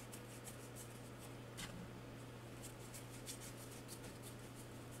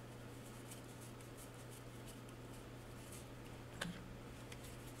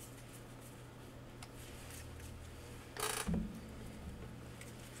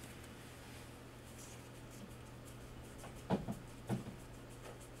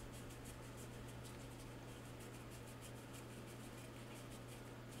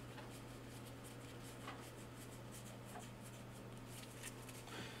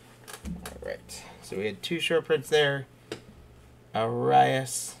 Alright, so we had 2 short prints there.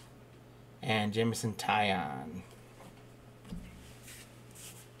 Arias and Jameson Taillon.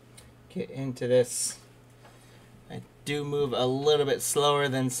 Get into this. I do move a little bit slower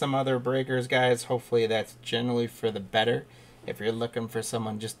than some other breakers, guys. Hopefully that's generally for the better. If you're looking for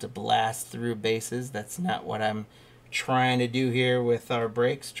someone just to blast through bases, that's not what I'm trying to do here with our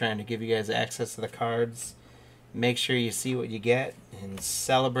breaks. Trying to give you guys access to the cards. Make sure you see what you get and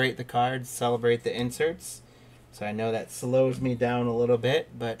celebrate the cards, celebrate the inserts. So I know that slows me down a little bit,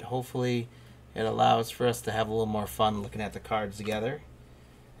 but hopefully it allows for us to have a little more fun looking at the cards together.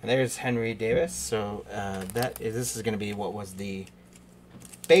 And there's Henry Davis. So this is going to be what was the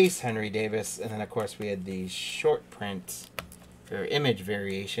base Henry Davis, and then of course we had the short print or image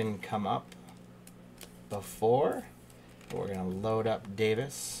variation come up before. We're going to load up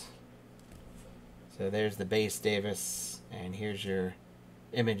Davis. So there's the base Davis, and here's your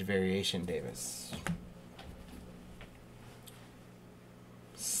image variation Davis.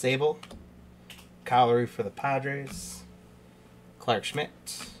 Sable, Collery for the Padres, Clark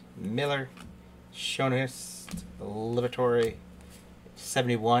Schmidt, Miller, Schoenhurst, Liberatore,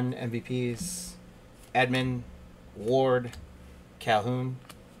 71 MVPs, Edmund, Ward, Calhoun,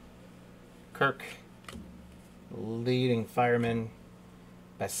 Kirk, leading fireman,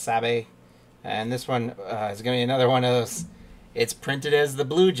 Basabe. And this one is going to be another one of those. It's printed as the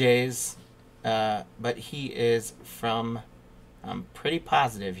Blue Jays, but he is from, I'm pretty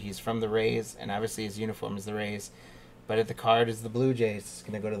positive he's from the Rays, and obviously his uniform is the Rays. But if the card is the Blue Jays, it's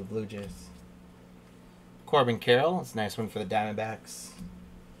going to go to the Blue Jays. Corbin Carroll, it's a nice one for the Diamondbacks.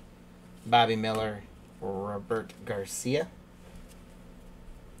 Bobby Miller, Robert Garcia.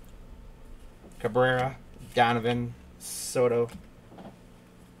 Cabrera, Donovan, Soto.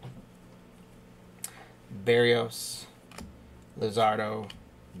 Berrios, Luzardo,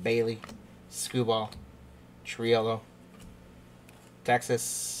 Bailey, Scuball, Triolo,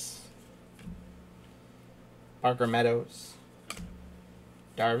 Texas, Parker Meadows,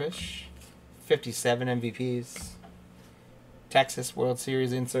 Darvish, 57 MVPs, Texas World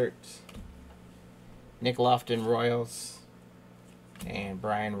Series insert, Nick Lofton Royals, and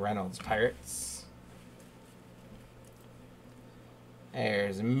Brian Reynolds Pirates.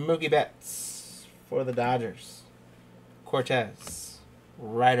 There's Mookie Betts for the Dodgers, Cortez,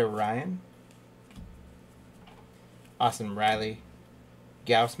 Ryder Ryan, Austin Riley,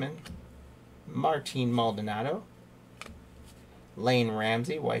 Gaussman, Martin Maldonado, Lane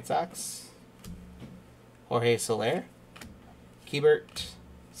Ramsey, White Sox. Jorge Soler. Keibert,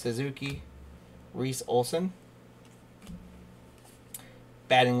 Suzuki, Reese Olson.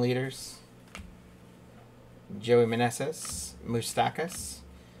 Batting leaders, Joey Meneses, Moustakas.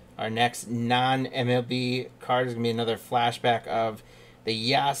 Our next non-MLB card is going to be another flashback of the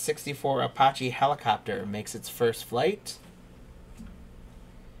Yas 64 Apache helicopter makes its first flight.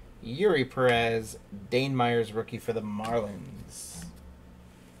 Yuri Perez, Dane Myers rookie for the Marlins.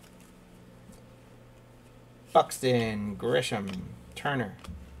 Buxton, Grisham, Turner,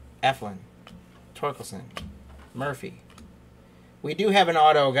 Eflin, Torkelson, Murphy. We do have an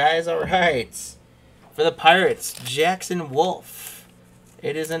auto, guys. All right. For the Pirates, Jackson Wolf.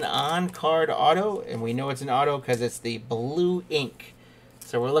 It is an on-card auto, and we know it's an auto because it's the blue ink.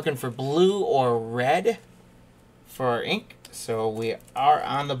 So we're looking for blue or red for our ink. So we are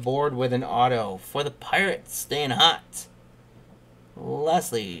on the board with an auto. For the Pirates, staying hot.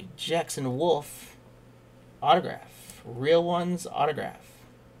 Leslie, Jackson Wolf, autograph. Real Ones autograph.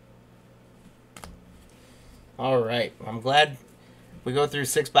 All right. I'm glad we go through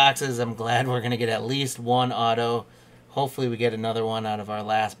 6 boxes. I'm glad we're going to get at least one auto. Hopefully we get another one out of our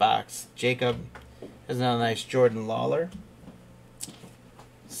last box. Jacob has another nice Jordan Lawler.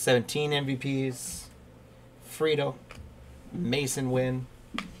 17 MVPs. Frito. Mason Wynn.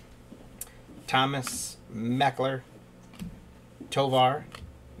 Thomas. Meckler. Tovar.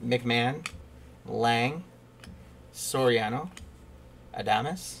 McMahon. Lang. Soriano.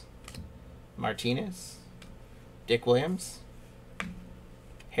 Adames. Martinez. Dick Williams.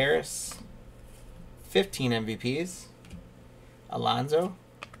 Harris, 15 MVPs. Alonso,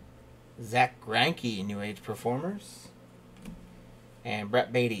 Zach Greinke, New Age Performers, and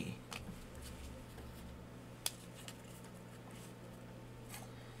Brett Beatty.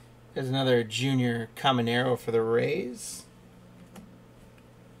 There's another junior Caminero for the Rays.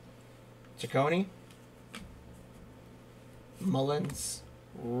 Ciccone, Mullins,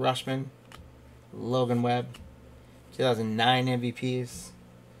 Rushman, Logan Webb, 2009 MVPs.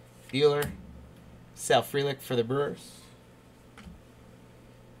 Bueller, Sal Frelick for the Brewers.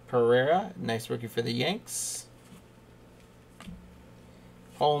 Pereira, nice rookie for the Yanks.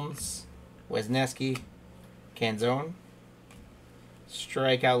 Holmes, Wesneski, Canzone.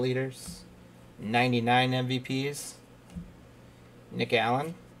 Strikeout leaders, 99 MVPs. Nick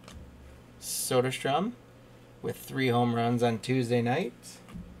Allen, Soderstrom with 3 home runs on Tuesday night.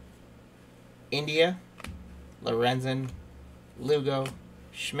 India, Lorenzen, Lugo,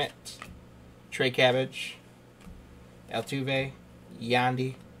 Schmidt, Trey Cabbage, Altuve,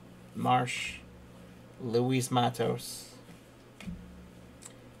 Yandy, Marsh, Luis Matos.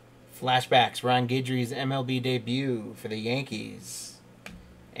 Flashbacks, Ron Guidry's MLB debut for the Yankees,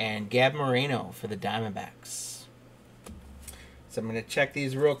 and Gab Moreno for the Diamondbacks. So I'm going to check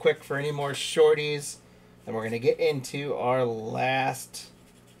these real quick for any more shorties, and we're going to get into our last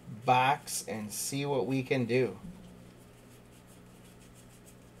box and see what we can do.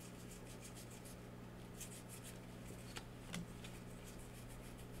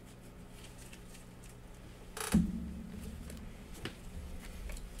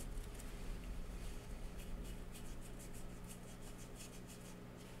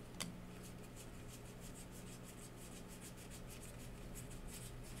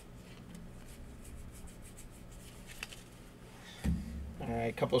 Alright,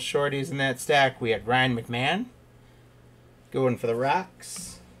 a couple shorties in that stack. We had Ryan McMahon going for the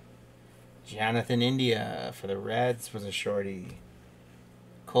Rocks. Jonathan India for the Reds was a shorty.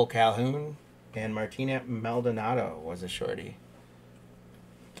 Cole Calhoun and Martina Maldonado was a shorty.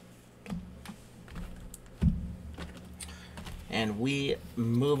 And we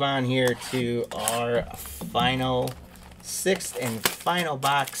move on here to our final, 6th and final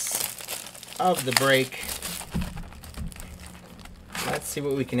box of the break. Let's see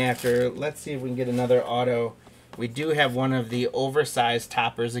what we can after. Let's see if we can get another auto. We do have one of the oversized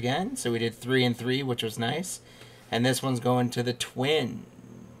toppers again. So we did 3 and 3, which was nice. And this one's going to the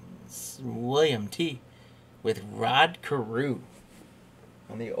Twins. William T. with Rod Carew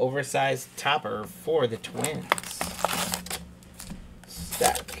on the oversized topper for the Twins.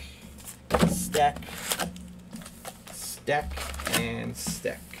 Stack, stack, stack, and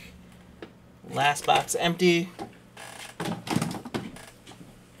stack. Last box empty.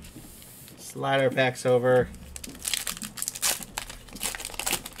 Slide our packs over.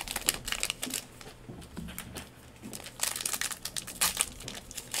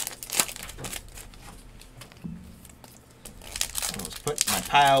 Let's put my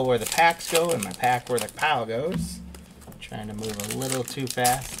pile where the packs go and my pack where the pile goes. Trying to move a little too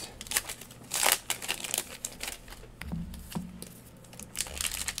fast.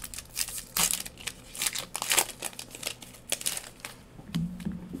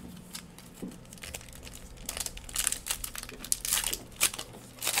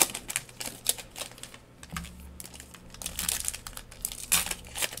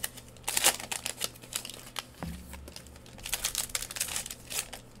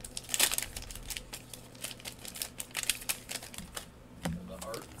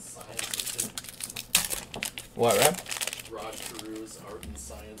 What, Rob? Rod Carew's Art and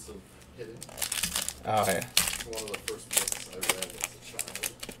Science of Hitting. Oh, yeah. It's one of the first books I read as a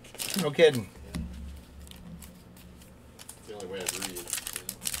child. No kidding. Yeah. It's the only way I'd read.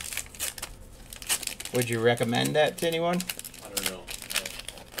 Would you recommend that to anyone? I don't know.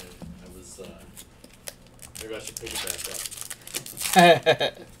 I was, maybe I should pick it back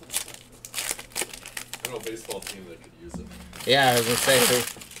up. I know a baseball team that could use it. Yeah, I was going to say,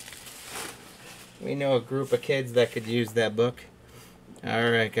 we know a group of kids that could use that book. All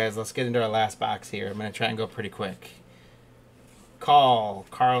right, guys, let's get into our last box here. I'm going to try and go pretty quick. Call,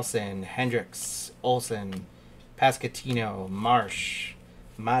 Carlson, Hendricks, Olson, Pascatino, Marsh,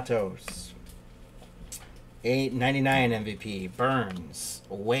 Matos. 899 MVP, Burns,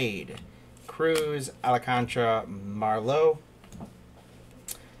 Wade, Cruz, Alcantara, Marlowe.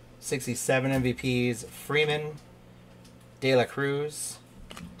 67 MVPs, Freeman, De La Cruz,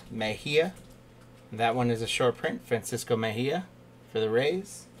 Mejia. That one is a short print, Francisco Mejia for the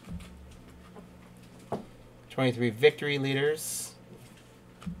Rays. 23 victory leaders.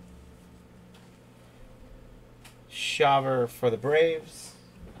 Shaver for the Braves.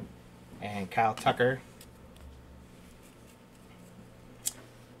 And Kyle Tucker.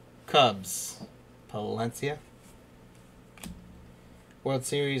 Cubs, Palencia. World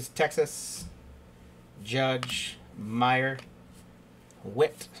Series, Texas, Judge, Meyer,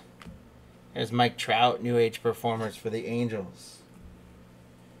 Witt. There's Mike Trout, New Age Performers for the Angels.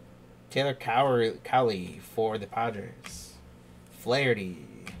 Taylor Cowley for the Padres. Flaherty,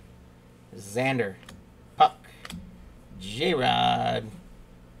 Xander, Puck, J-Rod,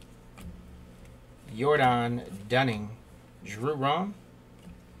 Jordan, Dunning, Drew Rom.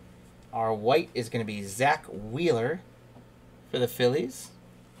 Our white is going to be Zach Wheeler for the Phillies.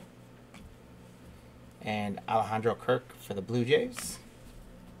 And Alejandro Kirk for the Blue Jays.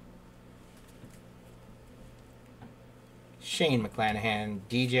 Shane McClanahan,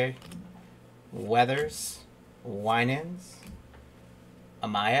 DJ, Weathers, Winans,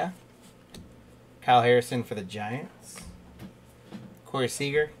 Amaya, Kyle Harrison for the Giants, Corey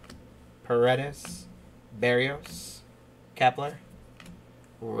Seager, Paredes, Barrios, Kepler,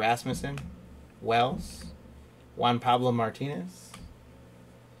 Rasmussen, Wells, Juan Pablo Martinez,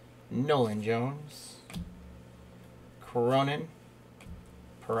 Nolan Jones, Cronin,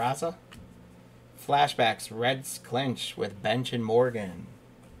 Peraza. Flashbacks, Reds clinch with Bench and Morgan.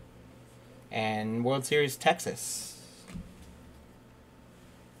 And World Series, Texas.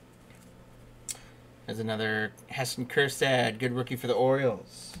 There's another Heston Kjerstad, good rookie for the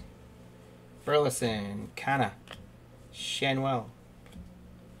Orioles. Burleson, Kana, Shanwell,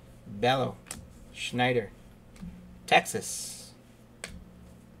 Bello, Schneider. Texas.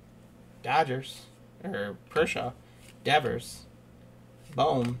 Dodgers, or Kershaw, Devers,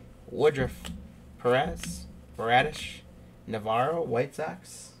 Bohm, Woodruff, Perez, Bradish, Navarro, White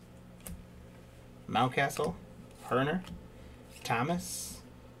Sox, Mountcastle, Herner, Thomas,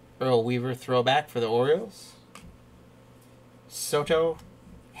 Earl Weaver throwback for the Orioles, Soto,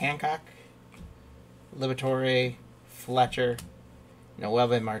 Hancock, Liberatore, Fletcher,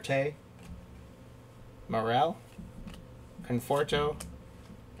 Noelve Marte, Morel, Conforto,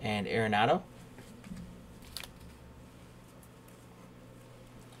 and Arenado.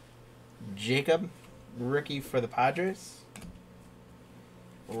 Jacob, rookie for the Padres.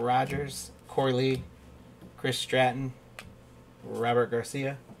 Rogers, Corley, Chris Stratton, Robert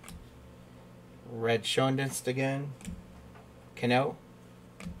Garcia, Red Shondist again, Cano,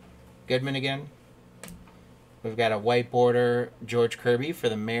 Goodman again. We've got a white border George Kirby for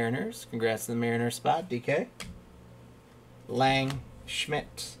the Mariners. Congrats to the Mariners spot, DK. Lang,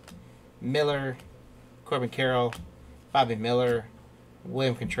 Schmidt, Miller, Corbin Carroll, Bobby Miller,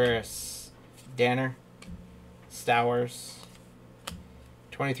 William Contreras, Danner, Stowers.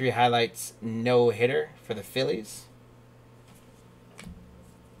 23 highlights, no hitter for the Phillies.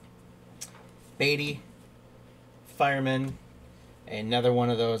 Beatty, Fireman, another one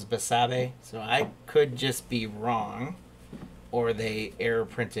of those Basabe. So I could just be wrong, or they error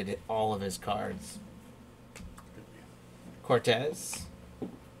printed all of his cards. Cortez,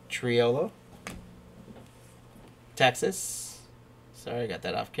 Triolo, Texas. Sorry, I got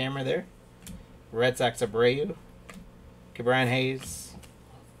that off camera there. Red Sox, Abreu, Cabran Hayes.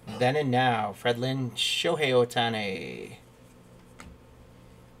 Then and now, Fred Lynn, Shohei Ohtani,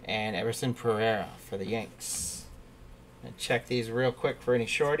 and Everson Pereira for the Yanks. And check these real quick for any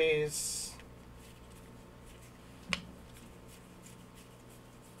shorties.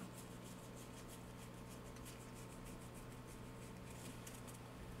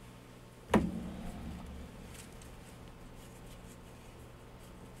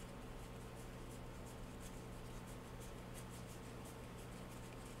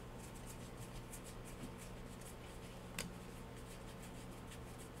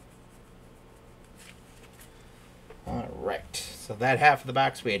 So that half of the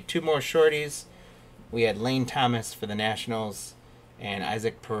box, we had 2 more shorties. We had Lane Thomas for the Nationals and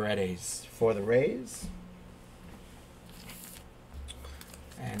Isaac Paredes for the Rays.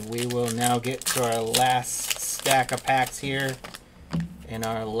 And we will now get to our last stack of packs here. In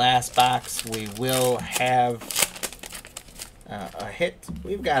our last box, we will have a hit.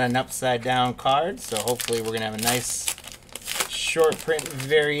 We've got an upside down card, so hopefully we're going to have a nice short print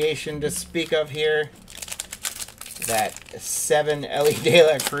variation to speak of here. That 7 Ellie De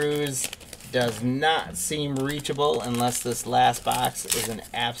La Cruz does not seem reachable unless this last box is an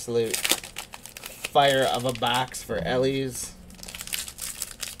absolute fire of a box for Ellie's.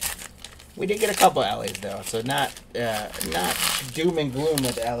 We did get a couple Ellies though, so not doom and gloom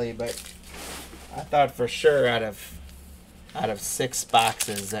with Ellie, but I thought for sure out of 6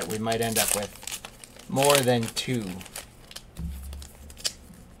 boxes that we might end up with more than 2.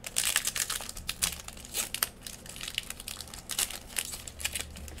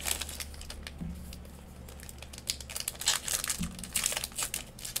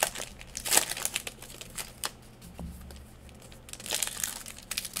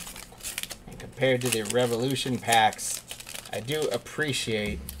 Compared to the Revolution packs, I do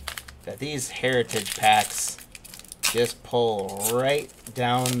appreciate that these Heritage packs just pull right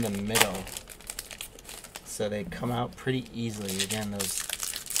down the middle. So they come out pretty easily. Again,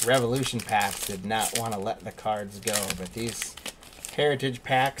 those Revolution packs did not want to let the cards go, but these Heritage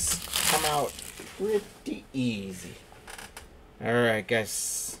packs come out pretty easy. Alright,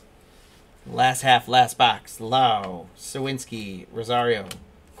 guys. Last half, last box. Lau, Sawinski, Rosario,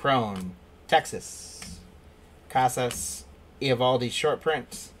 Crone, Texas, Casas, Eovaldi short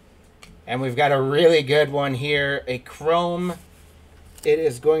print. And we've got a really good one here, a chrome. It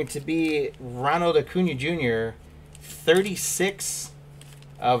is going to be Ronald Acuna Jr., 36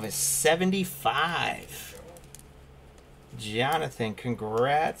 of 75. Jonathan,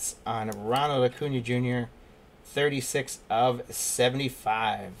 congrats on Ronald Acuna Jr., 36 of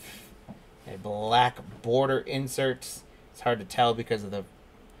 75. A black border insert. It's hard to tell because of the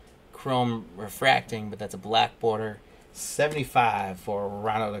chrome refracting, but that's a black border. 75 for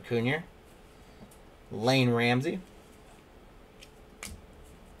Ronald Acuna. Lane Ramsey.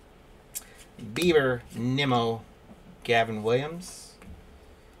 Bieber, Nimmo, Gavin Williams.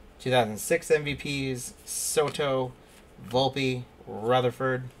 2006 MVPs, Soto, Volpe,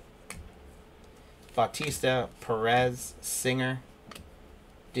 Rutherford. Bautista, Perez, Singer.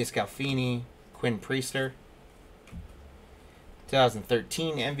 Discalfini, Quinn Priester.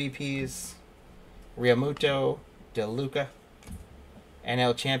 2013 MVPs, Realmuto, DeLuca,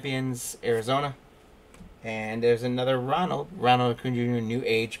 NL Champions, Arizona. And there's another Ronald Acuna Jr. New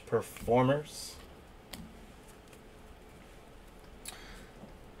Age Performers.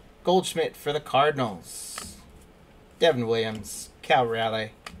 Goldschmidt for the Cardinals. Devin Williams, Cal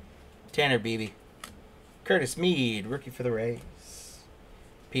Raleigh, Tanner Beebe, Curtis Mead, rookie for the Rays.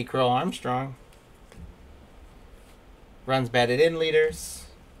 P. Crow Armstrong. Runs batted in leaders,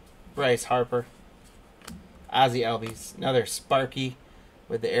 Bryce Harper, Ozzie Albies, another Sparky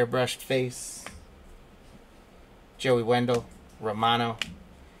with the airbrushed face, Joey Wendell, Romano,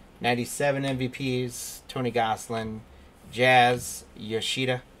 97 MVPs, Tony Gosselin, Jazz,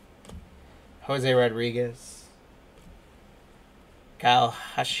 Yoshida, Jose Rodriguez, Kyle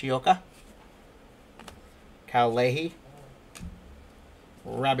Hashioka, Kyle Leahy,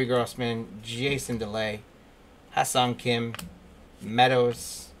 Robbie Grossman, Jason DeLay, Hassan Kim,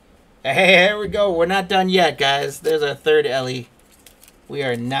 Meadows. Hey, here we go. We're not done yet, guys. There's our third Ellie. We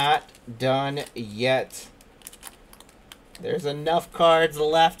are not done yet. There's enough cards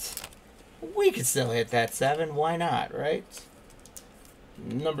left. We can still hit that 7. Why not, right?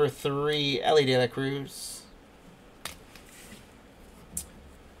 Number 3, Ellie De La Cruz.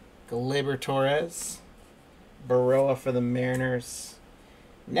 Gleyber Torres. Baroa for the Mariners.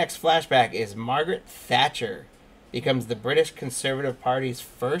 Next flashback is Margaret Thatcher. Becomes the British Conservative Party's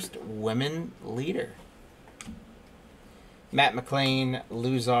first women leader. Matt McLean,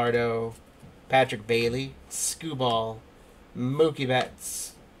 Luzardo, Patrick Bailey, Scooball, Mookie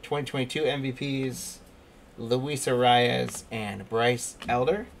Betts, 2022 MVPs, Luis Arias, and Bryce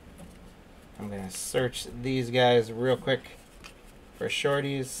Elder. I'm going to search these guys real quick for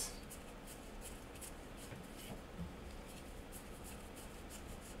shorties.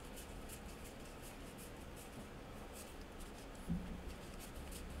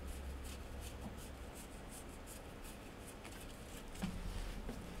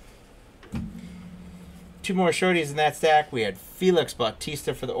 Two more shorties in that stack. We had Felix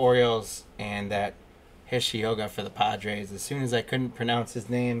Bautista for the Orioles and that Hishioga for the Padres. As soon as I couldn't pronounce his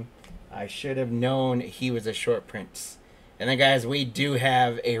name, I should have known he was a short print. And then, guys, we do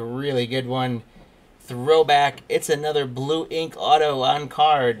have a really good one. Throwback. It's another blue ink auto on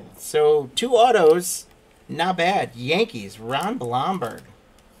card. So 2 autos. Not bad. Yankees. Ron Blomberg.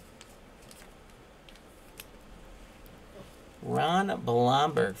 Ron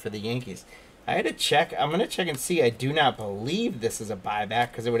Blomberg for the Yankees. I had to check. I'm going to check and see. I do not believe this is a buyback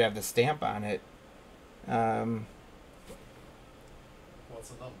because it would have the stamp on it. What's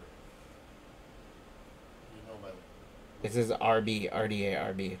the number? You know my. This is RB,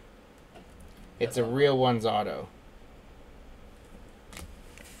 RDA, RB. It's a real one's auto.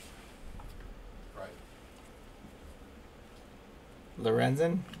 Right.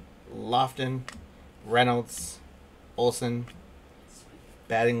 Lorenzen, Lofton, Reynolds, Olson, Sweet.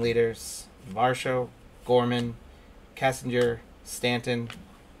 batting leaders, Varsho, Gorman, Kessinger, Stanton,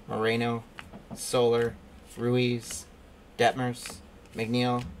 Moreno, Soler, Ruiz, Detmers,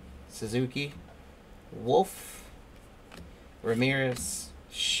 McNeil, Suzuki, Wolf, Ramirez,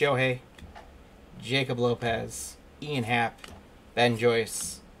 Shohei, Jacob Lopez, Ian Happ, Ben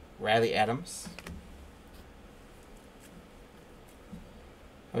Joyce, Riley Adams,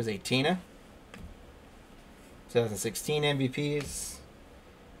 Jose Tina, 2016 MVPs,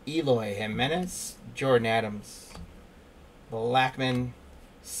 Eloy Jimenez, Jordan Adams, Blackman,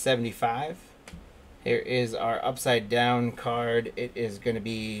 75. Here is our upside down card. It is going to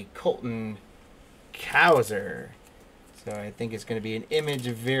be Colton Cowser. So I think it's going to be an image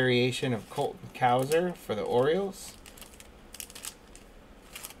variation of Colton Cowser for the Orioles.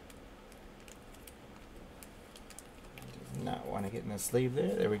 Does not want to get in the sleeve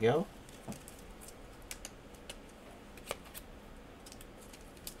there. There we go.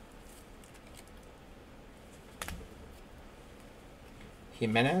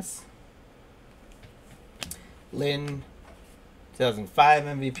 Jimenez. Lynn, 2005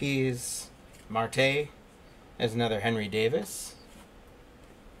 MVPs. Marte. There's another Henry Davis.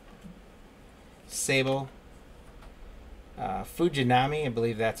 Sable. Fujinami, I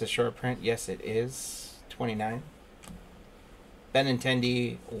believe that's a short print. Yes, it is. 29.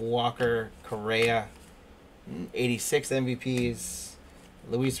 Benintendi, Walker, Correa. 86 MVPs.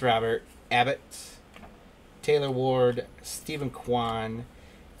 Luis Robert, Abbott. Taylor Ward, Stephen Kwan.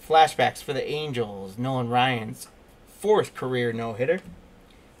 Flashbacks for the Angels, Nolan Ryan's 4th career no-hitter.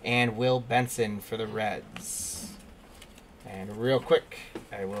 And Will Benson for the Reds. And real quick,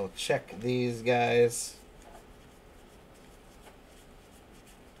 I will check these guys.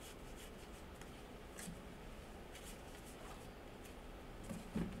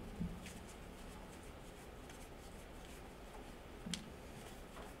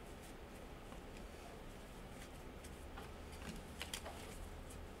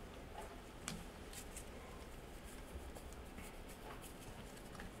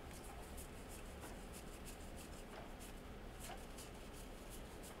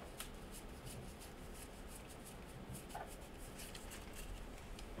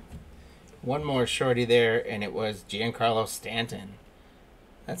 One more shorty there, and it was Giancarlo Stanton.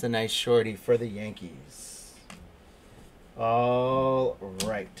 That's a nice shorty for the Yankees. All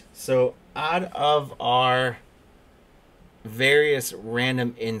right. So out of our various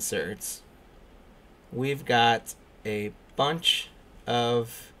random inserts, we've got a bunch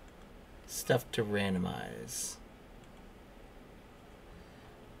of stuff to randomize.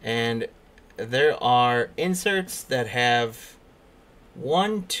 And there are inserts that have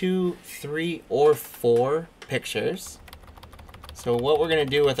 1, 2, 3, or 4 pictures. So what we're going to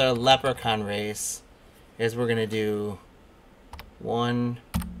do with our leprechaun race is we're going to do 1,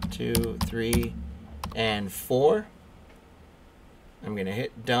 2, 3, and 4. I'm going to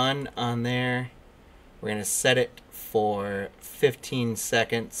hit done on there. We're going to set it for 15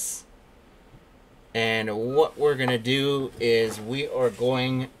 seconds. And what we're going to do is we are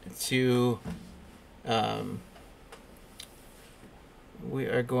going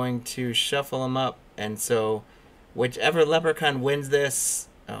to shuffle them up. And so whichever leprechaun wins this,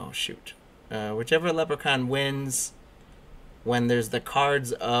 whichever leprechaun wins when there's the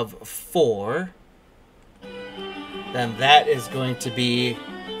cards of 4, then that is going to be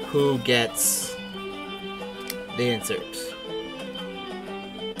who gets the insert.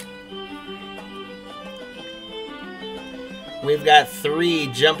 We've got 3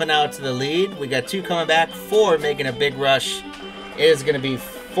 jumping out to the lead. We got 2 coming back, 4 making a big rush. It is going to be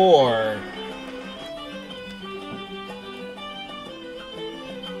 4.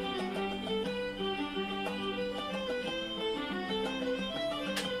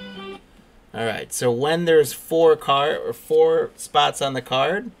 All right, so when there's 4 spots on the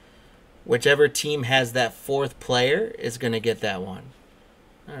card, whichever team has that 4th player is going to get that one.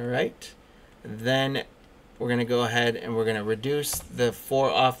 All right. Then we're going to go ahead and we're going to reduce the 4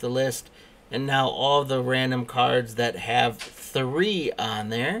 off the list. And now all the random cards that have 3 on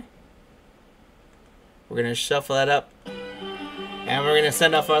there, we're going to shuffle that up. And we're going to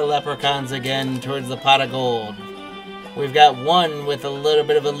send off our leprechauns again towards the pot of gold. We've got 1 with a little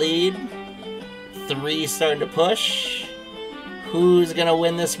bit of a lead. 3 starting to push. Who's going to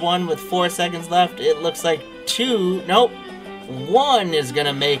win this one with 4 seconds left? It looks like 2. Nope. 1 is going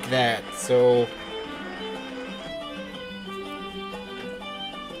to make that. So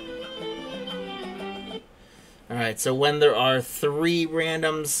alright, so when there are 3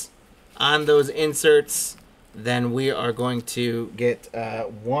 randoms on those inserts, then we are going to get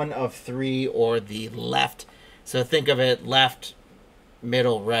 1 of 3 or the left. So think of it, left,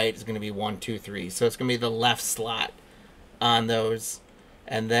 middle, right is going to be 1, 2, 3. So it's going to be the left slot on those.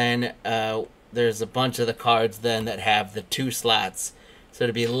 And then there's a bunch of the cards then that have the 2 slots. So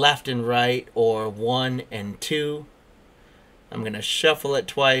it'll be left and right or 1 and 2. I'm going to shuffle it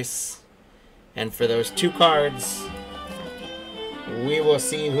twice. And for those 2 cards, we will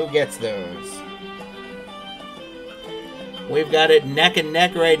see who gets those. We've got it neck and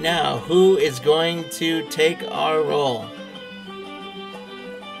neck right now. Who is going to take our roll?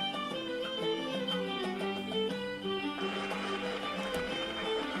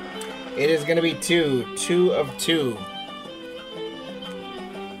 It is going to be 2. 2 of 2.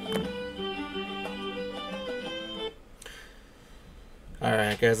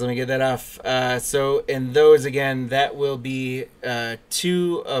 Alright guys, let me get that off. So in those again, that will be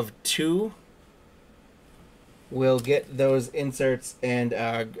 2 of 2. We'll get those inserts, and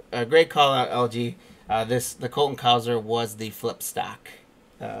a great call out, LG. The Colton Cowser was the flip stock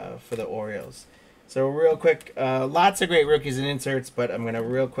for the Orioles. So real quick, lots of great rookies and inserts, but I'm going to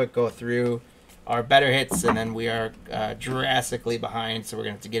real quick go through our better hits, and then we are drastically behind, so we're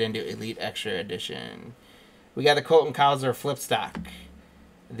going to have to get into Elite Extra Edition. We got the Colton Cowser flip stock.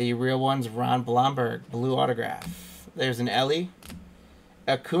 The real one's Ron Blomberg, blue autograph. There's an Ellie.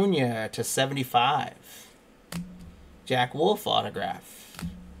 Acuna to 75. Jack Wolf autograph.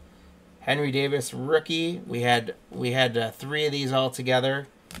 Henry Davis rookie. We had 3 of these all together,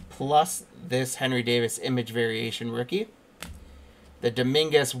 plus this Henry Davis image variation rookie. The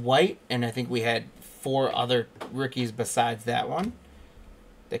Dominguez white, and I think we had 4 other rookies besides that one.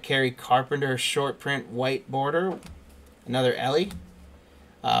 The Kerry Carpenter short print white border. Another Ellie.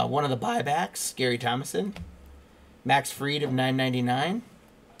 One of the buybacks, Gary Thomason. Max Fried of $9.99.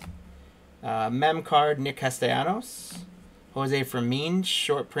 Mem card, Nick Castellanos. Jose Fermin,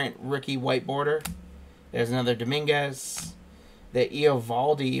 short print rookie white border. There's another Dominguez. The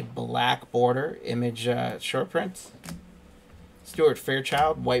Eovaldi black border, image short print. Stuart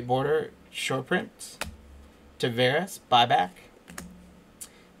Fairchild, white border, short print. Taveras, buyback.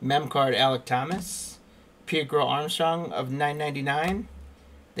 Mem card, Alec Thomas. Pedro Armstrong of $9.99.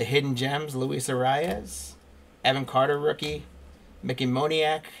 The Hidden Gems, Luis Arias. Evan Carter, rookie. Mickey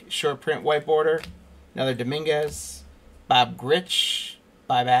Moniak, short print white border. Another Dominguez. Bob Gritch,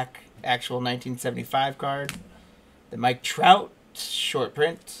 buyback, actual 1975 card. The Mike Trout, short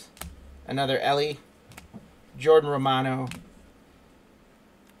print. Another Ellie. Jordan Romano.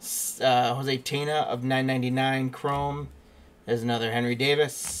 Jose Tena of $9.99 chrome. There's another Henry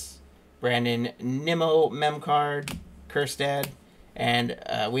Davis. Brandon Nimmo mem card. Kerstad. And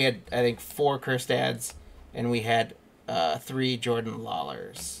we had, I think, 4 Kerstads, and we had 3 Jordan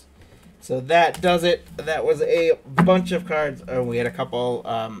Lawlers. So that does it. That was a bunch of cards. Oh, we had a couple.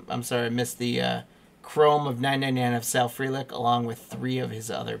 I'm sorry, I missed the Chrome of $9.99 of Sal Frelick, along with 3 of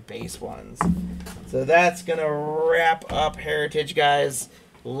his other base ones. So that's going to wrap up Heritage, guys.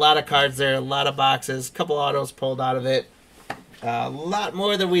 A lot of cards there, a lot of boxes, a couple autos pulled out of it. A lot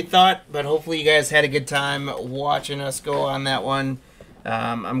more than we thought, but hopefully you guys had a good time watching us go on that one.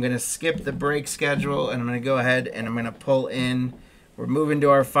 I'm going to skip the break schedule, and I'm going to go ahead and I'm going to pull in. We're moving to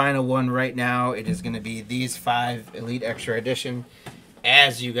our final one right now. It is going to be these 5 Elite Extra Edition.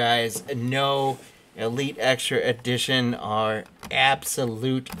 As you guys know, Elite Extra Edition are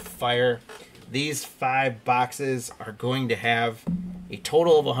absolute fire. These 5 boxes are going to have a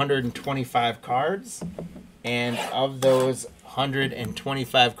total of 125 cards. And of those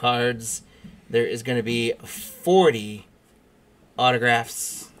 125 cards, there is going to be 40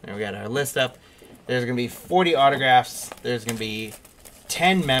 autographs. There we got our list up. There's going to be 40 autographs. There's going to be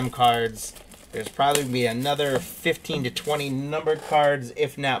 10 mem cards. There's probably going to be another 15 to 20 numbered cards,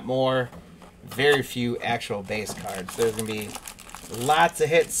 if not more. Very few actual base cards. There's going to be lots of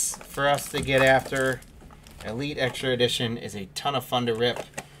hits for us to get after. Elite Extra Edition is a ton of fun to rip.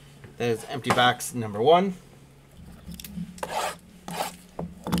 There's empty box number 1.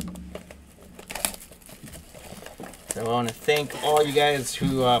 So I want to thank all you guys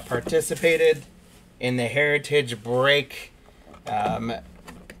who participated in the Heritage Break.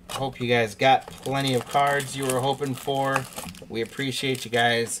 Hope you guys got plenty of cards you were hoping for. We appreciate you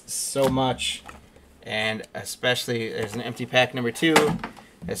guys so much. And especially, there's an empty pack number 2.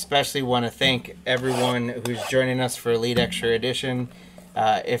 Especially want to thank everyone who's joining us for Elite Extra Edition.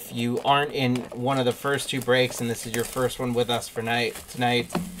 If you aren't in one of the first 2 breaks and this is your first one with us for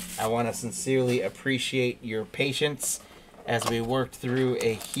tonight, I want to sincerely appreciate your patience as we worked through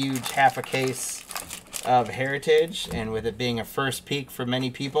a huge half a case of Heritage, and with it being a first peek for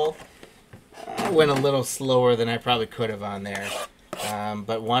many people, I went a little slower than I probably could have on there.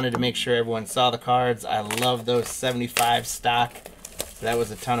 But wanted to make sure everyone saw the cards. I love those 75 stock. So that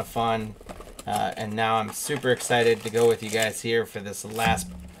was a ton of fun. And now I'm super excited to go with you guys here for this last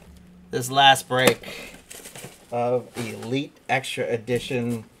break of Elite Extra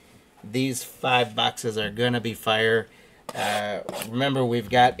Edition. These 5 boxes are going to be fire. Remember,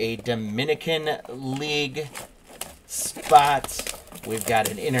 we've got a Dominican League spot. We've got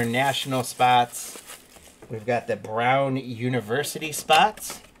an international spot. We've got the Brown University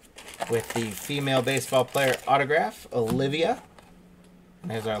spot with the female baseball player autograph, Olivia. And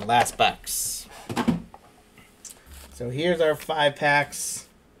there's our last box. So here's our 5 packs.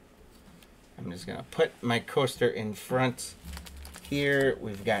 I'm just going to put my coaster in front here.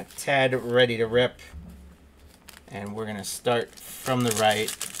 We've got Ted ready to rip. And we're going to start from the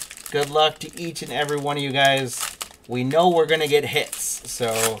right. Good luck to each and every one of you guys. We know we're going to get hits,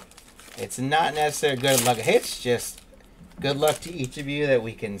 so it's not necessarily good luck hits, just good luck to each of you that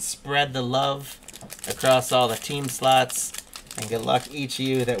we can spread the love across all the team slots. And good luck to each of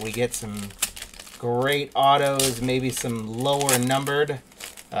you that we get some great autos, maybe some lower numbered.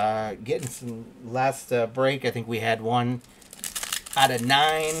 Getting some last break, I think we had one out of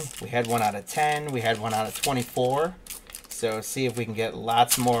 9, we had one out of 10, we had one out of 24. So see if we can get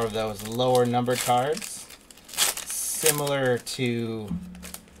lots more of those lower numbered cards. Similar to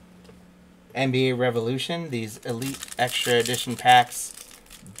NBA Revolution, these Elite Extra Edition packs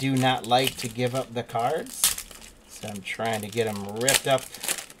do not like to give up the cards. So I'm trying to get them ripped up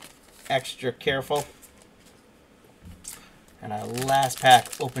extra careful. And our last pack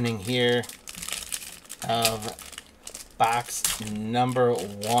opening here of box number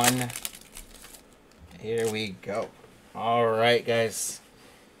 1. Here we go. All right, guys.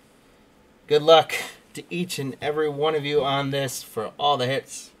 Good luck to each and every one of you on this for all the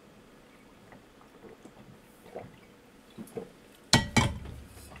hits.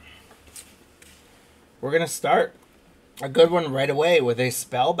 We're going to start a good one right away with a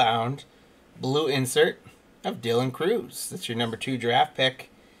Spellbound blue insert of Dylan Cruz. That's your number 2 draft pick.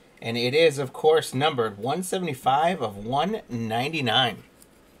 And it is, of course, numbered 175 of 199.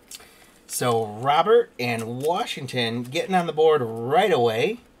 So Robert and Washington getting on the board right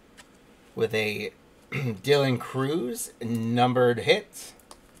away with a Dylan Cruz numbered hit.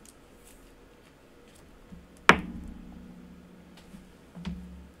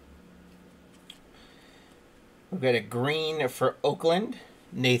 We've got a green for Oakland,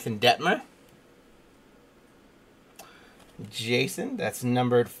 Nathan Detmer. Jason, that's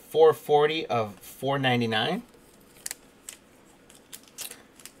numbered 440 of 499.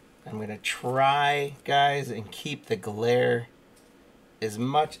 I'm going to try, guys, and keep the glare as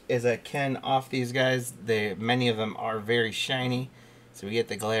much as I can off these guys. Many of them are very shiny, so we get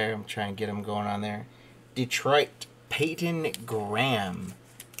the glare. I'm trying to get them going on there. Detroit, Peyton Graham.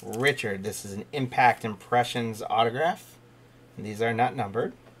 Richard, this is an Impact Impressions autograph. And these are not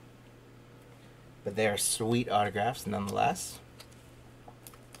numbered, but they are sweet autographs nonetheless.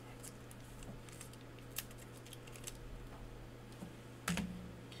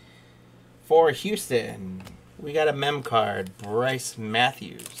 For Houston, we got a mem card, Bryce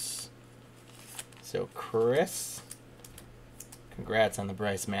Matthews. So Chris, congrats on the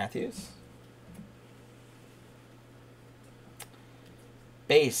Bryce Matthews.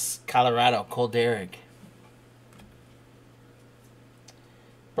 Base, Colorado, Cole Derrick.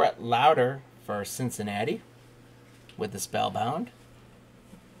 Brett Lauder for Cincinnati with the Spellbound.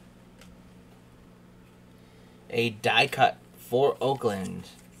 A die cut for Oakland,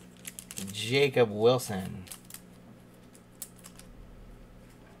 Jacob Wilson.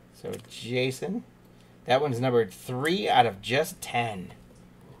 So Jason, that one's numbered 3 out of just 10.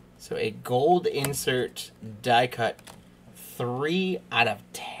 So a gold insert die cut, 3 out of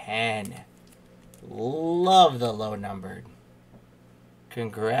 10. Love the low numbered.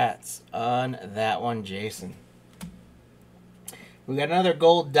 Congrats on that one, Jason. We got another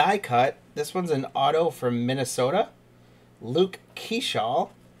gold die cut. This one's an auto from Minnesota. Luke Keeshall,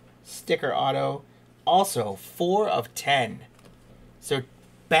 sticker auto Also, 4 of 10. So,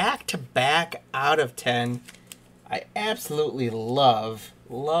 back-to-back out of 10. I absolutely love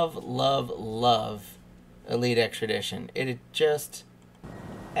Elite Extra Edition. It is just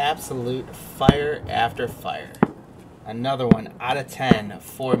absolute fire after fire. Another one out of 10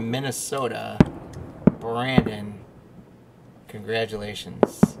 for Minnesota. Brandon,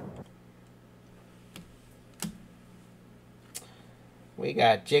 congratulations. We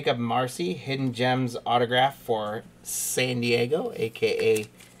got Jacob Marcy, Hidden Gems autograph for San Diego, a.k.a.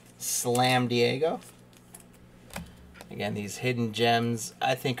 Slam Diego. Again, these Hidden Gems,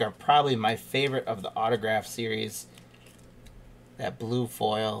 I think, are probably my favorite of the autograph series. That blue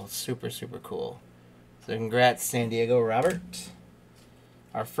foil, super, super cool. So congrats, San Diego, Robert.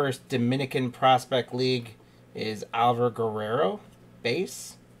 Our first Dominican Prospect League is Alvaro Guerrero,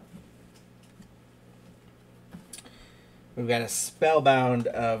 base. We've got a Spellbound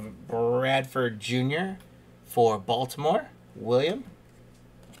of Bradford Jr. for Baltimore, William.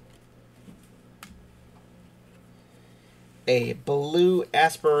 A Blue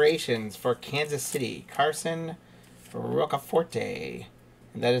Aspirations for Kansas City, Carson Roccaforte.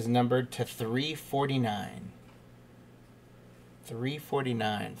 And that is numbered to 349.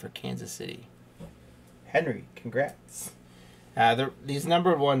 349 for Kansas City. Henry, congrats. These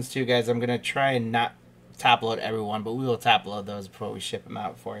numbered ones too, guys, I'm going to try and not top load everyone, but we will top load those before we ship them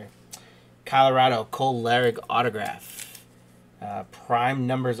out for you. Colorado, Cole Larrick autograph. Prime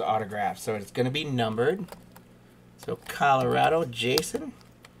numbers autograph. So it's going to be numbered. So Colorado, Jason,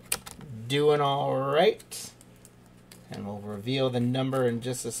 doing all right. And we'll reveal the number in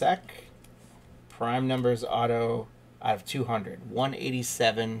just a sec. Prime numbers auto out of 200.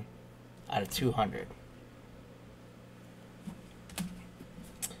 187 out of 200.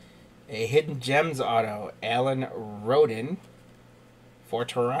 A Hidden Gems auto, Alan Rodin for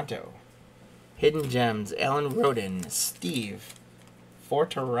Toronto. Hidden Gems, Alan Rodin, Steve for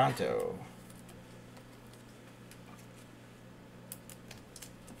Toronto.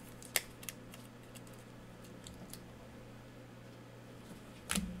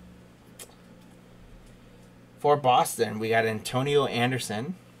 For Boston, we got Antonio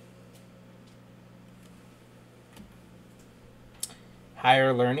Anderson.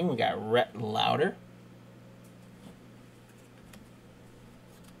 Higher Learning, we got Rhett Lauder.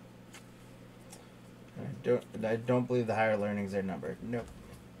 I don't believe the Higher Learnings are numbered. Nope.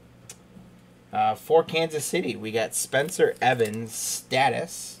 For Kansas City, we got Spencer Evans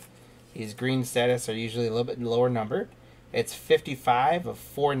status. These green status are usually a little bit lower numbered. It's 55 of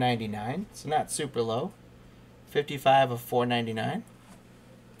 499, so not super low. 55 of 499.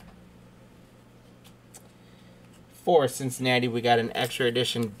 For Cincinnati, we got an extra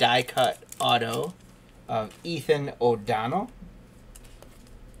edition die cut auto of Ethan O'Donnell.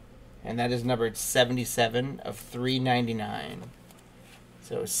 And that is numbered 77 of 399.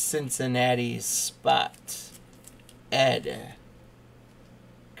 So Cincinnati spot. Ed.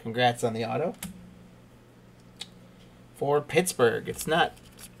 Congrats on the auto. For Pittsburgh, it's not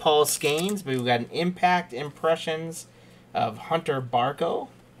Paul Scanes, but we've got an Impact Impressions of Hunter Barco.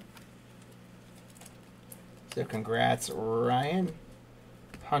 So congrats, Ryan.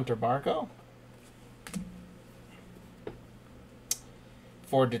 Hunter Barco.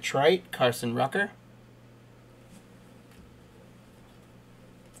 For Detroit, Carson Rucker.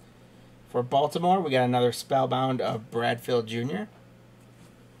 For Baltimore, we got another Spellbound of Bradfield Jr.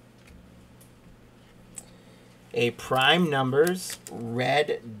 A Prime Numbers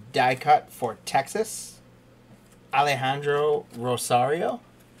red die cut for Texas, Alejandro Rosario.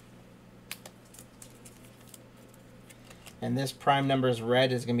 And this Prime Numbers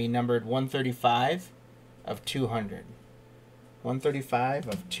red is going to be numbered 135 of 200. 135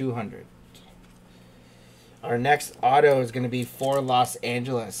 of 200. Our next auto is going to be for Los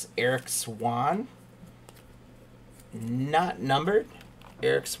Angeles, Eric Swan. Not numbered.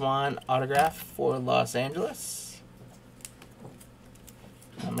 Eric Swan autograph for Los Angeles.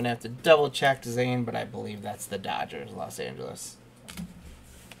 I'm going to have to double check Zane, but I believe that's the Dodgers, Los Angeles.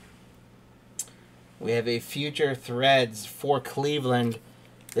 We have a Future Threads for Cleveland.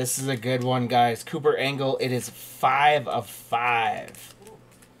 This is a good one, guys. Cooper Engel, it is 5 of 5.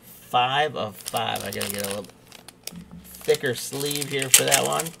 5 of 5. I got to get a little thicker sleeve here for that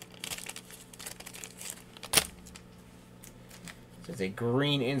one. So it's a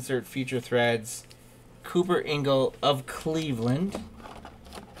green insert Future Threads. Cooper Engel of Cleveland.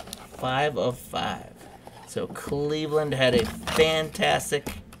 5 of 5. So Cleveland had a fantastic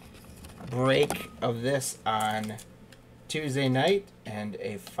break of this on Tuesday night, and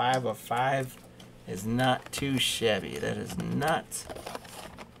a 5 of 5 is not too shabby. That is not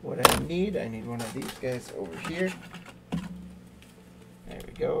what I need one of these guys over here. There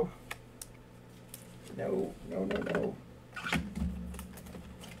we go. No.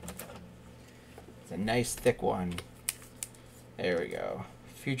 It's a nice thick one. There we go.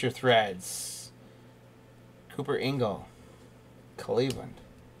 Future Threads. Cooper Ingle. Cleveland.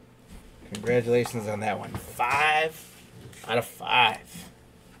 Congratulations on that one. 5 out of 5.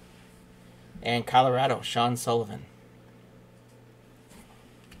 And Colorado, Sean Sullivan.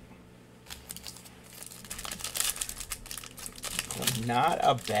 Not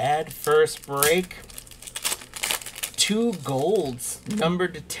a bad first break. 2 golds,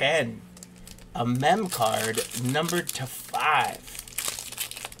 numbered to 10. A mem card, numbered to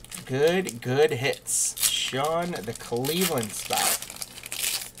 5. Good hits. Sean, the Cleveland spot.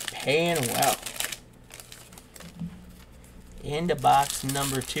 Paying well. Into box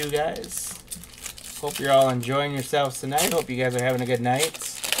number 2, guys. Hope you're all enjoying yourselves tonight. Hope you guys are having a good night.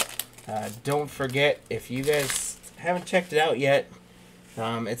 Don't forget, if you guys haven't checked it out yet,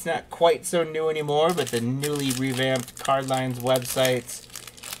 it's not quite so new anymore, but the newly revamped Cardlines website.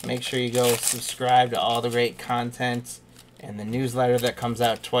 Make sure you go subscribe to all the great content and the newsletter that comes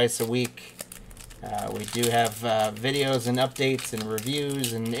out twice a week. We do have videos and updates and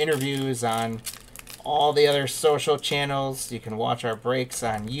reviews and interviews on all the other social channels. You can watch our breaks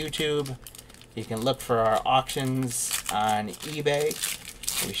on YouTube. You can look for our auctions on eBay.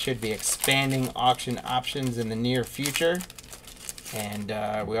 We should be expanding auction options in the near future. And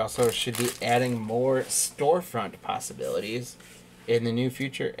we also should be adding more storefront possibilities in the new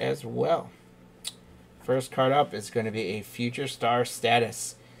future as well. First card up is going to be a Future Star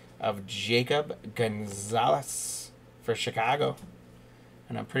status of Jacob Gonzalez for Chicago.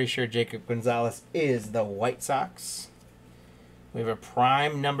 And I'm pretty sure Jacob Gonzalez is the White Sox. We have a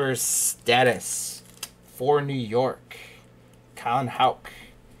prime number status for New York, Colin Houck.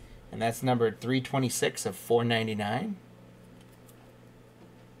 And that's numbered 326 of 499.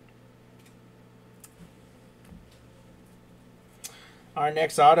 Our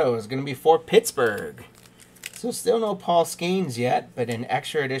next auto is going to be for Pittsburgh. So still no Paul Skeens yet, but an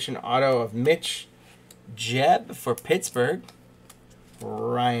extra edition auto of Mitch Jeb for Pittsburgh.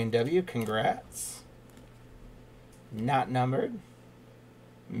 Ryan W., congrats. Not numbered.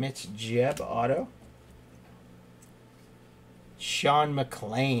 Mitch Jeb auto. Sean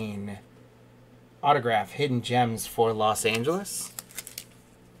McLean autograph, Hidden Gems for Los Angeles.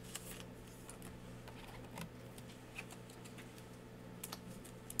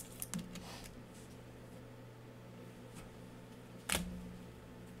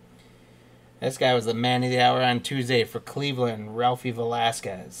 This guy was the man of the hour on Tuesday for Cleveland, Ralphie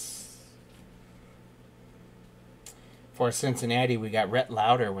Velasquez. For Cincinnati, we got Rhett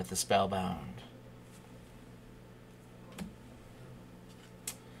Lauder with the Spellbound.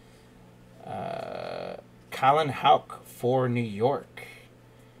 Colin Houck for New York.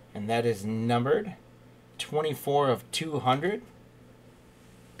 And that is numbered 24 of 200.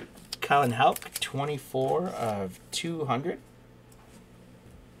 Colin Houck, 24 of 200.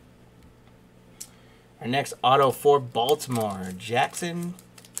 Our next auto for Baltimore, Jackson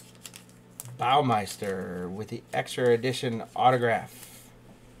Baumeister with the extra edition autograph.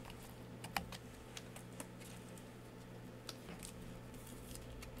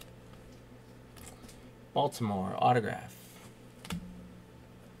 Baltimore autograph.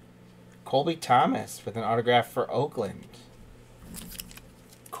 Colby Thomas with an autograph for Oakland.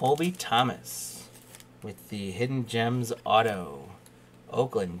 Colby Thomas with the Hidden Gems auto.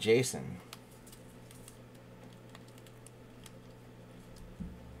 Oakland, Jason.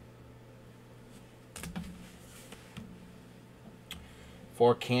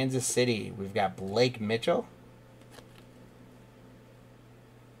 For Kansas City, we've got Blake Mitchell.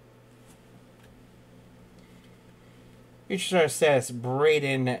 Future Star status,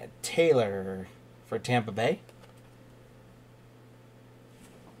 Braden Taylor for Tampa Bay.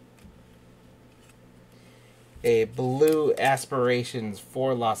 A Blue Aspirations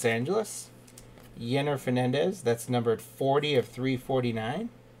for Los Angeles. Yenner Fernandez, that's numbered 40 of 349.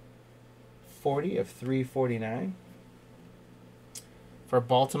 40 of 349. For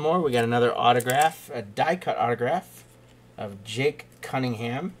Baltimore, we got another autograph, a die-cut autograph of Jake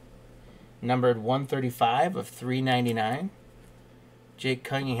Cunningham, numbered 135 of 399. Jake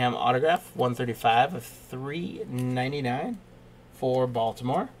Cunningham autograph, 135 of 399 for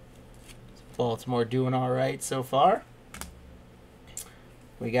Baltimore. Baltimore doing all right so far.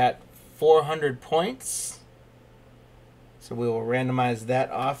 We got 400 points, so we will randomize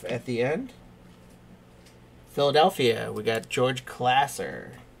that off at the end. Philadelphia, we got George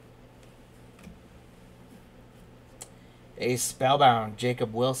Klasser. A spellbound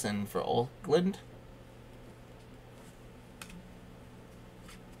Jacob Wilson for Oakland.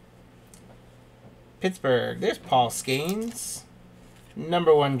 Pittsburgh, there's Paul Skeens.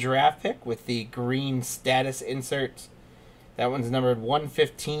 #1 draft pick with the green status insert. That one's numbered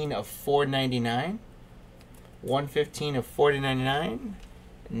 115 of 499. 115 of 499.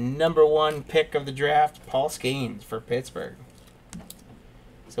 #1 pick of the draft, Paul Skeens for Pittsburgh.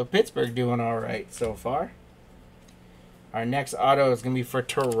 So Pittsburgh doing all right so far. Our next auto is going to be for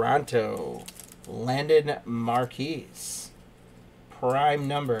Toronto. Landon Marquise. Prime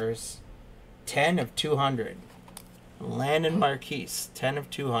numbers 10 of 200. Landon Marquise, 10 of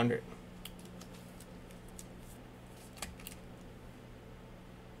 200.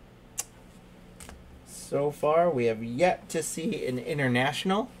 So far, we have yet to see an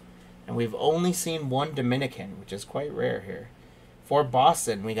international, and we've only seen one Dominican, which is quite rare here. For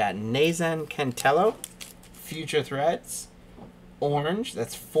Boston, we got Nazan Cantello, Future Threads, orange.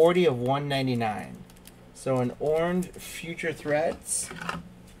 That's 40 of 199. So an orange Future Threads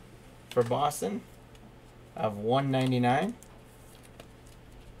for Boston of 199.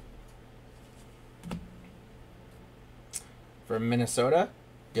 For Minnesota,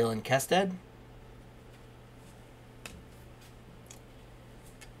 Dylan Kested.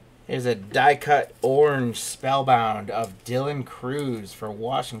 Here's a die-cut orange spellbound of Dylan Cruz for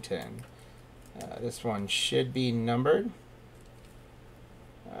Washington. This one should be numbered.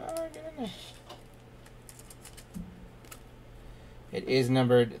 It is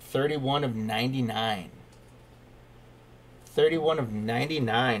numbered 31 of 99. 31 of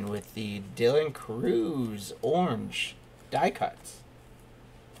 99 with the Dylan Cruz orange die cuts.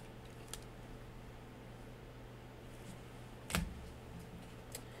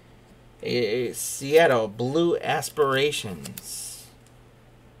 A Seattle Blue Aspirations.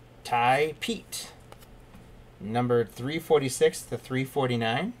 Ty Pete. Numbered 346 to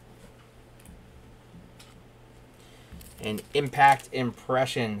 349. And Impact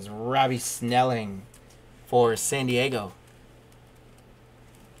Impressions, Robbie Snelling for San Diego.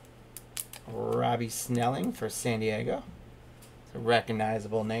 Robbie Snelling for San Diego. It's a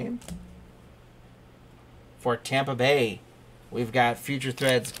recognizable name. For Tampa Bay, we've got Future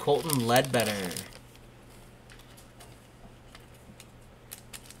Threads Colton Ledbetter.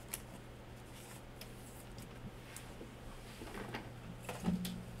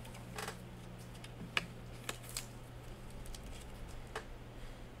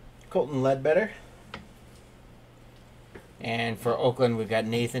 Colton Ledbetter. And for Oakland, we've got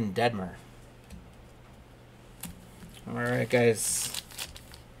Nathan Dedmer. Alright, guys.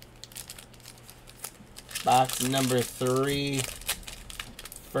 Box number 3.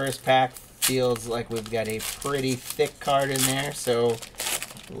 First pack feels like we've got a pretty thick card in there, so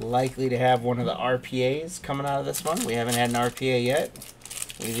likely to have one of the RPAs coming out of this one. We haven't had an RPA yet.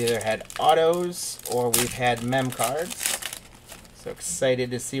 We've either had autos or we've had mem cards. So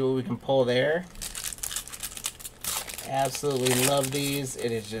excited to see what we can pull there. Absolutely love these.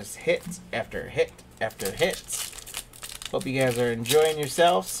 It is just hit after hit after hit. Hope you guys are enjoying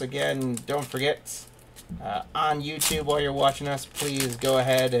yourselves. Again, don't forget, on YouTube while you're watching us, please go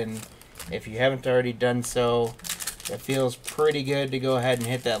ahead and, if you haven't already done so, it feels pretty good to go ahead and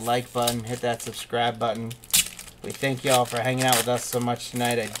hit that like button, hit that subscribe button. We thank y'all for hanging out with us so much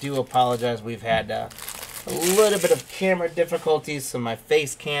tonight. I do apologize. We've had a little bit of camera difficulties, so my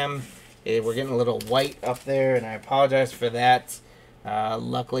face cam, we're getting a little white up there, and I apologize for that.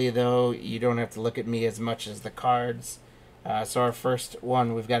 Luckily, though, you don't have to look at me as much as the cards. So our first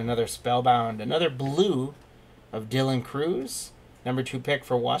one, we've got another Spellbound, another blue of Dylan Cruz, #2 pick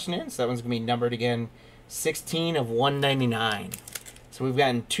for Washington. So that one's going to be numbered again, 16 of 199. So we've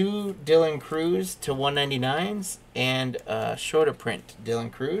gotten 2 Dylan Cruz to 199s and a shorter print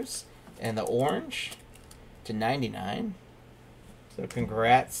Dylan Cruz and the orange to 99. So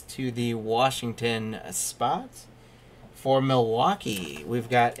congrats to the Washington spot. For Milwaukee, we've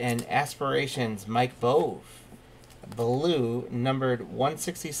got an Aspirations Mike Bove. Blue, numbered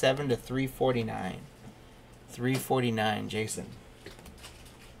 167 to 349. 349, Jason.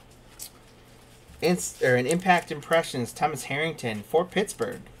 An Impact Impressions, Thomas Harrington for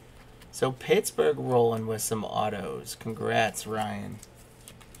Pittsburgh. So Pittsburgh rolling with some autos. Congrats, Ryan.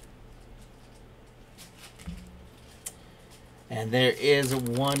 And there is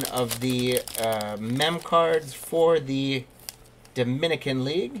one of the mem cards for the Dominican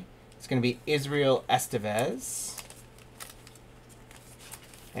League. It's going to be Israel Estevez.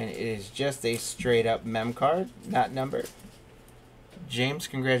 And it is just a straight up mem card, not numbered. James,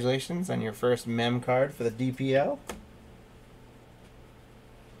 congratulations on your first mem card for the DPL.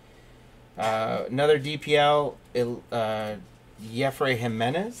 Another DPL, Jeffrey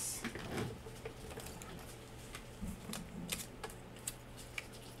Jimenez.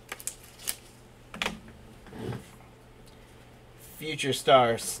 Future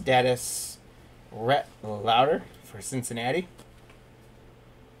star status, Rhett Lauder for Cincinnati.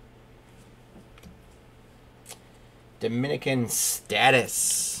 Dominican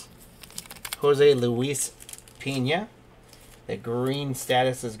status, Jose Luis Pena. The green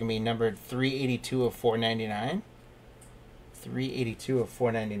status is going to be numbered 382 of 499. 382 of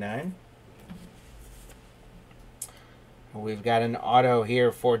 499. We've got an auto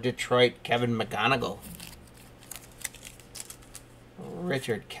here for Detroit, Kevin McGonigal.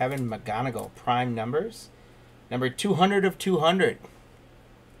 Richard Kevin McGonigal, prime numbers. Number 200 of 200.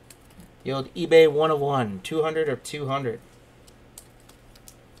 The old eBay 1 of 1. 200 of 200.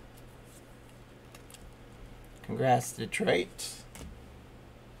 Congrats, Detroit.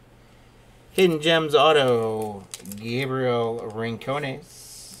 Hidden Gems auto, Gabriel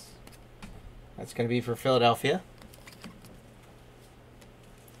Rincones. That's going to be for Philadelphia.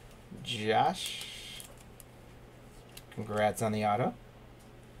 Josh. Congrats on the auto.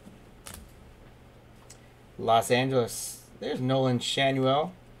 Los Angeles. There's Nolan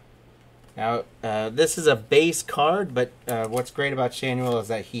Shanuel. Now, this is a base card, but what's great about Shanuel is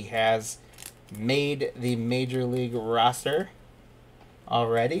that he has made the Major League roster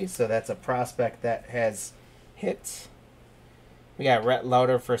already. So that's a prospect that has hit. We got Rhett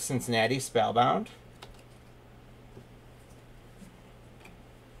Lauder for Cincinnati, Spellbound.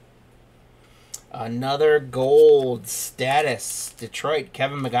 Another gold status, Detroit,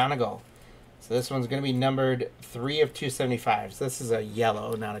 Kevin McGonigal. So this one's going to be numbered 3 of 275. So this is a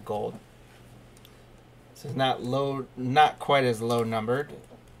yellow, not a gold. So it's not low, not quite as low numbered.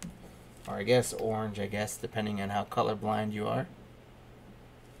 Or I guess orange, depending on how colorblind you are.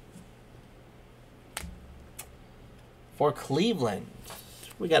 For Cleveland,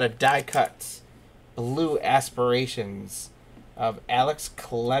 we got a die cut blue aspirations of Alex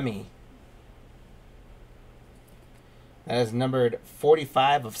Clemmy. That is numbered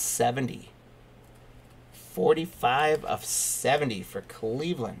 45 of 70. 45 of 70 for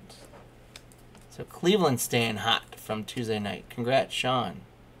Cleveland. So Cleveland staying hot from Tuesday night. Congrats, Sean.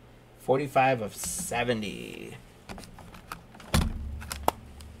 45 of 70.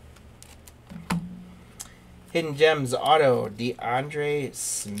 Hidden Gems auto, DeAndre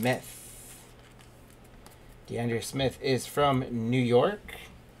Smith. DeAndre Smith is from New York.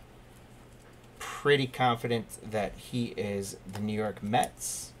 Pretty confident that he is the New York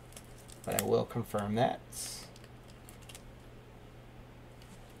Mets, but I will confirm that.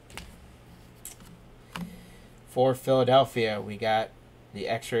 For Philadelphia, we got the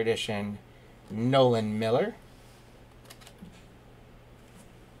extra edition Nolan Miller.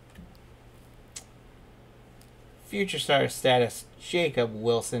 Future star status Jacob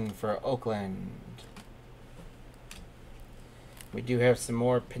Wilson for Oakland. We do have some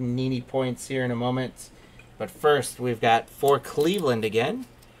more Panini points here in a moment. But first, we've got for Cleveland again.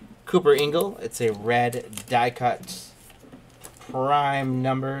 Cooper Ingle. It's a red die cut. Prime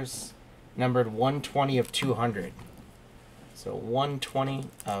numbers. Numbered 120 of 200. So 120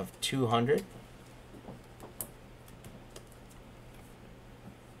 of 200.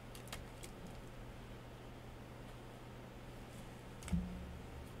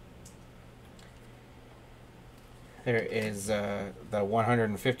 There is the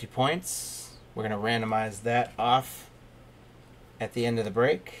 150 points. We're going to randomize that off at the end of the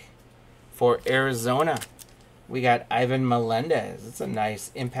break. For Arizona, we got Ivan Melendez. It's a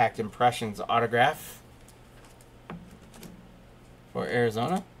nice Impact Impressions autograph for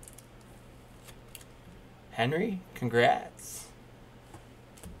Arizona. Henry, congrats.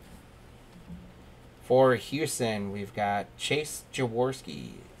 For Houston, we've got Chase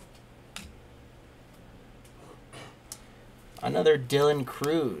Jaworski. Another Dylan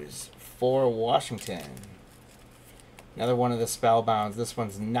Cruz for Washington. Another one of the Spellbounds. This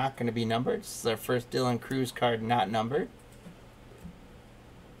one's not going to be numbered. This is our first Dylan Cruz card not numbered.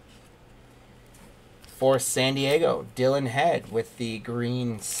 For San Diego, Dylan Head with the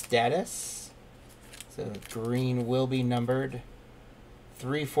green status. So the green will be numbered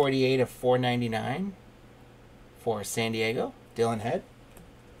 348 of 499 for San Diego, Dylan Head.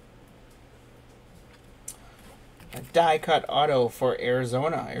 A die cut auto for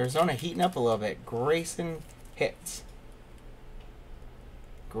Arizona. Arizona heating up a little bit. Grayson Hits.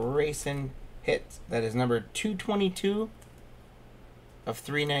 Grayson Hits. That is number 222 of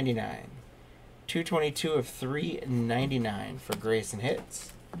 399. 222 of 399 for Grayson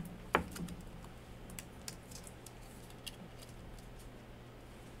Hits.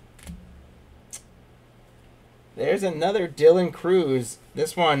 There's another Dylan Cruz.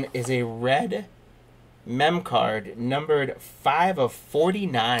 This one is a red mem card, numbered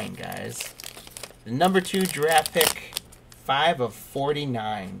 5/49, guys. The number 2 draft pick,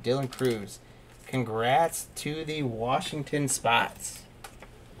 5/49, Dylan Cruz. Congrats to the Washington Spots.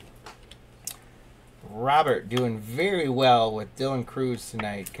 Robert doing very well with Dylan Cruz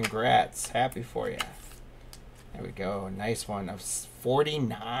tonight. Congrats. Happy for you. There we go. Nice one of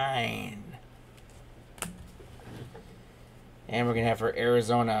 49. And we're going to have for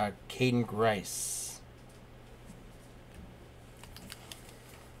Arizona, Caden Grice.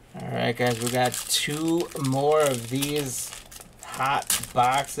 All right, guys. We got 2 more of these hot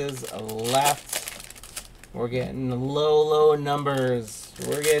boxes left. We're getting low numbers.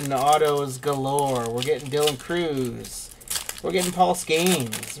 We're getting autos galore. We're getting Dylan Cruz. We're getting Paul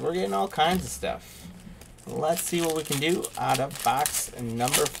Scaines. We're getting all kinds of stuff. Let's see what we can do out of box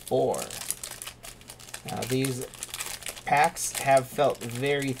number 4. Now, these packs have felt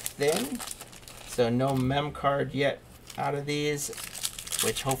very thin, so no mem card yet out of these,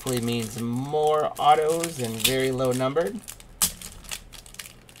 which hopefully means more autos and very low numbered.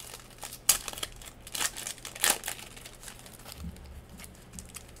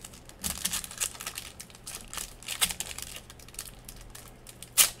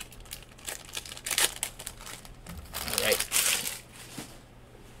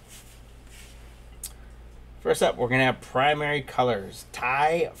 First up, we're going to have primary colors.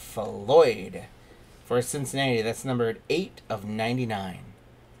 Ty Floyd for Cincinnati. That's numbered 8/99.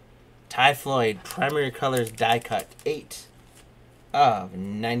 Ty Floyd, primary colors die cut,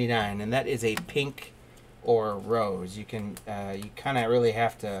 8/99. And that is a pink or rose. You can, you kind of really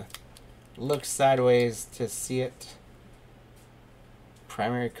have to look sideways to see it.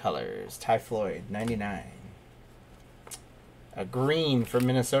 Primary colors, Ty Floyd, 99. A green for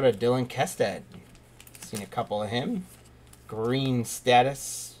Minnesota, Dylan Kested. Seen a couple of him. Green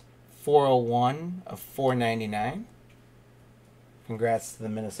status, 401/499. Congrats to the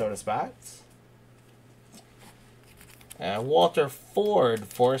Minnesota Spots. Walter Ford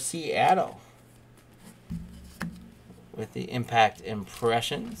for Seattle with the impact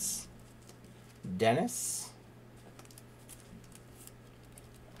impressions. Dennis.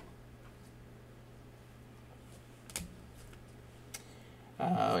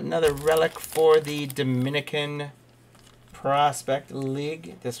 Another relic for the Dominican Prospect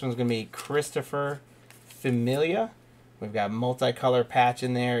League. This one's going to be Christopher Familia. We've got multicolor patch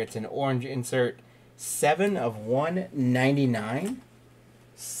in there. It's an orange insert. 7/199.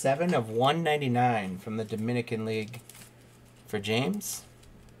 7/199 from the Dominican League for James.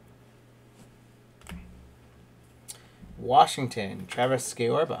 Washington, Travis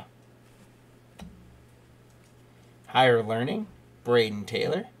Sciorba. Higher Learning, Braden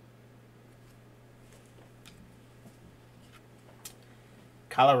Taylor.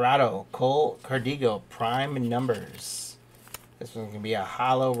 Colorado, Cole Cardigo, prime numbers. This one's going to be a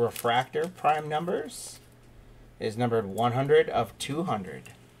hollow refractor, prime numbers. It is numbered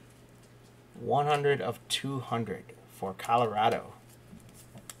 100/200. 100/200 for Colorado.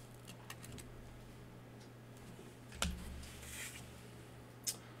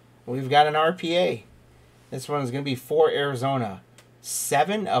 We've got an RPA. This one is going to be for Arizona.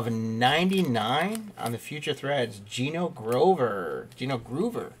 7/99 on the Future Threads. Gino Groover.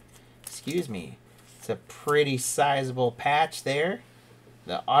 Excuse me. It's a pretty sizable patch there.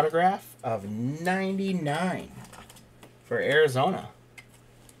 The autograph of 99 for Arizona.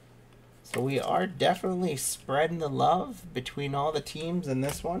 So we are definitely spreading the love between all the teams in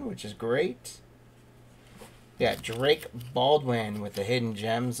this one, which is great. We got Drake Baldwin with the Hidden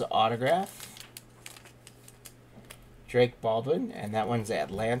Gems autograph. Drake Baldwin, and that one's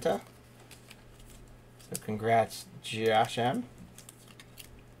Atlanta. So congrats, Josh M.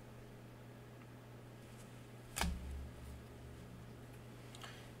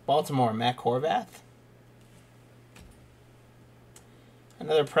 Baltimore, Matt Horvath.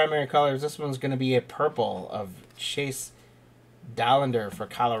 Another primary colors. This one's going to be a purple of Chase Dollander for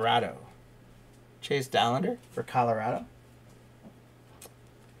Colorado. Chase Dollander for Colorado.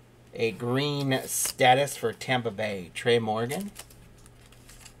 A green status for Tampa Bay, Trey Morgan.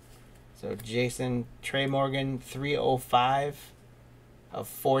 So Jason Trey Morgan,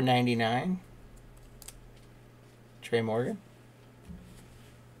 305/499. Trey Morgan.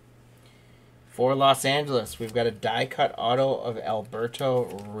 For Los Angeles, we've got a die-cut auto of Alberto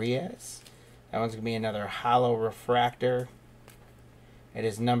Reyes. That one's going to be another hollow refractor. It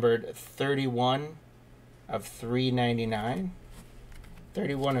is numbered 31/399.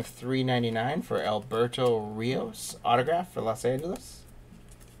 31/399 for Alberto Rios autograph for Los Angeles.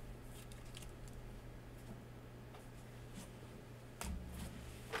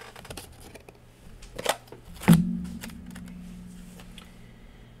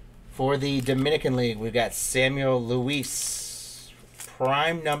 For the Dominican League, we've got Samuel Luis.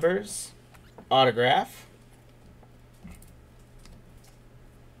 Prime numbers. Autograph.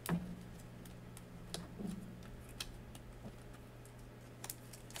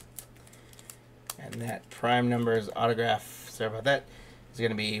 And that prime numbers autograph, sorry about that, is going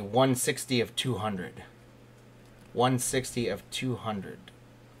to be 160 of 200. 160 of 200.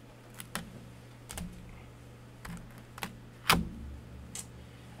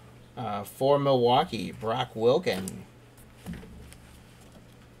 For Milwaukee, Brock Wilken.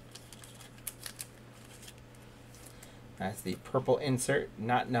 That's the purple insert,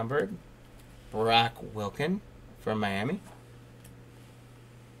 not numbered. Brock Wilken from Miami.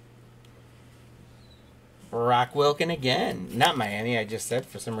 Brock Wilken again. Not Miami, I just said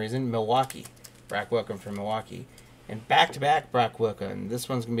for some reason. Milwaukee. Brock Wilken from Milwaukee. And back-to-back Brock Wilken. This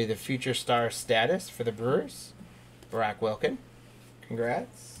one's going to be the future star status for the Brewers. Brock Wilken.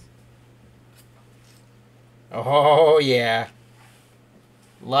 Congrats. Oh, yeah.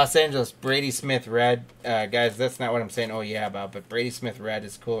 Los Angeles, Brady Smith red. Guys, that's not what I'm saying oh, yeah about, but Brady Smith red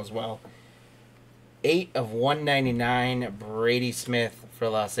is cool as well. 8 of 199, Brady Smith for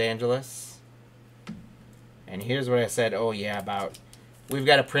Los Angeles. And here's what I said oh, yeah about. We've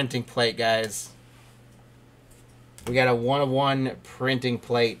got a printing plate, guys. We got a 1-of-1 printing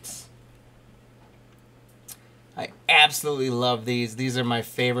plate. I absolutely love these. These are my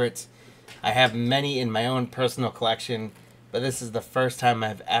favorites. I have many in my own personal collection, but this is the first time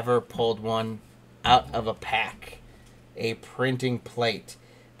I've ever pulled one out of a pack. A printing plate.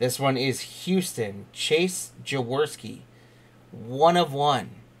 This one is Houston, Chase Jaworski. 1-of-1.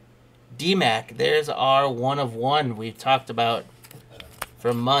 D-Mac, there's our 1-of-1 we've talked about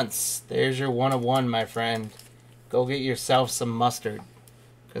for months. There's your 1-of-1, my friend. Go get yourself some mustard,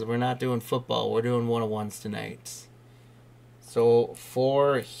 because we're not doing football. We're doing 1-of-1s tonight. So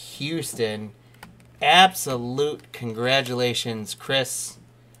for Houston, absolute congratulations, Chris.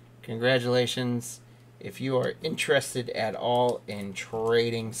 Congratulations. If you are interested at all in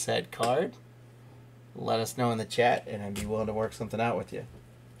trading said card, let us know in the chat, and I'd be willing to work something out with you.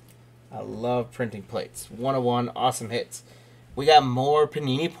 I love printing plates. 1-of-1, awesome hits. We got more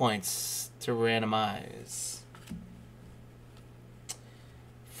Panini points to randomize.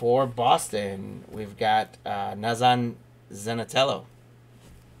 For Boston, we've got Nazan Zenatello.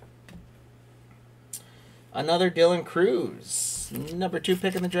 Another Dylan Cruz. Number 2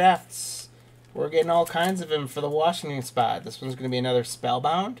 pick in the drafts. We're getting all kinds of him for the Washington spot. This one's going to be another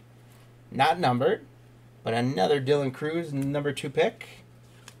Spellbound. Not numbered, but another Dylan Cruz, number 2 pick.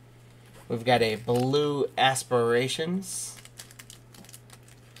 We've got a Blue Aspirations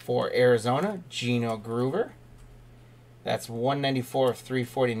for Arizona, Gino Groover. That's 194 of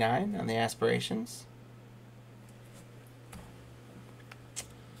 349 on the Aspirations.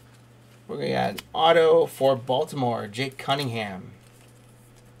 We got an auto for Baltimore, Jake Cunningham.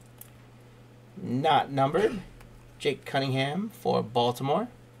 Not numbered. Jake Cunningham for Baltimore.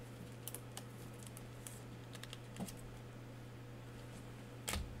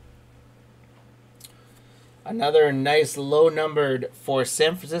 Another nice low numbered for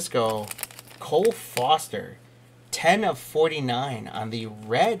San Francisco, Cole Foster. 10 of 49 on the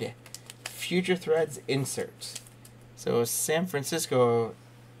red Future Threads insert. So San Francisco,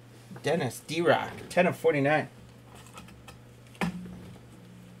 Dennis D-Rock, 10 of 49.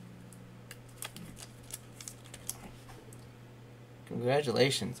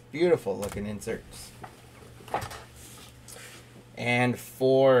 Congratulations. Beautiful looking inserts. And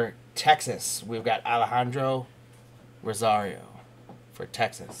for Texas, we've got Alejandro Rosario for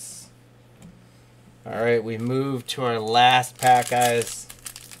Texas. All right, we moved to our last pack, guys.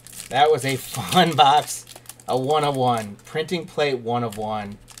 That was a fun box. A 1-of-1. Printing plate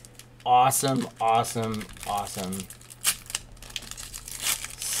 1-of-1. Awesome, awesome, awesome.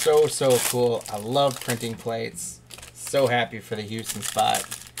 So, so cool. I love printing plates. So happy for the Houston spot.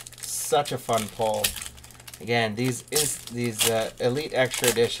 Such a fun pull. Again, these Elite Extra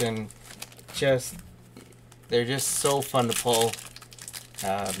Edition, they're just so fun to pull.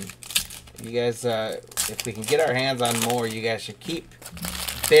 You guys, if we can get our hands on more, you guys should keep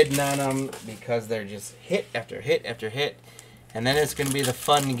bidding on them, because they're just hit after hit after hit. And then it's going to be the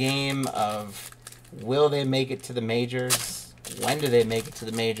fun game of, will they make it to the majors? When do they make it to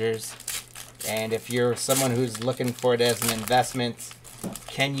the majors? And if you're someone who's looking for it as an investment,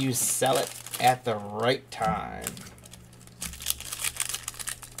 can you sell it at the right time?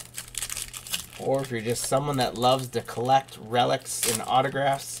 Or if you're just someone that loves to collect relics and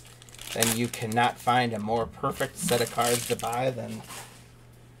autographs, then you cannot find a more perfect set of cards to buy than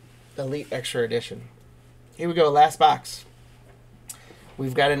Elite Extra Edition. Here we go, last box.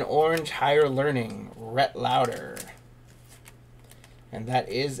 We've got an orange higher learning, Rhett Lauder. And that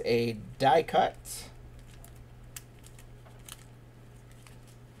is a die cut.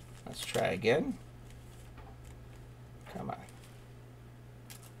 Let's try again. Come on.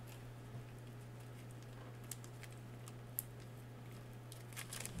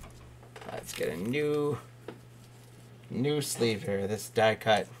 Let's get a new sleeve here. This die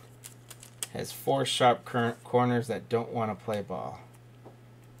cut has 4 sharp corners that don't want to play ball.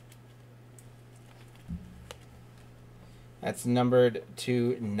 That's numbered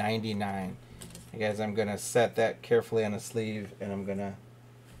to 99. Guys, I'm going to set that carefully on a sleeve, and I'm going to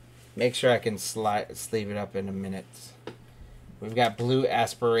make sure I can sleeve it up in a minute. We've got blue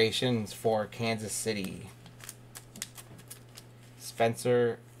aspirations for Kansas City.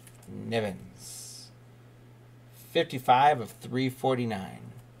 Spencer Nivens. 55 of 349.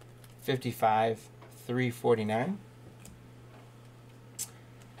 55, 349.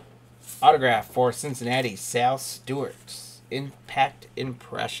 Autograph for Cincinnati, Sal Stewart. Impact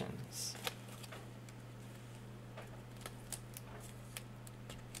Impressions.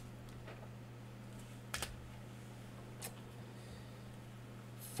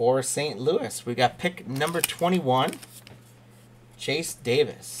 For St. Louis, we got pick number 21, Chase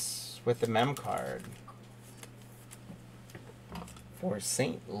Davis with the mem card. For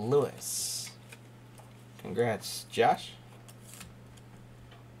St. Louis. Congrats, Josh.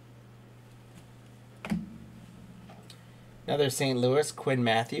 Another St. Louis, Quinn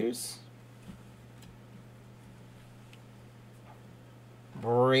Matthews.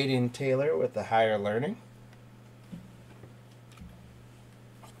 Braden Taylor with the higher learning.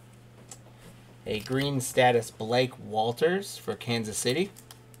 A green status, Blake Walters for Kansas City.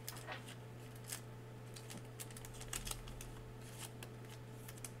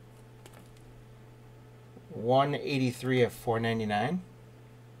 $183 of $499.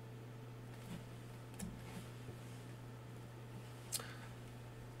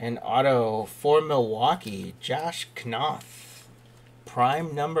 An auto for Milwaukee, Josh Knopf.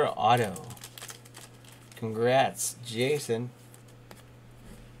 Prime number auto. Congrats, Jason.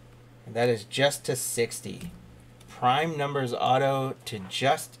 And that is just to 60. Prime numbers auto to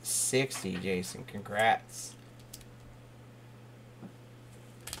just 60, Jason. Congrats.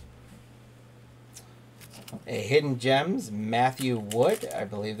 A Hidden Gems, Matthew Wood. I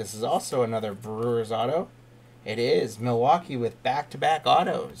believe this is also another Brewers auto. It is Milwaukee with back-to-back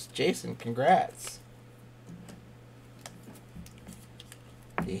autos. Jason, congrats.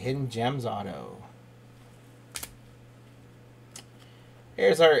 The Hidden Gems auto.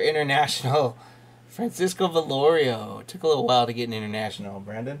 Here's our international Francisco Velorio. Took a little while to get an international,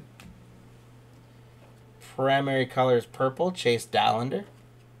 Brandon. Primary colors purple, Chase Dollander.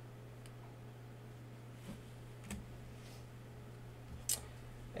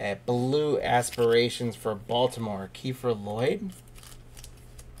 Blue aspirations for Baltimore, Kiefer Lloyd.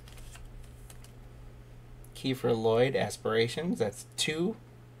 Kiefer Lloyd aspirations. That's 2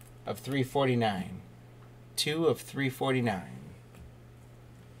 of 349. 2 of 349.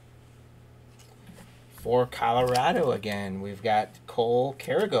 For Colorado again, we've got Cole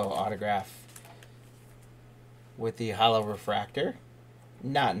Carrigo autograph with the hollow refractor.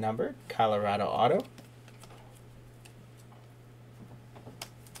 Not numbered. Colorado auto.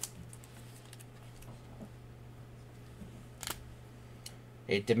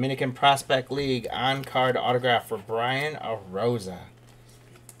 A Dominican Prospect League on-card autograph for Brian Arosa.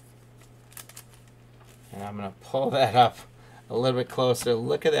 And I'm going to pull that up a little bit closer.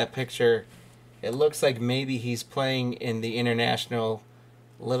 Look at that picture. It looks like maybe he's playing in the International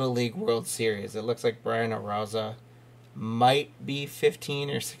Little League World Series. It looks like Brian Arosa might be 15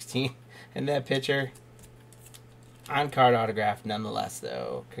 or 16 in that picture. On-card autograph nonetheless,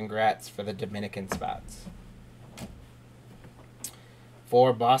 though. Congrats for the Dominican spots.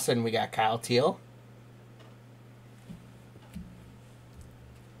 For Boston, we got Kyle Teal.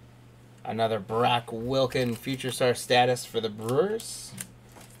 Another Brock Wilken Future Star status for the Brewers.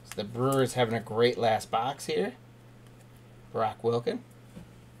 So the Brewers having a great last box here. Brock Wilken.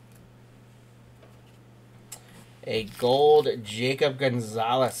 A gold Jacob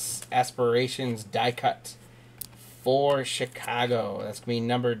Gonzalez Aspirations die cut for Chicago. That's going to be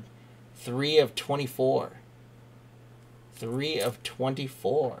numbered 3 of 24. 3 of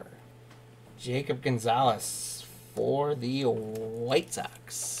 24. Jacob Gonzalez for the White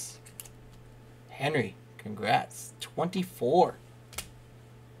Sox. Henry, congrats. 24.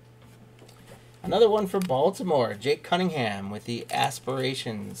 Another one for Baltimore. Jake Cunningham with the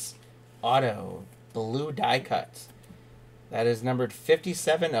Aspirations Auto Blue die cut. That is numbered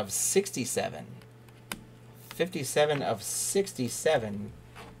 57 of 67. 57 of 67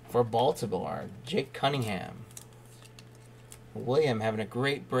 for Baltimore. Jake Cunningham. William having a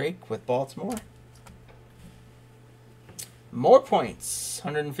great break with Baltimore. More points.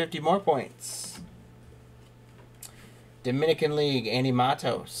 150 more points. Dominican League, Andy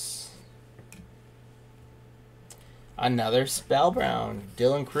Matos. Another Spellbound,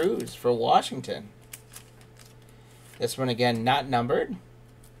 Dylan Cruz for Washington. This one again not numbered.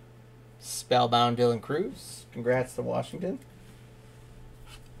 Spellbound Dylan Cruz. Congrats to Washington.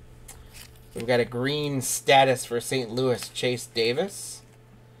 We've got a green status for St. Louis, Chase Davis.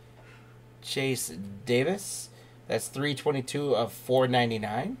 Chase Davis. That's 322 of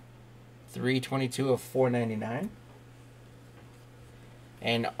 499. 322 of 499.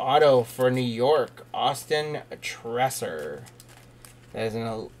 And auto for New York, Austin Tresser. That is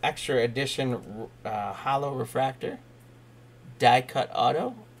an extra edition hollow refractor. Die cut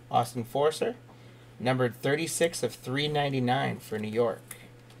auto, Austin Forcer. Numbered 36 of 399 for New York.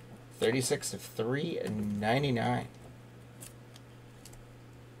 36 of 399.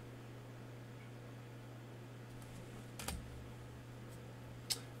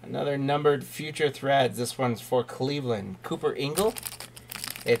 Another numbered Future Threads. This one's for Cleveland. Cooper Ingle.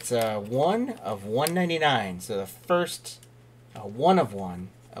 It's a 1 of 199. So the first 1 of 1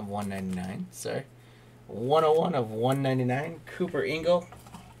 of 199. Sorry. 101 of 199. Cooper Ingle.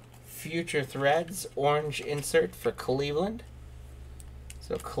 Future Threads. Orange insert for Cleveland.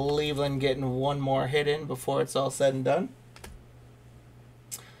 So Cleveland getting one more hit in before it's all said and done.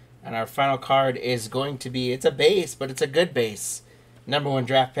 And our final card is going to be, it's a base, but it's a good base. #1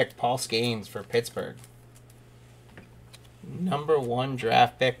 draft pick Paul Skeens for Pittsburgh. #1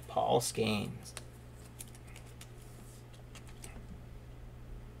 draft pick Paul Skeens.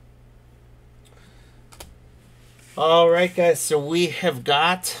 All right, guys. So we have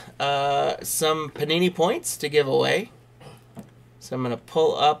got some Panini points to give away. So I'm going to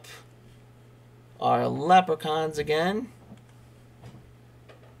pull up our Leprechauns again.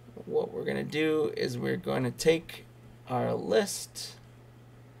 What we're going to do is we're going to take our list.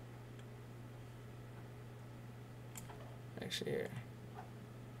 Actually, here.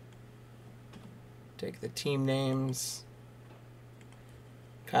 Take the team names.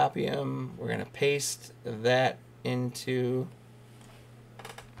 Copy them. We're going to paste that into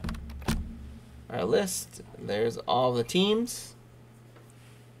our list. There's all the teams.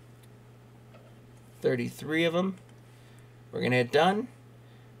 33 of them. We're going to hit done.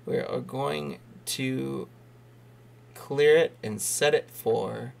 We are going to clear it and set it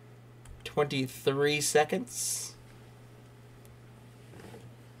for 23 seconds.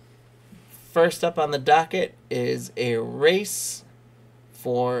 First up on the docket is a race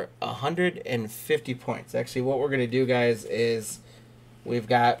for 150 points. Actually, what we're going to do, guys, is we've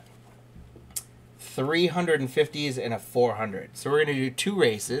got 350s and a 400. So we're going to do 2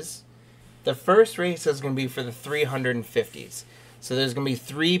 races. The first race is going to be for the 350s. So there's going to be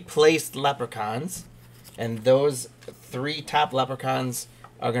 3 placed Leprechauns, and those 3 top Leprechauns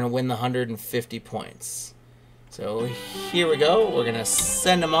are going to win the 150 points. So here we go. We're going to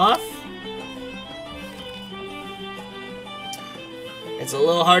send them off. It's a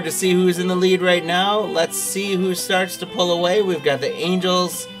little hard to see who's in the lead right now. Let's see who starts to pull away. We've got the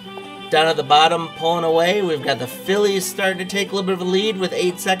Angels down at the bottom pulling away. We've got the Phillies starting to take a little bit of a lead with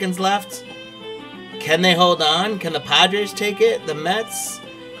 8 seconds left. Can they hold on? Can the Padres take it? The Mets?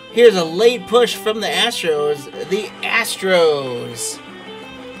 Here's a late push from the Astros. The Astros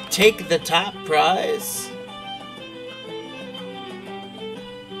take the top prize.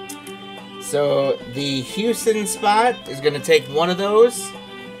 So the Houston spot is going to take one of those.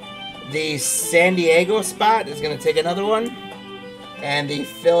 The San Diego spot is going to take another one. And the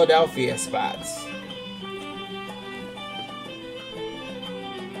Philadelphia spots.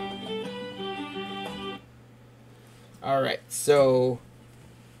 Alright, so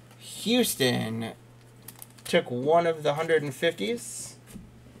Houston took one of the 150s.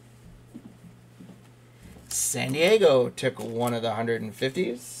 San Diego took one of the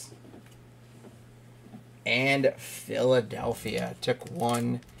 150s. And Philadelphia took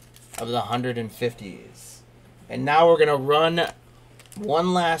one of the 150s. And now we're going to run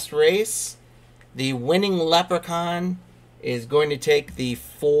one last race. The winning Leprechaun is going to take the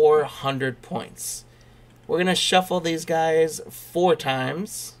 400 points. We're going to shuffle these guys 4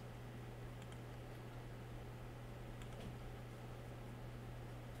 times.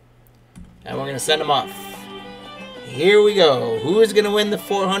 And we're going to send them off. Here we go. Who is going to win the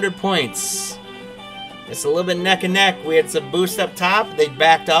 400 points? It's a little bit neck and neck. We had some boost up top. They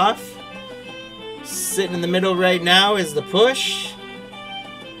backed off. Sitting in the middle right now is the push.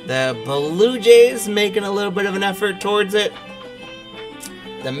 The Blue Jays making a little bit of an effort towards it.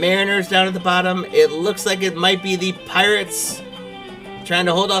 The Mariners down at the bottom. It looks like it might be the Pirates trying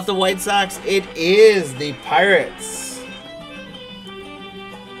to hold off the White Sox. It is the Pirates.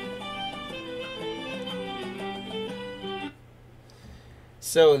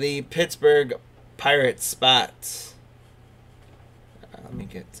 So the Pittsburgh Pirates spot. Let me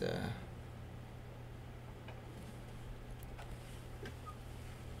get...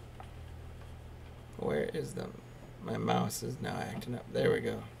 where is them? My mouse is now acting up. There we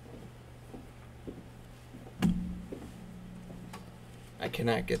go. I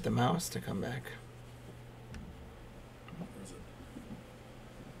cannot get the mouse to come back. Where is it?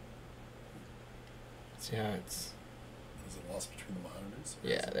 See how it's... Is it lost between the monitors?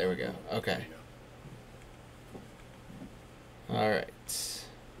 Yeah, there we go. Okay. Alright.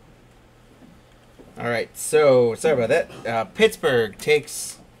 Alright, so, sorry about that. Pittsburgh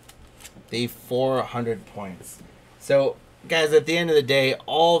takes the 400 points. So, guys, at the end of the day,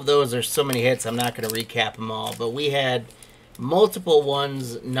 all of those are so many hits, I'm not going to recap them all. But we had multiple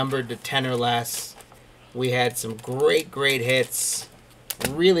ones numbered to 10 or less. We had some great hits.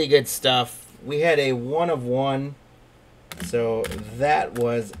 Really good stuff. We had a 1 of 1. So, that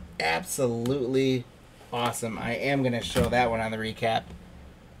was absolutely awesome. I am going to show that one on the recap.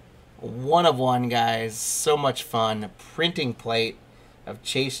 1 of 1, guys. So much fun. Printing plate of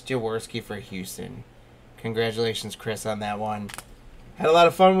Chase Jaworski for Houston. Congratulations, Chris, on that one. Had a lot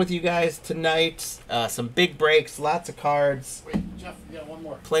of fun with you guys tonight. Some big breaks, lots of cards. Wait, Jeff, yeah, one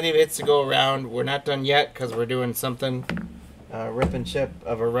more. Plenty of hits to go around. We're not done yet because we're doing something. Rip and chip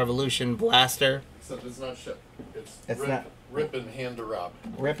of a Revolution Blaster. Except it's not ship. It's not. Rip and hand to Rob.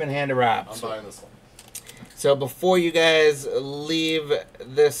 Rip and hand to Rob. I'm buying this one. So before you guys leave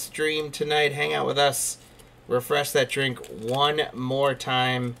this stream tonight, hang out with us. Refresh that drink one more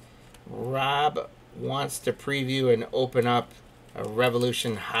time. Rob wants to preview and open up a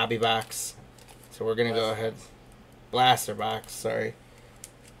Revolution hobby box. So we're going to go ahead. Blaster box, sorry.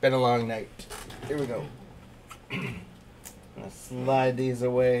 Been a long night. Here we go. I'm going to slide these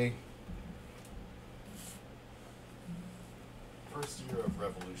away. First year of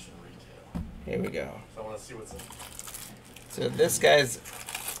Revolution retail. Here we go. So I want to see what's in. So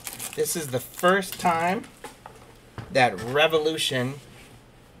this is the first time that Revolution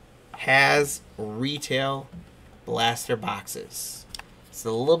has retail blaster boxes. It's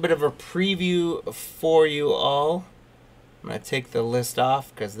a little bit of a preview for you all. I'm going to take the list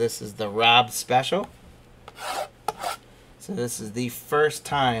off because this is the Rob special. So this is the first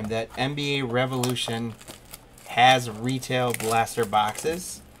time that NBA Revolution has retail blaster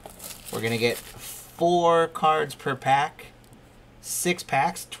boxes. We're going to get 4 cards per pack. 6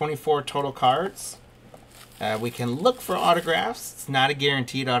 packs, 24 total cards. We can look for autographs. It's not a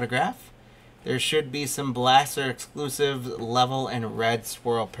guaranteed autograph. There should be some Blaster exclusive level and red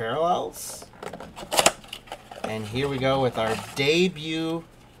swirl parallels. And here we go with our debut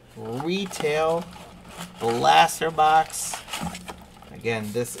retail blaster box.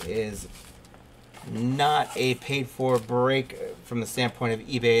 Again, this is not a paid for break from the standpoint of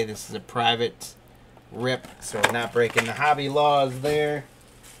eBay. This is a private rip, so we're not breaking the hobby laws there.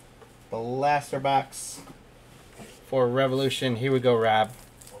 Blaster box for Revolution. Here we go, Rob.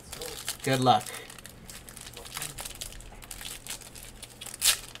 Good luck.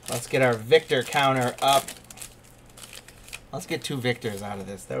 Let's get our Victor counter up. Let's get 2 Victors out of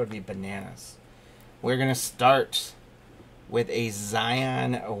this. That would be bananas. We're going to start with a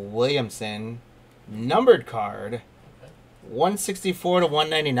Zion Williamson numbered card. 164 to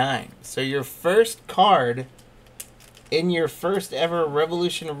 199. So your first card in your first ever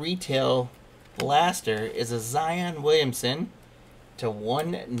Revolution retail blaster is a Zion Williamson to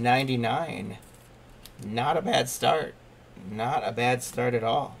 199. Not a bad start. Not a bad start at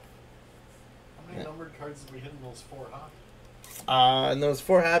all. How many numbered cards did we hit in those 4 hobbies? In those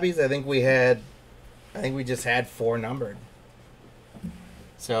 4 hobbies, I think we just had 4 numbered.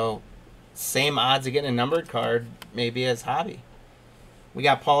 So same odds of getting a numbered card maybe as hobby. We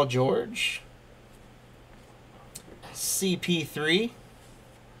got Paul George, CP3,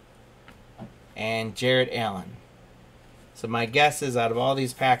 and Jarrett Allen. So my guess is out of all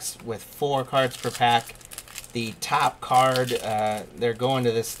these packs with 4 cards per pack, the top card, they're going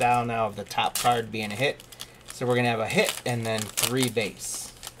to this style now of the top card being a hit. So we're going to have a hit and then 3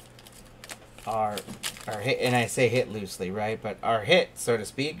 base. Our hit, and I say hit loosely, right? But our hit, so to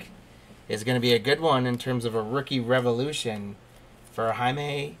speak, is going to be a good one in terms of a rookie Revolution for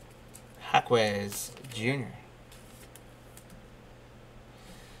Jaime Jaquez Jr.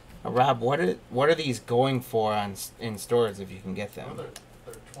 Rob, what are these going for in stores if you can get them? Well,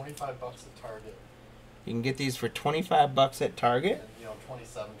 they're $25 at Target. You can get these for $25 at Target. And,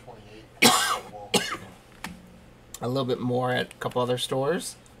 27, 28 at Walmart. A little bit more at a couple other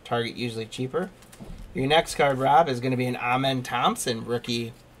stores. Target usually cheaper. Your next card, Rob, is going to be an Amen Thompson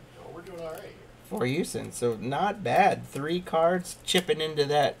rookie We're doing all right here. for Houston. So not bad. 3 cards chipping into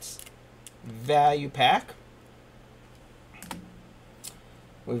that value pack.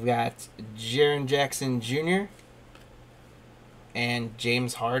 We've got Jaren Jackson Jr. and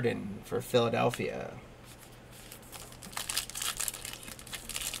James Harden for Philadelphia.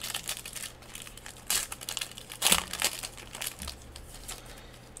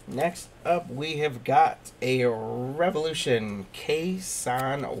 Next up, we have got a Revolution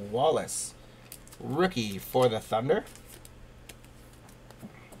Kason Wallace, rookie for the Thunder.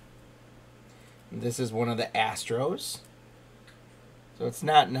 This is one of the Astros. So it's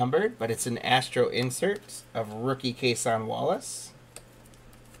not numbered, but it's an Astro insert of rookie Kason Wallace.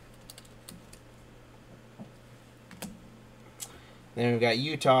 Then we've got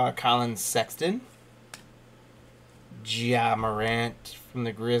Utah Colin Sexton. Ja Morant from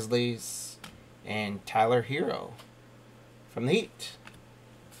the Grizzlies, and Tyler Hero from the Heat.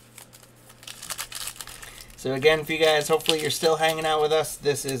 So again, for you guys, hopefully you're still hanging out with us.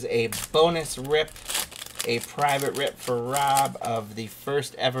 This is a bonus rip, a private rip for Rob of the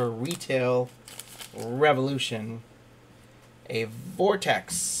first ever retail Revolution, a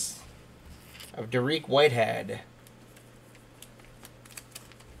Vortex of Dariq Whitehead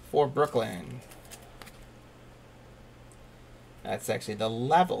for Brooklyn. That's actually the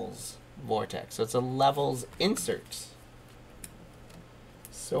Levels Vortex. So it's a Levels insert.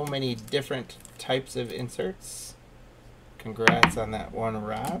 So many different types of inserts. Congrats on that one,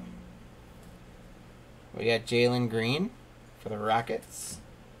 Rob. We got Jalen Green for the Rockets.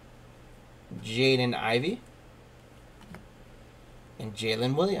 Jaden Ivey. And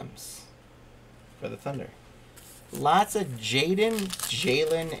Jalen Williams for the Thunder. Lots of Jaden,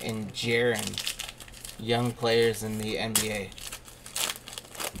 Jalen, and Jaren young players in the NBA.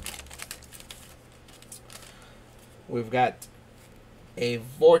 We've got a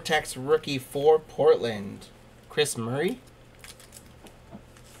Vortex rookie for Portland, Chris Murray.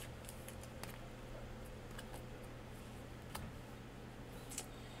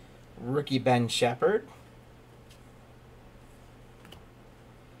 Rookie Ben Shepherd.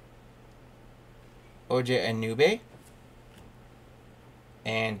 OJ Anube.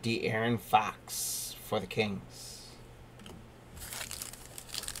 And De'Aaron Fox for the Kings.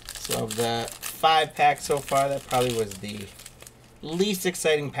 So of the 5 packs so far, that probably was the least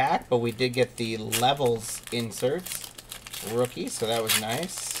exciting pack, but we did get the Levels inserts rookie, so that was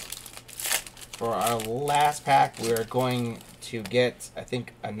nice. For our last pack, we are going to get, I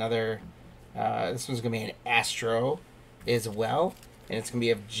think, another, this one's going to be an Astro as well, and it's going to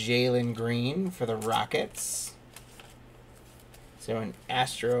be of Jalen Green for the Rockets. So an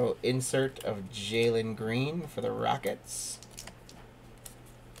Astro insert of Jalen Green for the Rockets.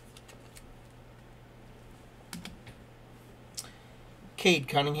 Cade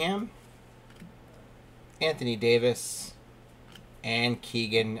Cunningham, Anthony Davis, and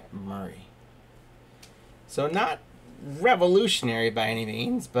Keegan Murray. So not revolutionary by any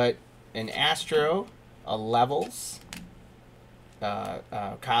means, but an Astro, a Levels, another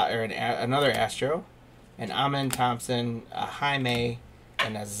Astro, an Amen Thompson, a Jaime,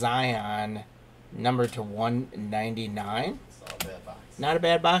 and a Zion, numbered to 199. It's not a bad box. Not a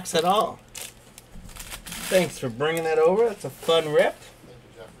bad box at all. Thanks for bringing that over. It's a fun rip. Thank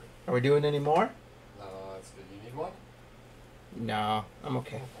you, Jeffrey. Are we doing any more? No, that's good. You need one? No, I'm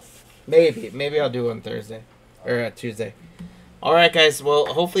okay. Maybe I'll do one Thursday or Tuesday. All right, guys. Well,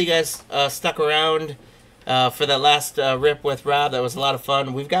 hopefully you guys stuck around for that last rip with Rob. That was a lot of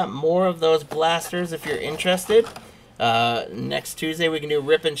fun. We've got more of those blasters if you're interested. Next Tuesday we can do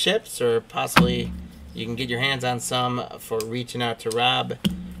rip and chips, or possibly you can get your hands on some for reaching out to Rob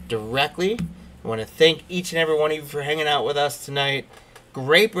directly. I want to thank each and every one of you for hanging out with us tonight.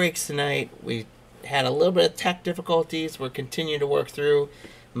 Great breaks tonight. We had a little bit of tech difficulties. We're continuing to work through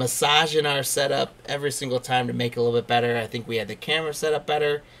massaging our setup every single time to make it a little bit better. I think we had the camera set up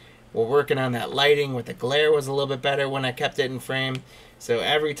better. We're working on that lighting with the glare was a little bit better when I kept it in frame. So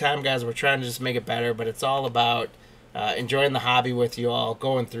every time, guys, we're trying to just make it better, but it's all about enjoying the hobby with you all,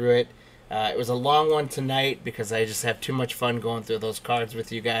 going through it. It was a long one tonight because I just have too much fun going through those cards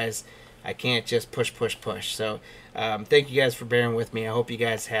with you guys. I can't just push. So thank you guys for bearing with me. I hope you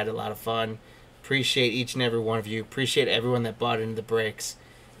guys had a lot of fun. Appreciate each and every one of you. Appreciate everyone that bought into the breaks.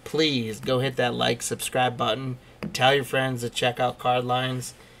 Please go hit that like, subscribe button. Tell your friends to check out Card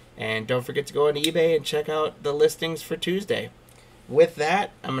Lines. And don't forget to go on eBay and check out the listings for Tuesday. with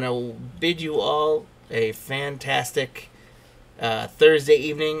that, I'm going to bid you all a fantastic Thursday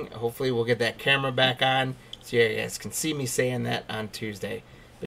evening. Hopefully, we'll get that camera back on so you guys can see me saying that on Tuesday.